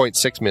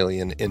 $41.6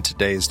 million in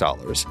today's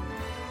dollars.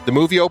 The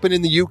movie opened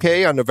in the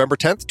UK on November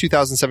 10th,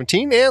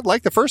 2017, and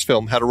like the first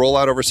film, had a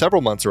rollout over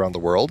several months around the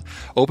world,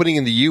 opening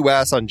in the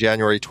US on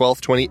January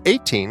 12th,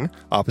 2018,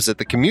 opposite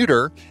The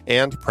Commuter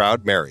and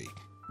Proud Mary.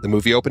 The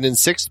movie opened in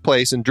 6th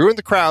place and drew in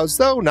the crowds,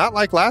 though not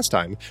like last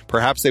time.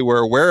 Perhaps they were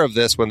aware of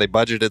this when they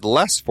budgeted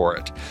less for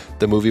it.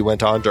 The movie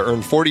went on to earn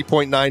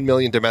 $40.9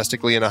 million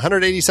domestically and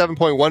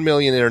 $187.1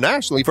 million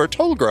internationally for a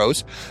total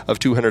gross of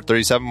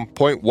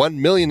 $237.1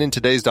 million in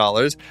today's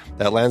dollars.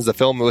 That lands the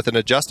film with an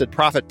adjusted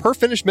profit per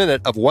finished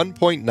minute of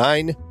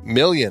 $1.9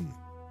 million.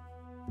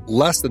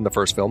 Less than the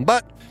first film,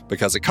 but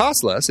because it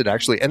cost less, it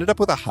actually ended up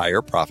with a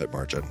higher profit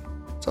margin.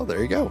 So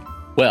there you go.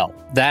 Well,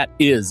 that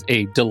is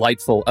a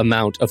delightful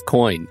amount of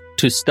coin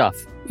to stuff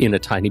in a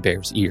tiny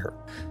bear's ear.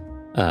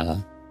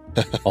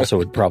 Also,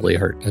 would probably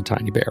hurt a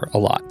tiny bear a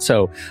lot.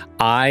 So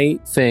I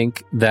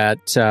think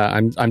that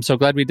I'm so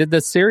glad we did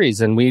this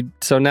series, and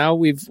now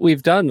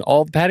we've done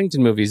all the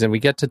Paddington movies, and we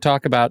get to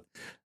talk about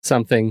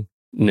something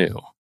new.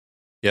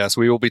 Yes,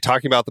 we will be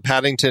talking about the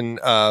Paddington,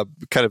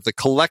 kind of the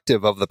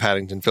collective of the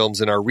Paddington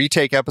films in our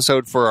retake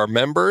episode for our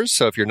members.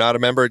 So if you're not a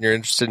member and you're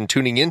interested in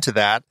tuning into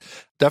that,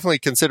 definitely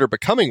consider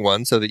becoming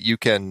one so that you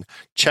can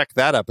check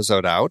that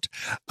episode out.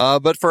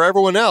 But for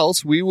everyone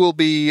else, we will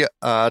be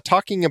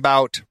talking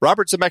about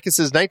Robert Zemeckis'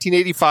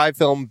 1985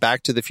 film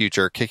Back to the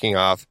Future, kicking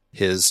off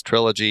his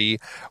trilogy.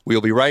 We'll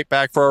be right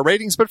back for our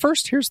ratings, but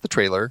first, here's the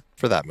trailer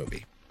for that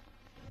movie.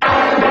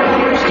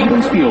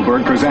 Steven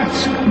Spielberg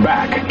presents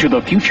Back to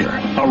the Future,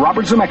 a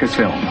Robert Zemeckis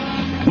film.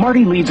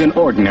 Marty leads an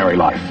ordinary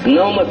life.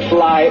 No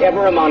McFly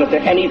ever amounted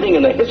to anything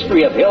in the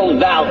history of Hill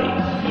Valley.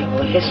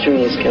 Well,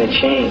 history is going to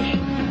change.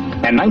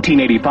 And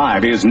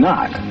 1985 is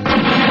not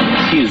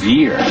his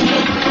year.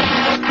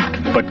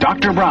 But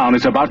Dr. Brown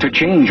is about to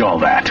change all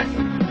that.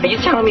 Are you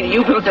telling me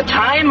you built a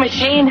time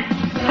machine?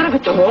 What of a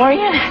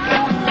DeLorean?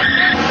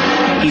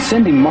 He's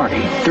sending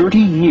Marty 30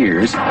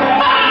 years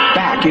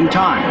back in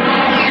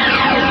time.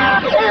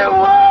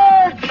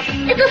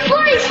 It's a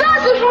flying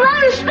saucer from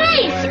outer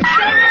space!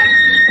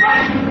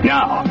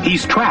 Now,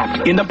 he's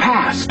trapped in the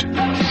past.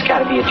 It's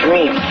gotta be a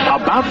dream.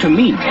 About to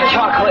meet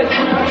chocolate.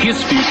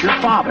 His future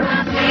father.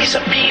 He's a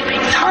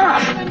peeping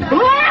Tom.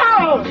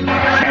 Wow!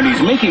 And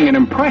he's making an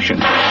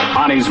impression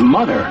on his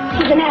mother.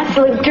 It's an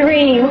absolute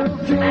dream.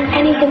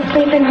 And he can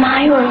sleep in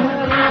my room.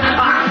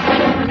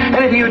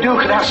 Anything you do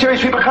could have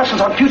serious repercussions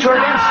on future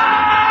events.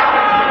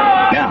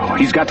 Now,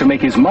 he's got to make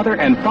his mother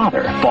and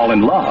father fall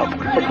in love.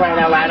 For crying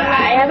out loud,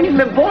 I haven't even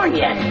been born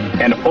yet.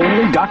 And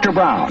only Dr.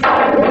 Brown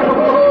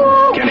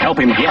can help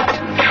him get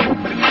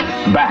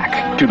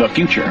back to the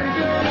future.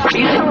 Are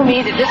you telling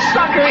me that this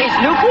sucker is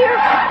nuclear?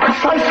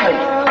 Precisely.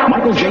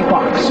 Michael J.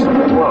 Fox.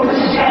 Whoa, this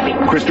is heavy.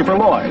 Christopher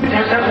Lloyd.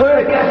 There's that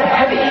word again,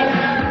 heavy.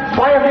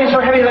 Why are things so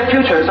heavy in the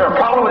future? Is there a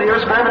problem with the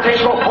Earth's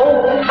gravitational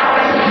pull?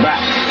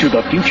 Back to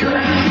the Future.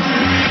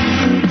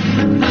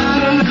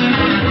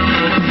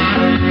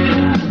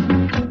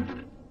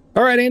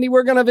 All right, Andy,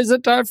 we're going to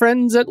visit our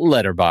friends at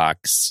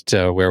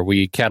Letterboxd, where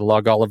we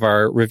catalog all of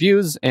our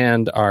reviews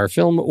and our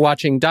film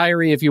watching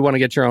diary. If you want to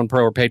get your own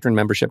pro or patron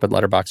membership at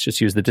Letterboxd,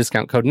 just use the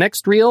discount code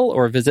NEXTREEL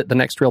or visit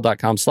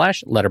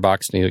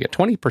thenextreel.com/Letterboxd and you'll get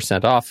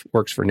 20% off.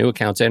 Works for new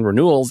accounts and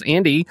renewals.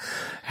 Andy,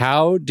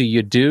 how do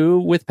you do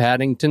with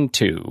Paddington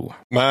 2?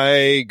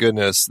 My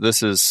goodness,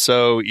 this is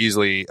so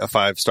easily a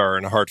 5-star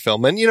and a heart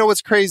film. And you know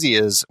what's crazy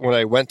is when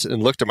I went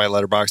and looked at my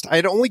Letterboxd, I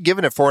had only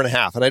given it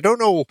 4.5, and I don't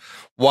know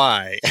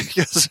why.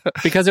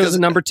 Because it was a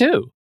number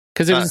 2.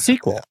 Because it was a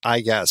sequel.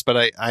 I guess.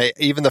 But I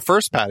even the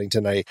first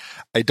Paddington, I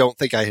don't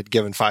think I had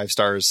given 5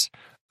 stars.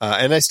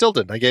 And I still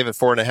didn't. I gave it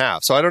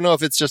 4.5. So I don't know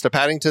if it's just a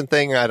Paddington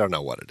thing. I don't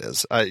know what it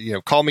is.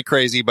 Call me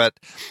crazy, but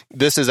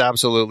this is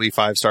absolutely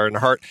 5-star and a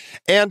heart.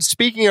 And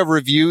speaking of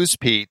reviews,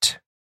 Pete,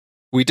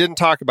 we didn't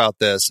talk about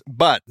this,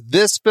 but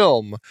this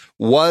film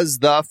was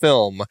the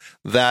film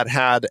that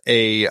had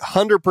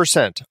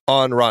 100%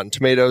 on Rotten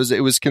Tomatoes.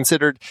 It was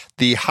considered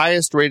the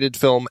highest rated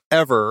film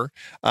ever.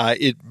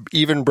 It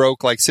even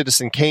broke like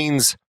Citizen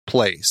Kane's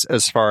place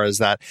as far as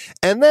that.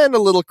 And then a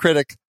little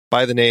critic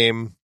by the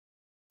name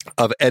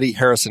of Eddie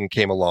Harrison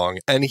came along,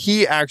 and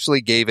he actually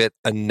gave it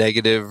a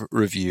negative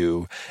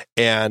review,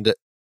 and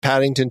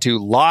Paddington 2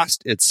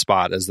 lost its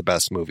spot as the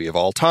best movie of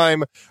all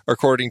time,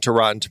 according to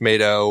Rotten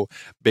Tomato,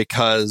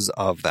 because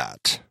of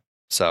that.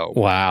 So,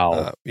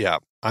 wow. Yeah,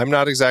 I'm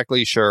not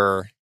exactly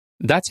sure.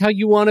 That's how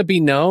you want to be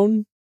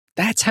known?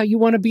 That's how you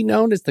want to be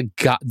known, as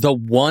the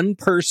one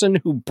person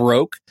who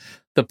broke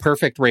the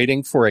perfect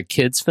rating for a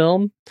kid's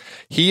film?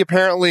 He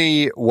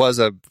apparently was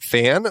a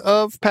fan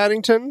of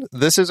Paddington.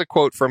 This is a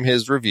quote from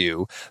his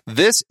review.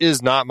 "This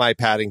is not my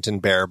Paddington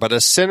bear, but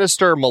a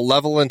sinister,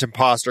 malevolent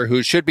imposter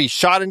who should be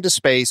shot into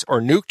space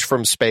or nuked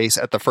from space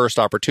at the first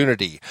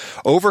opportunity.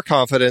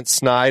 Overconfident,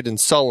 snide, and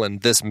sullen,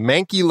 this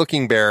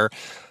manky-looking bear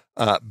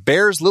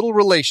bears little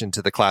relation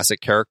to the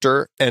classic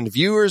character, and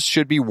viewers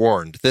should be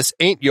warned. This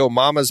ain't yo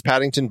mama's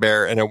Paddington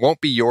Bear, and it won't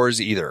be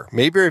yours either.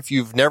 Maybe if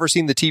you've never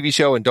seen the TV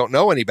show and don't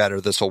know any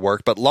better, this will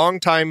work, but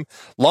long-term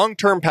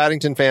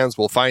Paddington fans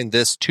will find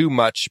this too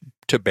much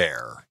to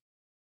bear.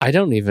 I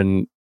don't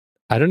even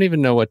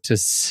know what to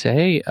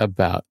say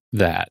about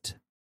that.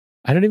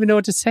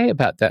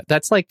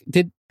 That's like,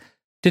 did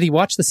he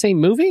watch the same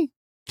movie?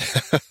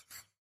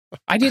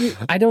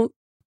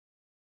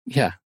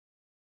 Yeah.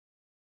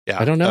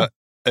 I don't know.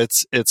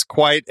 It's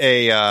quite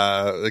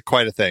a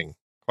thing.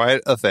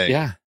 Quite a thing.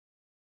 Yeah.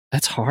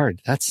 That's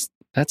hard. That's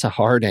a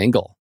hard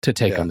angle to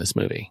take on this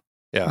movie.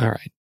 Yeah. All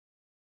right.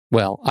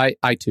 Well,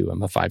 I too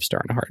am a 5-star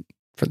and a heart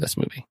for this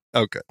movie.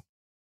 Oh, good.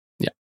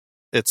 Yeah.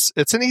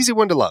 It's an easy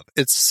one to love.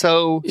 It's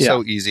so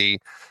easy.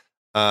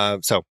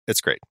 So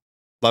it's great.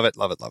 Love it.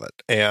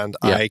 And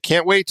I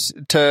can't wait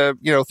to,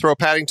 throw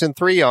Paddington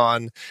 3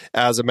 on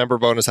as a member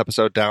bonus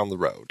episode down the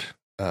road.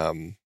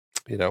 I'm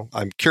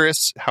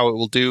curious how it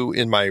will do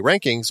in my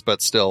rankings,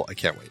 but still, I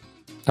can't wait.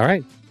 All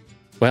right.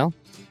 Well,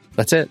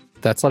 that's it.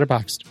 That's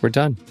Letterboxd. We're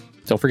done.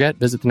 Don't forget,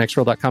 visit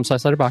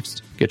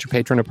thenextworld.com/letterboxd. Get your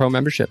Patron or Pro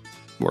membership.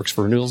 Works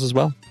for renewals as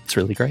well. It's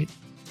really great.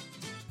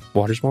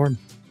 Water's warm.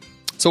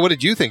 So what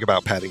did you think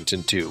about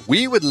Paddington 2?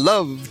 We would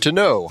love to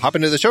know. Hop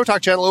into the Show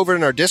Talk channel over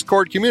in our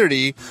Discord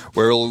community,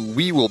 where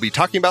we will be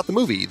talking about the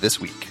movie this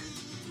week.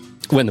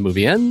 When the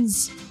movie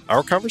ends,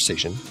 our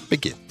conversation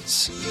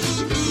begins.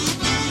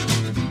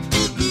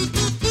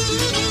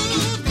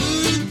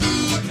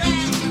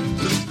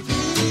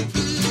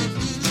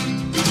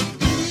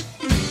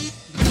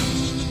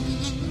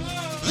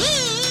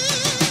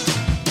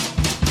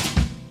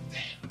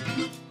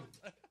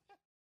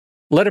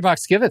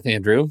 Letterboxd giveth,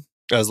 Andrew.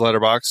 As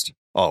Letterboxd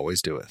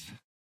always doeth.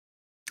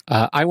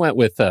 I went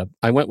with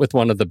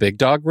one of the Big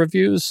Dog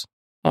reviews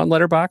on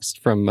Letterboxd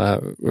from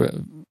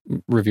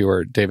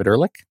reviewer David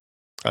Ehrlich.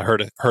 I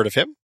heard of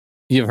him.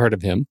 You've heard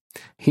of him.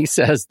 He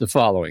says the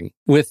following,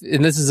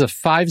 and this is a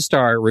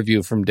 5-star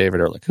review from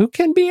David Ehrlich, who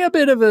can be a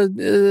bit of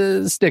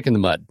a stick in the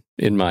mud,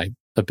 in my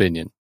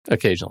opinion,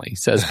 occasionally. He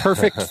says,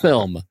 perfect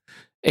film.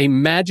 A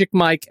Magic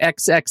Mike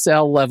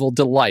XXL level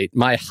delight,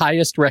 my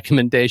highest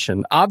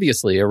recommendation.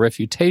 Obviously a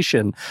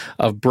refutation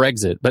of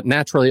Brexit, but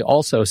naturally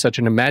also such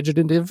an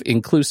imaginative,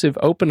 inclusive,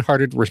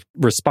 open-hearted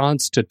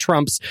response to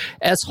Trump's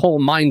S-hole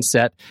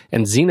mindset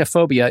and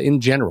xenophobia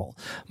in general.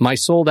 My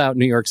sold-out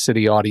New York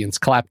City audience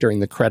clapped during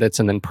the credits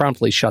and then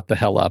promptly shut the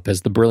hell up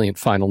as the brilliant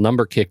final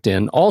number kicked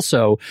in.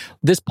 Also,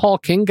 this Paul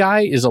King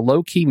guy is a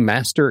low-key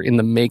master in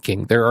the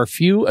making. There are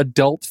few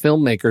adult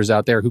filmmakers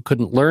out there who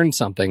couldn't learn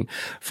something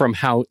from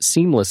how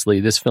seamlessly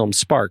this film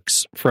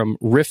sparks, from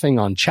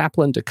riffing on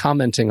Chaplin to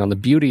commenting on the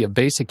beauty of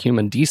basic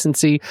human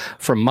decency,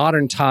 from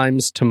modern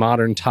times to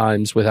modern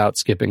times without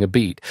skipping a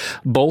beat.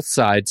 Both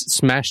sides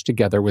smashed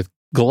together with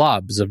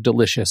globs of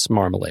delicious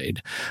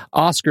marmalade.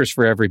 Oscars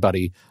for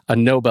everybody, a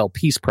Nobel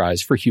Peace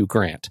Prize for Hugh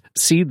Grant.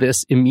 See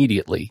this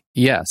immediately.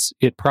 Yes,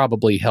 it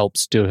probably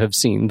helps to have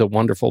seen the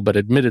wonderful but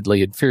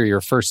admittedly inferior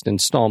first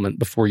installment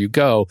before you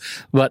go,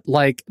 but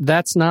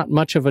that's not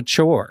much of a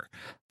chore.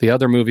 The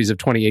other movies of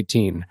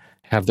 2018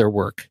 have their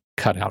work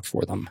cut out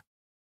for them.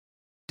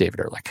 David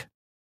Ehrlich.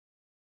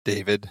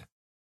 David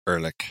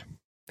Ehrlich.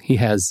 He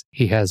has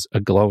a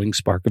glowing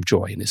spark of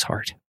joy in his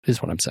heart,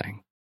 is what I'm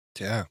saying.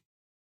 Yeah.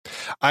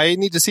 I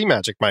need to see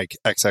Magic Mike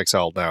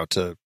XXL now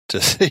to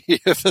see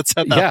if it's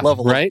at that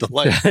level of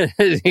delight.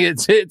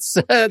 it's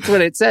that's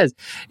what it says.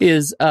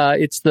 It's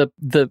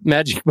the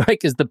Magic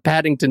Mike is the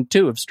Paddington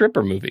 2 of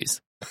stripper movies.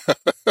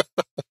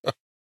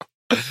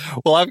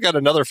 Well, I've got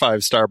another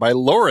 5-star by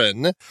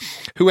Lauren,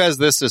 who has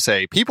this to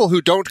say. People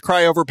who don't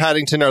cry over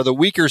Paddington are the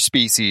weaker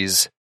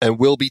species and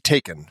will be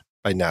taken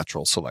by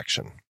natural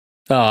selection.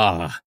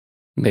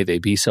 May they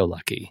be so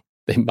lucky.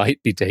 They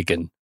might be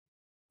taken.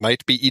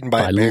 Might be eaten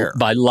by a bear.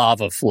 By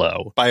lava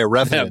flow. By a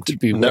revenant.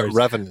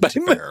 Revenant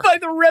bear. By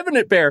the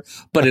revenant bear.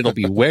 But it'll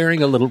be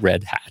wearing a little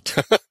red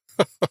hat.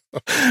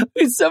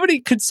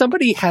 Could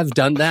somebody have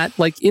done that?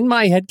 In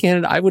my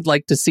headcanon, I would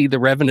like to see the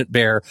revenant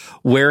bear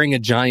wearing a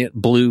giant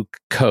blue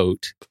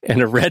coat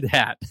and a red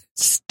hat,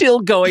 still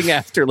going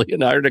after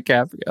Leonardo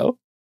DiCaprio.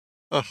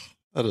 Oh,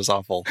 that is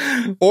awful.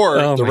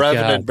 Or the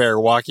revenant bear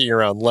walking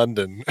around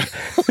London,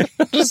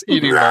 just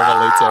eating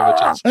marmalade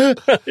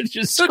sandwiches,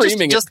 just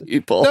screaming at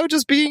people. No,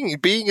 just being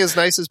as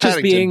nice as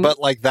Paddington, but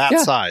that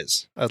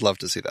size. I'd love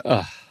to see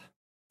that.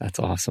 That's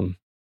awesome.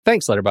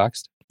 Thanks,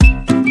 Letterboxd.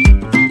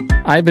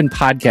 I've been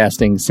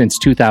podcasting since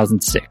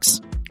 2006.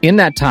 In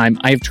that time,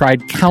 I've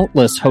tried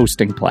countless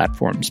hosting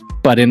platforms,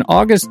 but in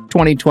August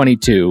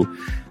 2022,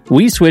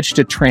 we switched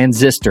to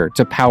Transistor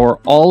to power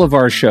all of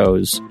our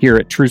shows here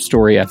at True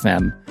Story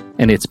FM,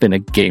 and it's been a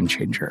game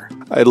changer.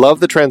 I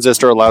love that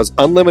Transistor allows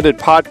unlimited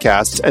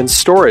podcasts and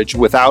storage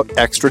without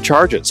extra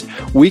charges.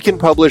 We can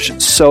publish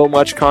so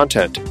much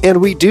content, and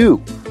we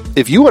do.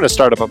 If you want to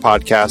start up a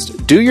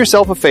podcast, do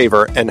yourself a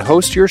favor and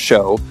host your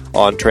show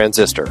on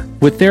Transistor.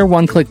 With their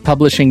one-click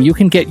publishing, you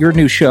can get your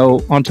new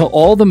show onto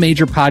all the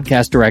major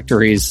podcast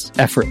directories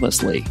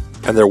effortlessly.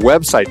 And their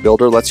website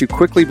builder lets you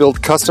quickly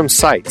build custom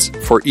sites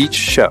for each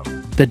show.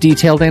 The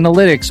detailed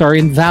analytics are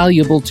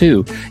invaluable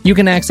too. You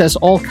can access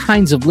all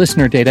kinds of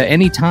listener data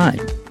anytime.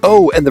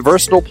 Oh, and the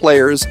versatile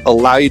players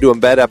allow you to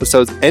embed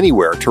episodes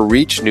anywhere to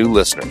reach new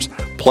listeners.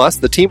 Plus,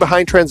 the team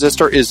behind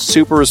Transistor is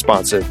super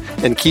responsive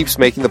and keeps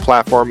making the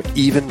platform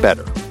even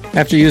better.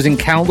 After using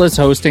countless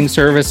hosting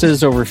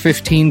services over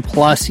 15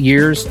 plus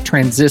years,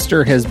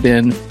 Transistor has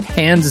been,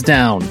 hands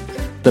down,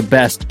 the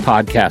best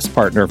podcast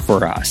partner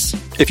for us.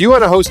 If you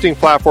want a hosting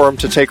platform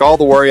to take all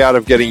the worry out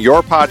of getting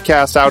your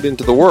podcast out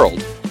into the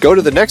world, go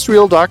to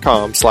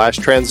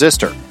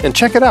thenextreel.com/transistor and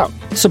check it out.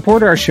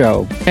 Support our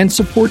show and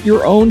support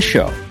your own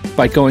show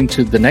by going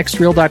to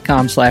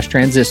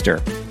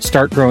thenextreel.com/transistor.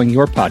 Start growing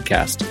your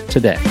podcast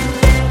today.